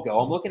sweet logo.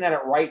 I'm looking at it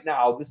right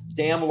now. This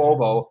damn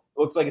logo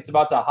looks like it's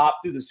about to hop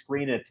through the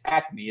screen and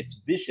attack me.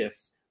 It's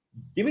vicious.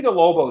 Give me the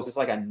Lobos. It's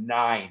like a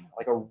 9,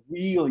 like a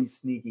really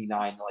sneaky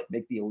 9 to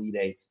make the Elite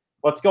 8.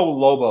 Let's go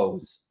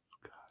Lobos.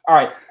 All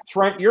right,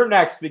 Trent, you're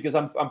next because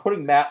I'm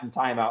putting Matt in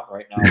timeout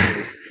right now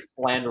for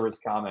slanderous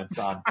comments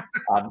on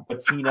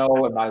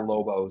Patino and my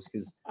Lobos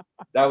because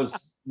that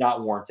was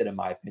not warranted in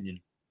my opinion.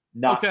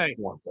 Not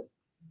warranted.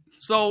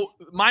 So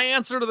my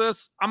answer to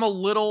this, I'm a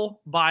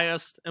little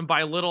biased, and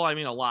by little I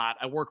mean a lot.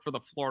 I work for the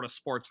Florida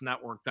Sports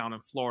Network down in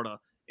Florida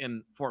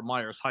in Fort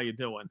Myers. How you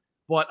doing?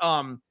 But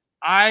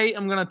I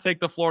am going to take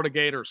the Florida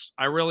Gators.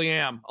 I really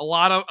am. A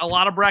lot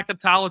of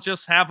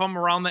bracketologists have them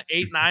around the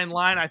 8-9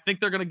 line. I think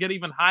they're going to get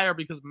even higher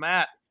because,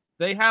 Matt,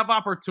 they have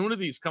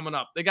opportunities coming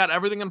up. They got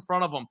everything in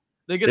front of them.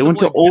 They went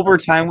to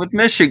overtime with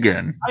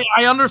Michigan.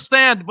 I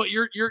understand, but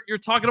you're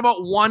talking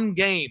about one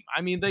game.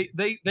 I mean,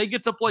 they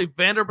get to play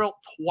Vanderbilt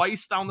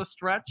twice down the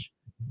stretch.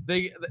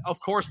 Of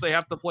course they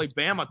have to play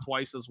Bama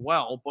twice as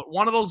well, but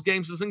one of those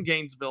games is in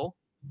Gainesville.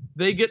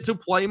 They get to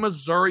play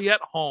Missouri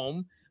at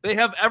home. They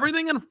have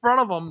everything in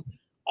front of them,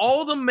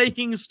 all the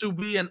makings to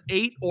be an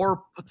 8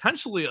 or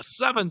potentially a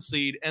 7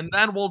 seed, and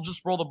then we'll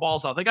just roll the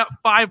balls out. They got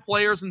 5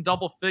 players in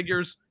double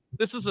figures.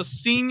 This is a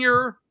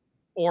senior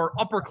or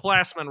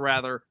upperclassman,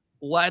 rather,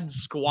 led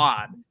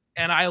squad.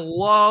 And I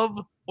love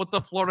what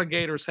the Florida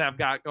Gators have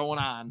got going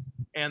on.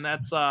 And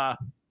that's, for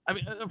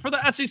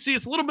the SEC,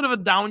 it's a little bit of a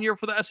down year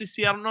for the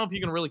SEC. I don't know if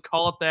you can really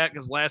call it that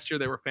because last year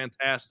they were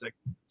fantastic.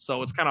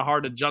 So it's kind of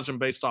hard to judge them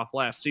based off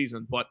last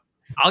season. But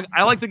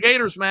I like the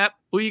Gators, Matt.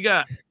 Who you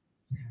got?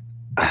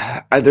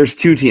 There's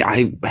 2 teams.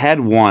 I had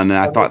one, and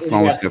I thought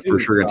Sloan was for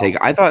sure going to take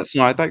it. I thought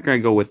you were going to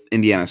go with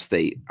Indiana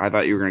State. I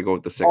thought you were going to go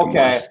with the Sycamores.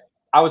 Okay,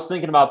 I was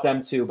thinking about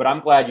them too, but I'm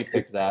glad you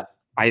picked that.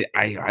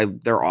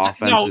 Their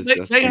offense is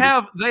just. They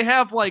have.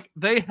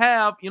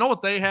 You know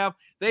what they have?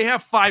 They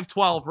have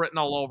 5-12 written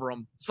all over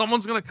them.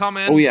 Someone's going to come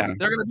in. Oh yeah,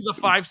 they're going to be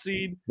the 5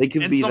 seed. They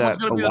could be someone's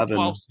that going to be 11. the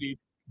 12 seed.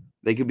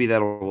 They could be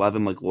that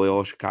 11 like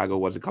Loyola Chicago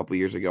was a couple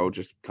years ago,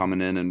 just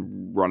coming in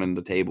and running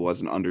the table as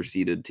an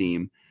underseeded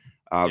team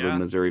out of the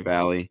Missouri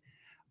Valley.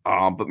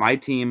 But my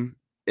team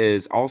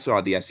is also out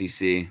of the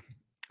SEC.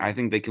 I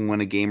think they can win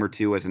a game or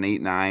two as an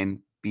 8-9,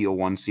 be a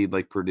 1 seed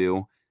like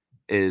Purdue.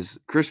 Is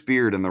Chris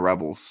Beard and the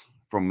Rebels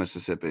from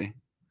Mississippi.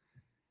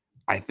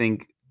 I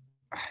think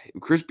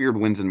Chris Beard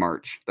wins in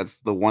March.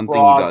 That's the one thing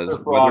he does.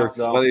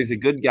 Whether he's a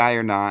good guy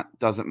or not,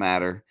 doesn't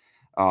matter.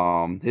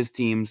 His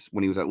teams,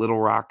 when he was at Little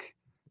Rock,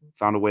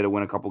 found a way to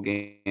win a couple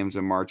games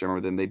in March. I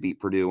remember then they beat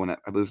Purdue, and I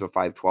believe it was a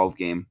 5-12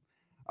 game.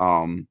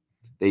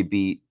 They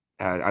beat,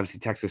 obviously,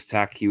 Texas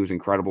Tech. He was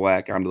incredible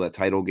at, got into that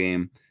title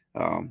game.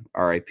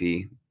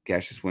 RIP,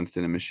 Cassius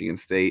Winston and Michigan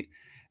State.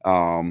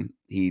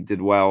 He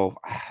did well.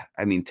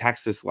 I mean,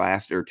 Texas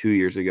 2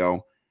 years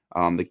ago,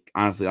 they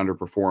honestly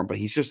underperformed, but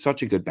he's just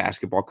such a good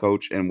basketball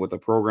coach. And with a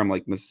program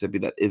like Mississippi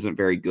that isn't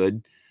very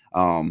good,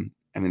 I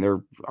mean,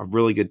 they're a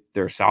really good,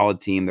 they're a solid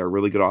team. They're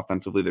really good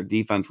offensively. Their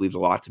defense leaves a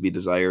lot to be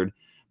desired.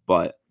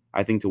 But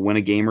I think to win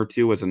a game or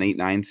two as an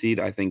 8-9 seed,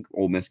 I think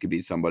Ole Miss could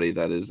be somebody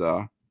that is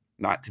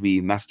not to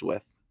be messed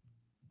with.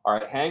 All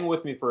right, hang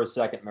with me for a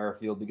second,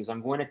 Merrifield, because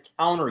I'm going to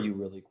counter you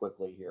really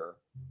quickly here.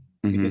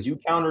 Because you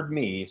countered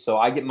me, so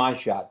I get my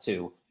shot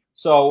too.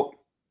 So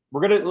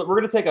we're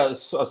gonna take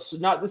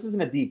not, this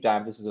isn't a deep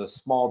dive, this is a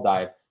small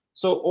dive.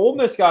 So Ole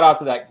Miss got out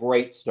to that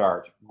great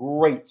start,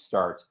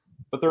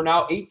 but they're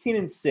now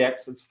 18-6.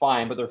 It's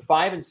fine, but they're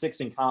 5-6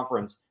 in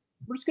conference.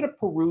 We're just gonna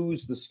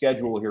peruse the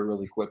schedule here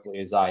really quickly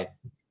as I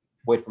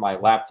wait for my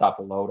laptop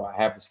to load.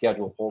 I have the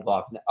schedule pulled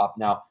up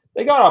now.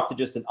 They got off to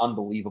just an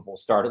unbelievable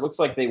start. It looks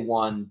like they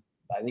won,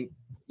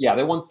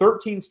 they won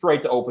 13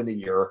 straight to open the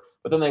year.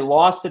 But then they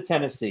lost to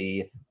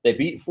Tennessee. They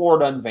beat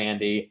Florida and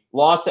Vandy.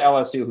 Lost to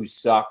LSU, who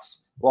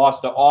sucks.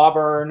 Lost to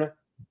Auburn.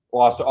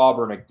 Lost to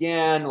Auburn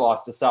again.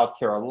 Lost to South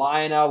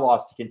Carolina.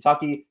 Lost to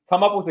Kentucky.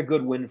 Come up with a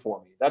good win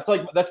for me.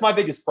 That's my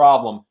biggest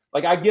problem.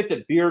 Like, I get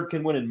that Beard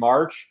can win in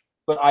March,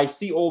 but I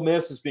see Ole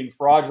Miss as being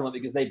fraudulent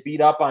because they beat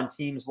up on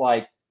teams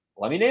like,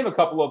 let me name a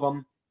couple of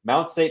them: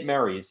 Mount St.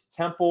 Mary's,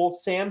 Temple,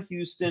 Sam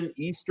Houston,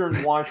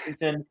 Eastern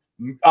Washington,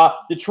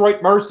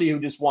 Detroit Mercy, who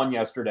just won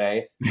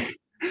yesterday.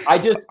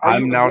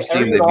 I'm now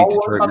seeing they beat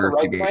Detroit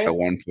Mercy at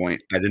one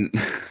point. I didn't.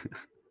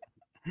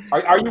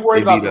 Are you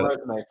worried about the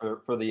resume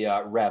for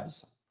the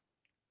Rebs?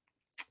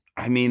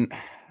 I mean,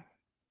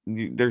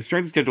 their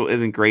strength of schedule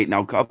isn't great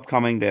now.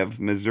 Upcoming, they have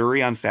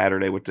Missouri on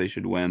Saturday, which they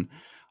should win.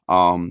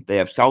 They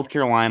have South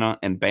Carolina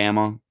and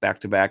Bama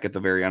back to back at the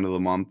very end of the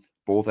month,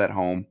 both at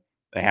home.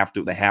 They have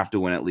to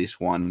win at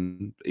least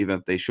one, even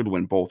if they should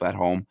win both at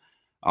home.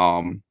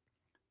 I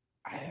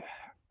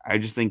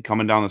just think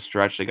coming down the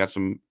stretch, they got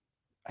some.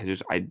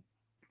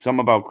 Something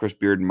about Chris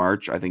Beard in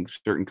March. I think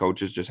certain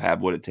coaches just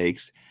have what it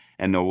takes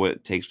and know what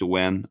it takes to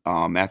win.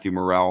 Matthew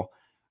Morrell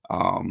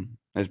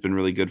has been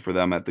really good for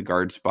them at the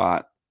guard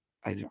spot.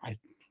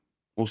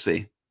 We'll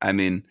see. I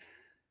mean,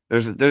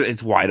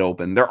 it's wide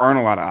open. There aren't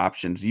a lot of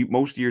options.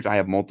 Most years I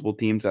have multiple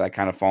teams that I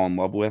kind of fall in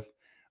love with.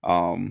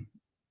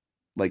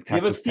 Like Texas.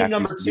 Give us team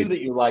number 2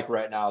 that you like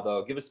right now,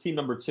 though. Give us team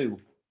number 2.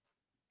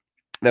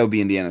 That would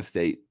be Indiana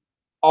State.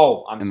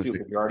 Oh, I'm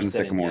stupid. You already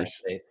said Indiana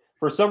State.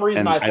 For some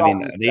reason, I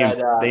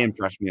thought they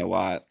impressed me a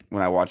lot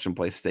when I watched them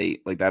play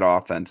State. Like that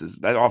offense is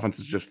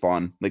just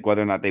fun. Like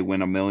whether or not they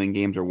win a million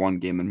games or one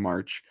game in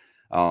March,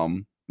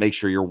 make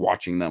sure you're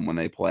watching them when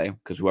they play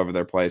because whoever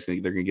they're playing,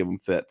 they're going to give them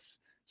fits.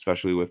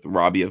 Especially with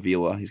Robbie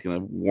Avila, he's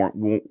going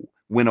to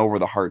win over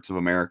the hearts of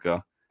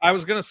America. I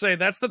was going to say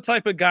that's the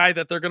type of guy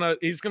that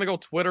he's going to go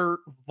Twitter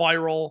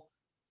viral.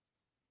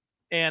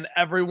 And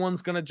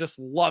everyone's going to just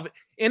love it.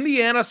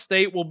 Indiana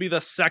State will be the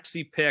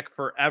sexy pick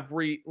for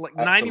every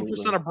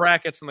 90% of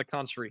brackets in the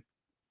country.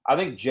 I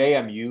think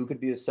JMU could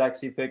be a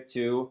sexy pick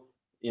too.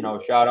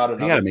 Shout out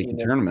They got another to make team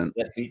the tournament.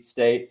 that beat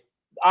State.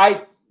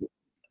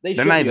 They They're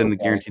should not be even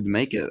okay. guaranteed to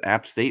make it.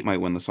 App State might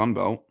win the Sun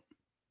Belt.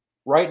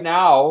 Right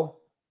now,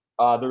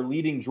 they're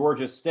leading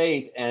Georgia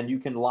State, and you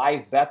can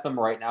live bet them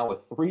right now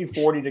with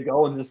 3:40 to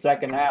go in the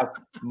second half,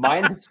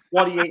 minus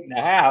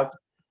 28.5.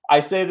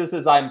 I say this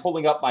as I'm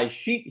pulling up my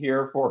sheet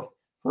here for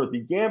the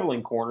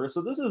gambling corner.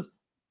 So this is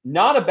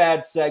not a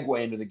bad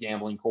segue into the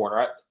gambling corner.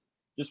 I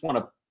just want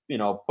to,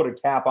 put a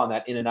cap on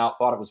that in and out.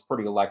 Thought it was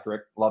pretty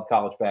electric. Love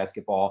college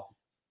basketball.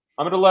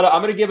 I'm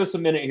gonna give us a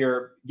minute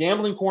here.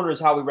 Gambling corner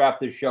is how we wrap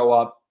this show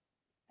up.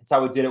 It's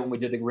how we did it when we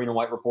did the Green and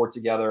White report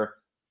together.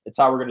 It's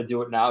how we're going to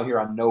do it now here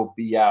on No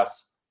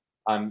BS.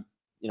 I'm,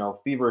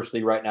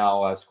 feverishly right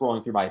now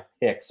scrolling through my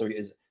picks.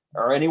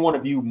 Are any one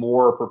of you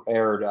more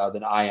prepared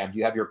than I am? Do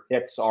you have your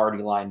picks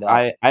already lined up?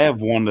 I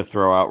have one to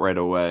throw out right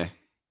away.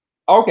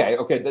 Okay,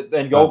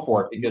 then go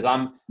for it because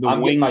I'm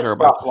getting my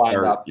stuff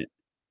lined up.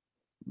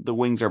 The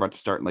Wings are about to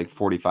start in like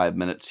 45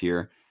 minutes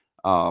here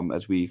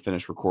as we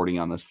finish recording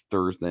on this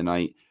Thursday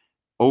night.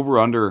 Over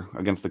under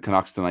against the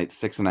Canucks tonight,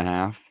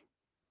 6.5.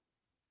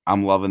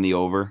 I'm loving the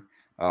over.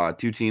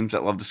 Two teams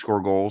that love to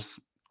score goals.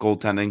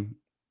 Goaltending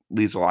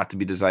leaves a lot to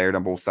be desired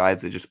on both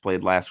sides. They just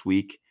played last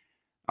week,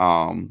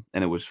 and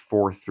it was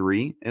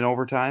 4-3 in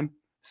overtime.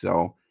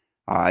 So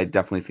I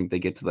definitely think they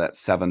get to that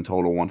 7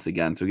 total once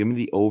again. So give me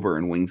the over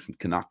in Wings and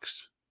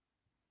Canucks.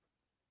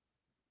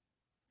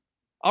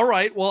 All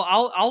right. Well,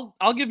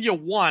 I'll give you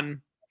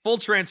one. Full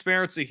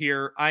transparency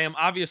here. I am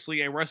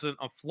obviously a resident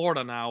of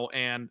Florida now,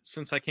 and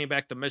since I came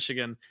back to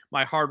Michigan,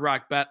 my Hard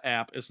Rock Bet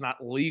app is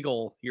not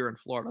legal here in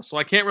Florida, so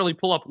I can't really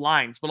pull up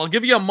lines. But I'll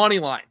give you a money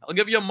line. I'll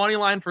give you a money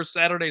line for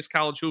Saturday's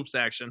college hoops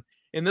action,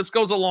 and this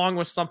goes along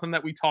with something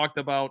that we talked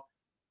about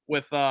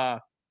with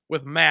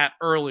Matt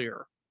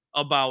earlier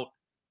about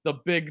the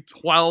Big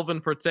 12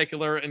 in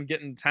particular and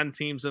getting 10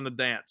 teams in the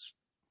dance.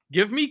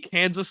 Give me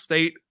Kansas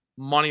State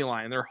money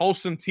line. They're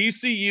hosting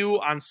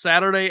TCU on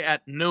Saturday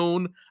at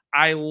noon.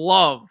 I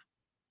love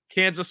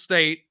Kansas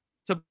State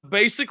to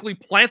basically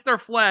plant their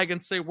flag and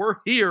say, we're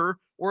here.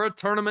 We're a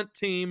tournament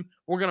team.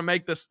 We're going to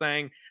make this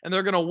thing. And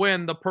they're going to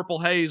win the Purple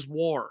Haze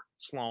War,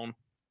 Sloan.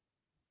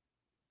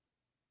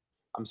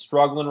 I'm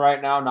struggling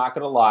right now, not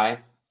going to lie.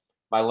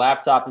 My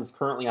laptop is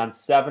currently on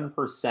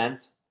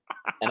 7%,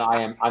 and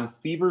I'm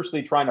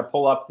feverishly trying to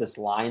pull up this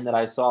line that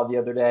I saw the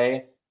other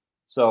day.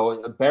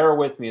 So bear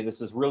with me.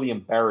 This is really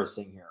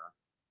embarrassing here.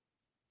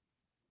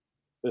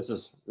 This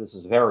is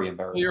very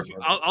embarrassing.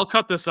 I'll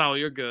cut this out.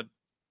 You're good.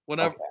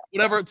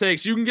 Whatever it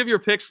takes. You can give your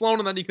pick, Sloan,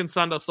 and then you can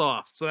send us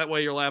off. So that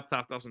way your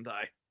laptop doesn't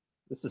die.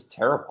 This is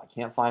terrible. I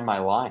can't find my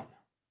line.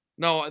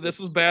 No, this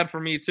is bad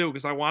for me too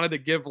because I wanted to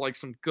give like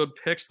some good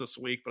picks this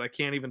week, but I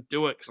can't even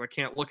do it because I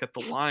can't look at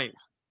the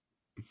lines.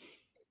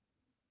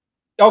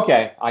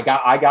 Okay, I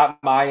got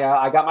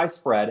my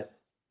spread.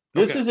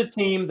 This is a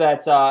team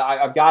that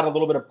I've got a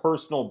little bit of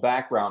personal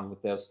background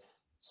with this.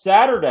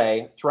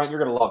 Saturday, Trent,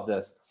 you're going to love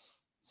this.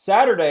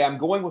 Saturday, I'm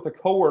going with a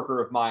coworker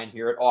of mine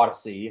here at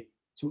Odyssey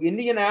to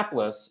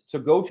Indianapolis to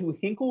go to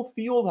Hinkle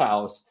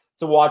Fieldhouse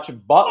to watch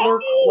Butler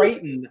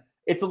Creighton.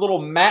 It's a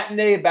little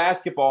matinee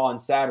basketball on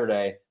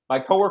Saturday. My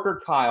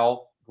coworker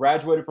Kyle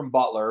graduated from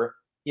Butler.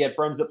 He had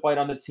friends that played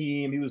on the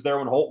team. He was there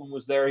when Holton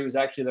was there. He was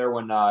actually there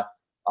when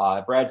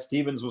Brad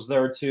Stevens was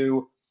there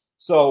too.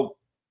 So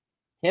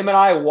him and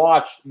I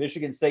watched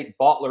Michigan State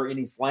Butler in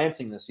East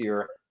Lansing this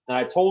year. And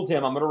I told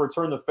him I'm going to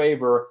return the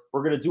favor.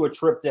 We're going to do a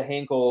trip to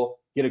Hinkle,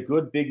 get a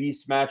good Big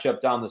East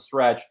matchup down the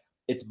stretch.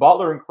 It's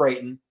Butler and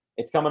Creighton.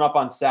 It's coming up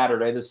on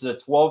Saturday. This is a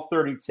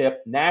 12:30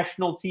 tip.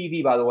 National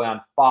TV, by the way,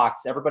 on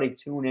Fox. Everybody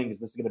tune in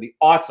because this is going to be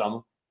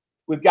awesome.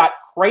 We've got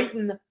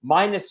Creighton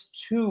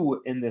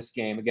 -2 in this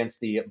game against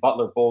the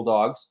Butler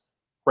Bulldogs.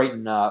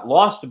 Creighton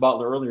lost to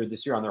Butler earlier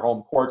this year on their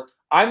home court.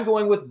 I'm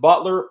going with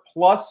Butler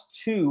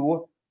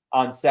 +2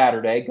 on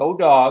Saturday. Go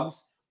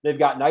Dogs. They've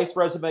got nice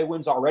resume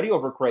wins already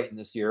over Creighton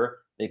this year.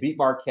 They beat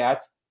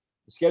Marquette.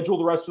 The schedule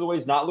the rest of the way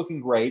is not looking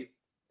great.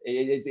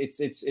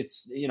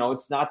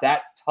 It's not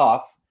that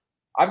tough.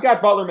 I've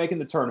got Butler making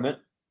the tournament.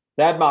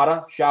 Thad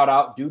Matta, shout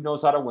out. Dude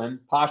knows how to win.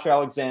 Posh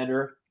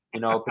Alexander,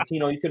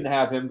 Patino, you couldn't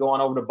have him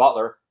going over to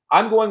Butler.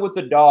 I'm going with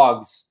the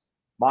Dogs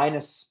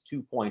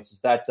 -2 points.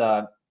 Is that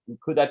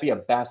could that be a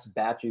best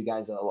bet? You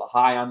guys are a little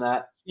high on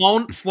that?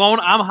 Sloan,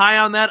 I'm high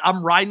on that.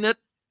 I'm riding it.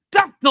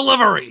 Duck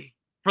delivery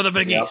for the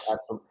Big East.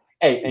 Absolutely.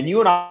 Hey, and you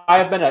and I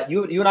have been at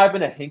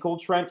Hinkle,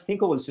 Trent.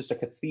 Hinkle is just a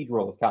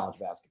cathedral of college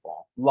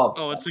basketball. Love.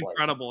 Oh, it's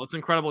incredible. It's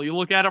incredible. You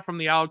look at it from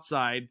the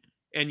outside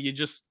and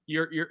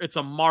you're it's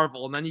a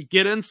marvel. And then you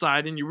get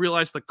inside and you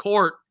realize the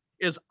court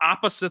is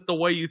opposite the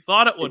way you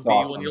thought it would be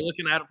awesome when you're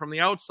looking at it from the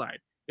outside.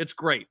 It's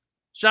great.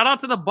 Shout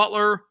out to the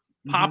Butler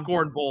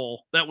popcorn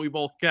bowl that we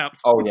both kept.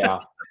 Oh yeah.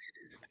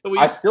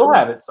 I still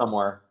have it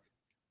somewhere.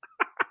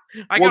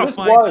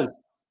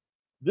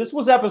 This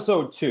was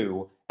episode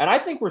 2. And I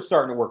think we're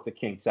starting to work the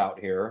kinks out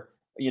here.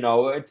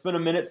 It's been a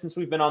minute since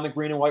we've been on the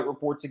Green and White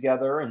Report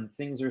together, and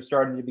things are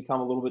starting to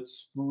become a little bit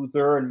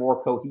smoother and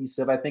more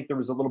cohesive. I think there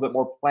was a little bit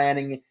more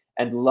planning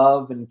and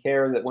love and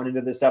care that went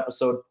into this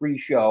episode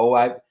pre-show.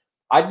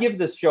 I'd give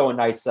this show a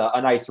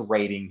nice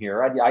rating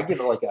here. I give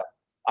it like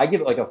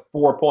a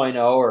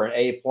 4.0 or an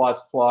A++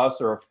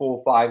 or a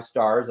full 5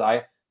 stars.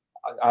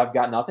 I've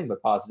got nothing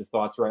but positive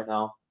thoughts right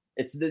now.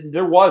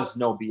 There was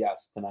no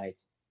BS tonight.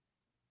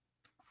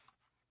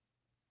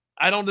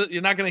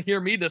 You're not going to hear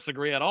me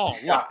disagree at all.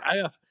 Look,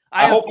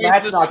 I hope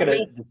Matt's not going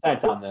to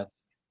dissent on this.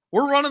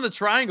 We're running the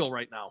triangle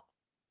right now.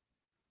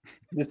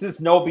 This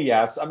is no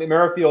BS. I mean,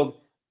 Merrifield,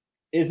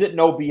 is it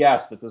no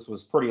BS that this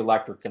was pretty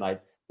electric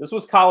tonight? This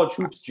was college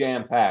hoops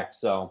jam-packed,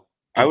 so.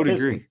 I would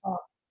agree.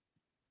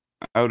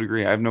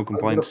 I have no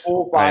complaints.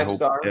 Full 5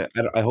 stars.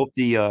 I hope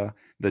the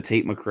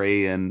Tate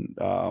McRae and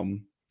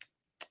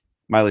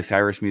Miley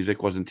Cyrus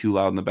music wasn't too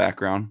loud in the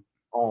background.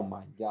 Oh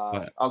my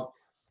gosh.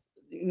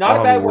 Not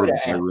a bad word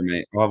to end.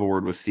 Roommate. I'll have a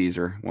word with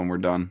Caesar when we're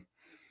done.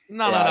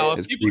 No.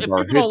 If people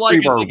don't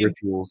like it,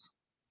 rituals.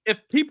 If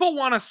people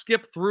want to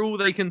skip through,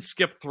 they can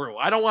skip through.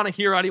 I don't want to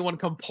hear anyone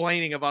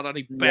complaining about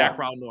any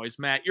background noise,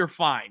 Matt. You're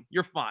fine.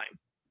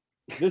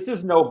 This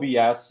is no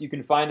BS. You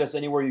can find us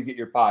anywhere you get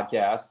your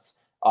podcasts.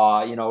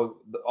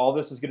 All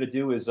this is going to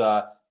do is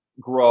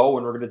grow,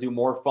 and we're going to do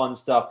more fun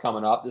stuff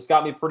coming up. This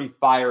got me pretty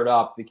fired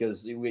up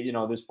because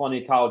there's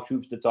plenty of college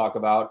hoops to talk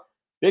about.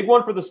 Big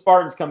one for the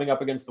Spartans coming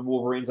up against the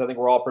Wolverines. I think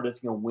we're all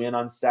predicting a win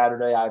on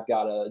Saturday. I've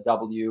got a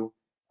W.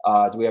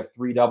 Do we have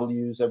 3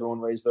 W's? Everyone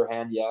raise their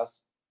hand.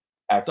 Yes.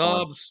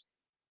 Excellent. Dubs.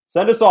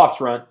 Send us off,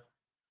 Trent.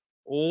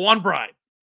 1 pride.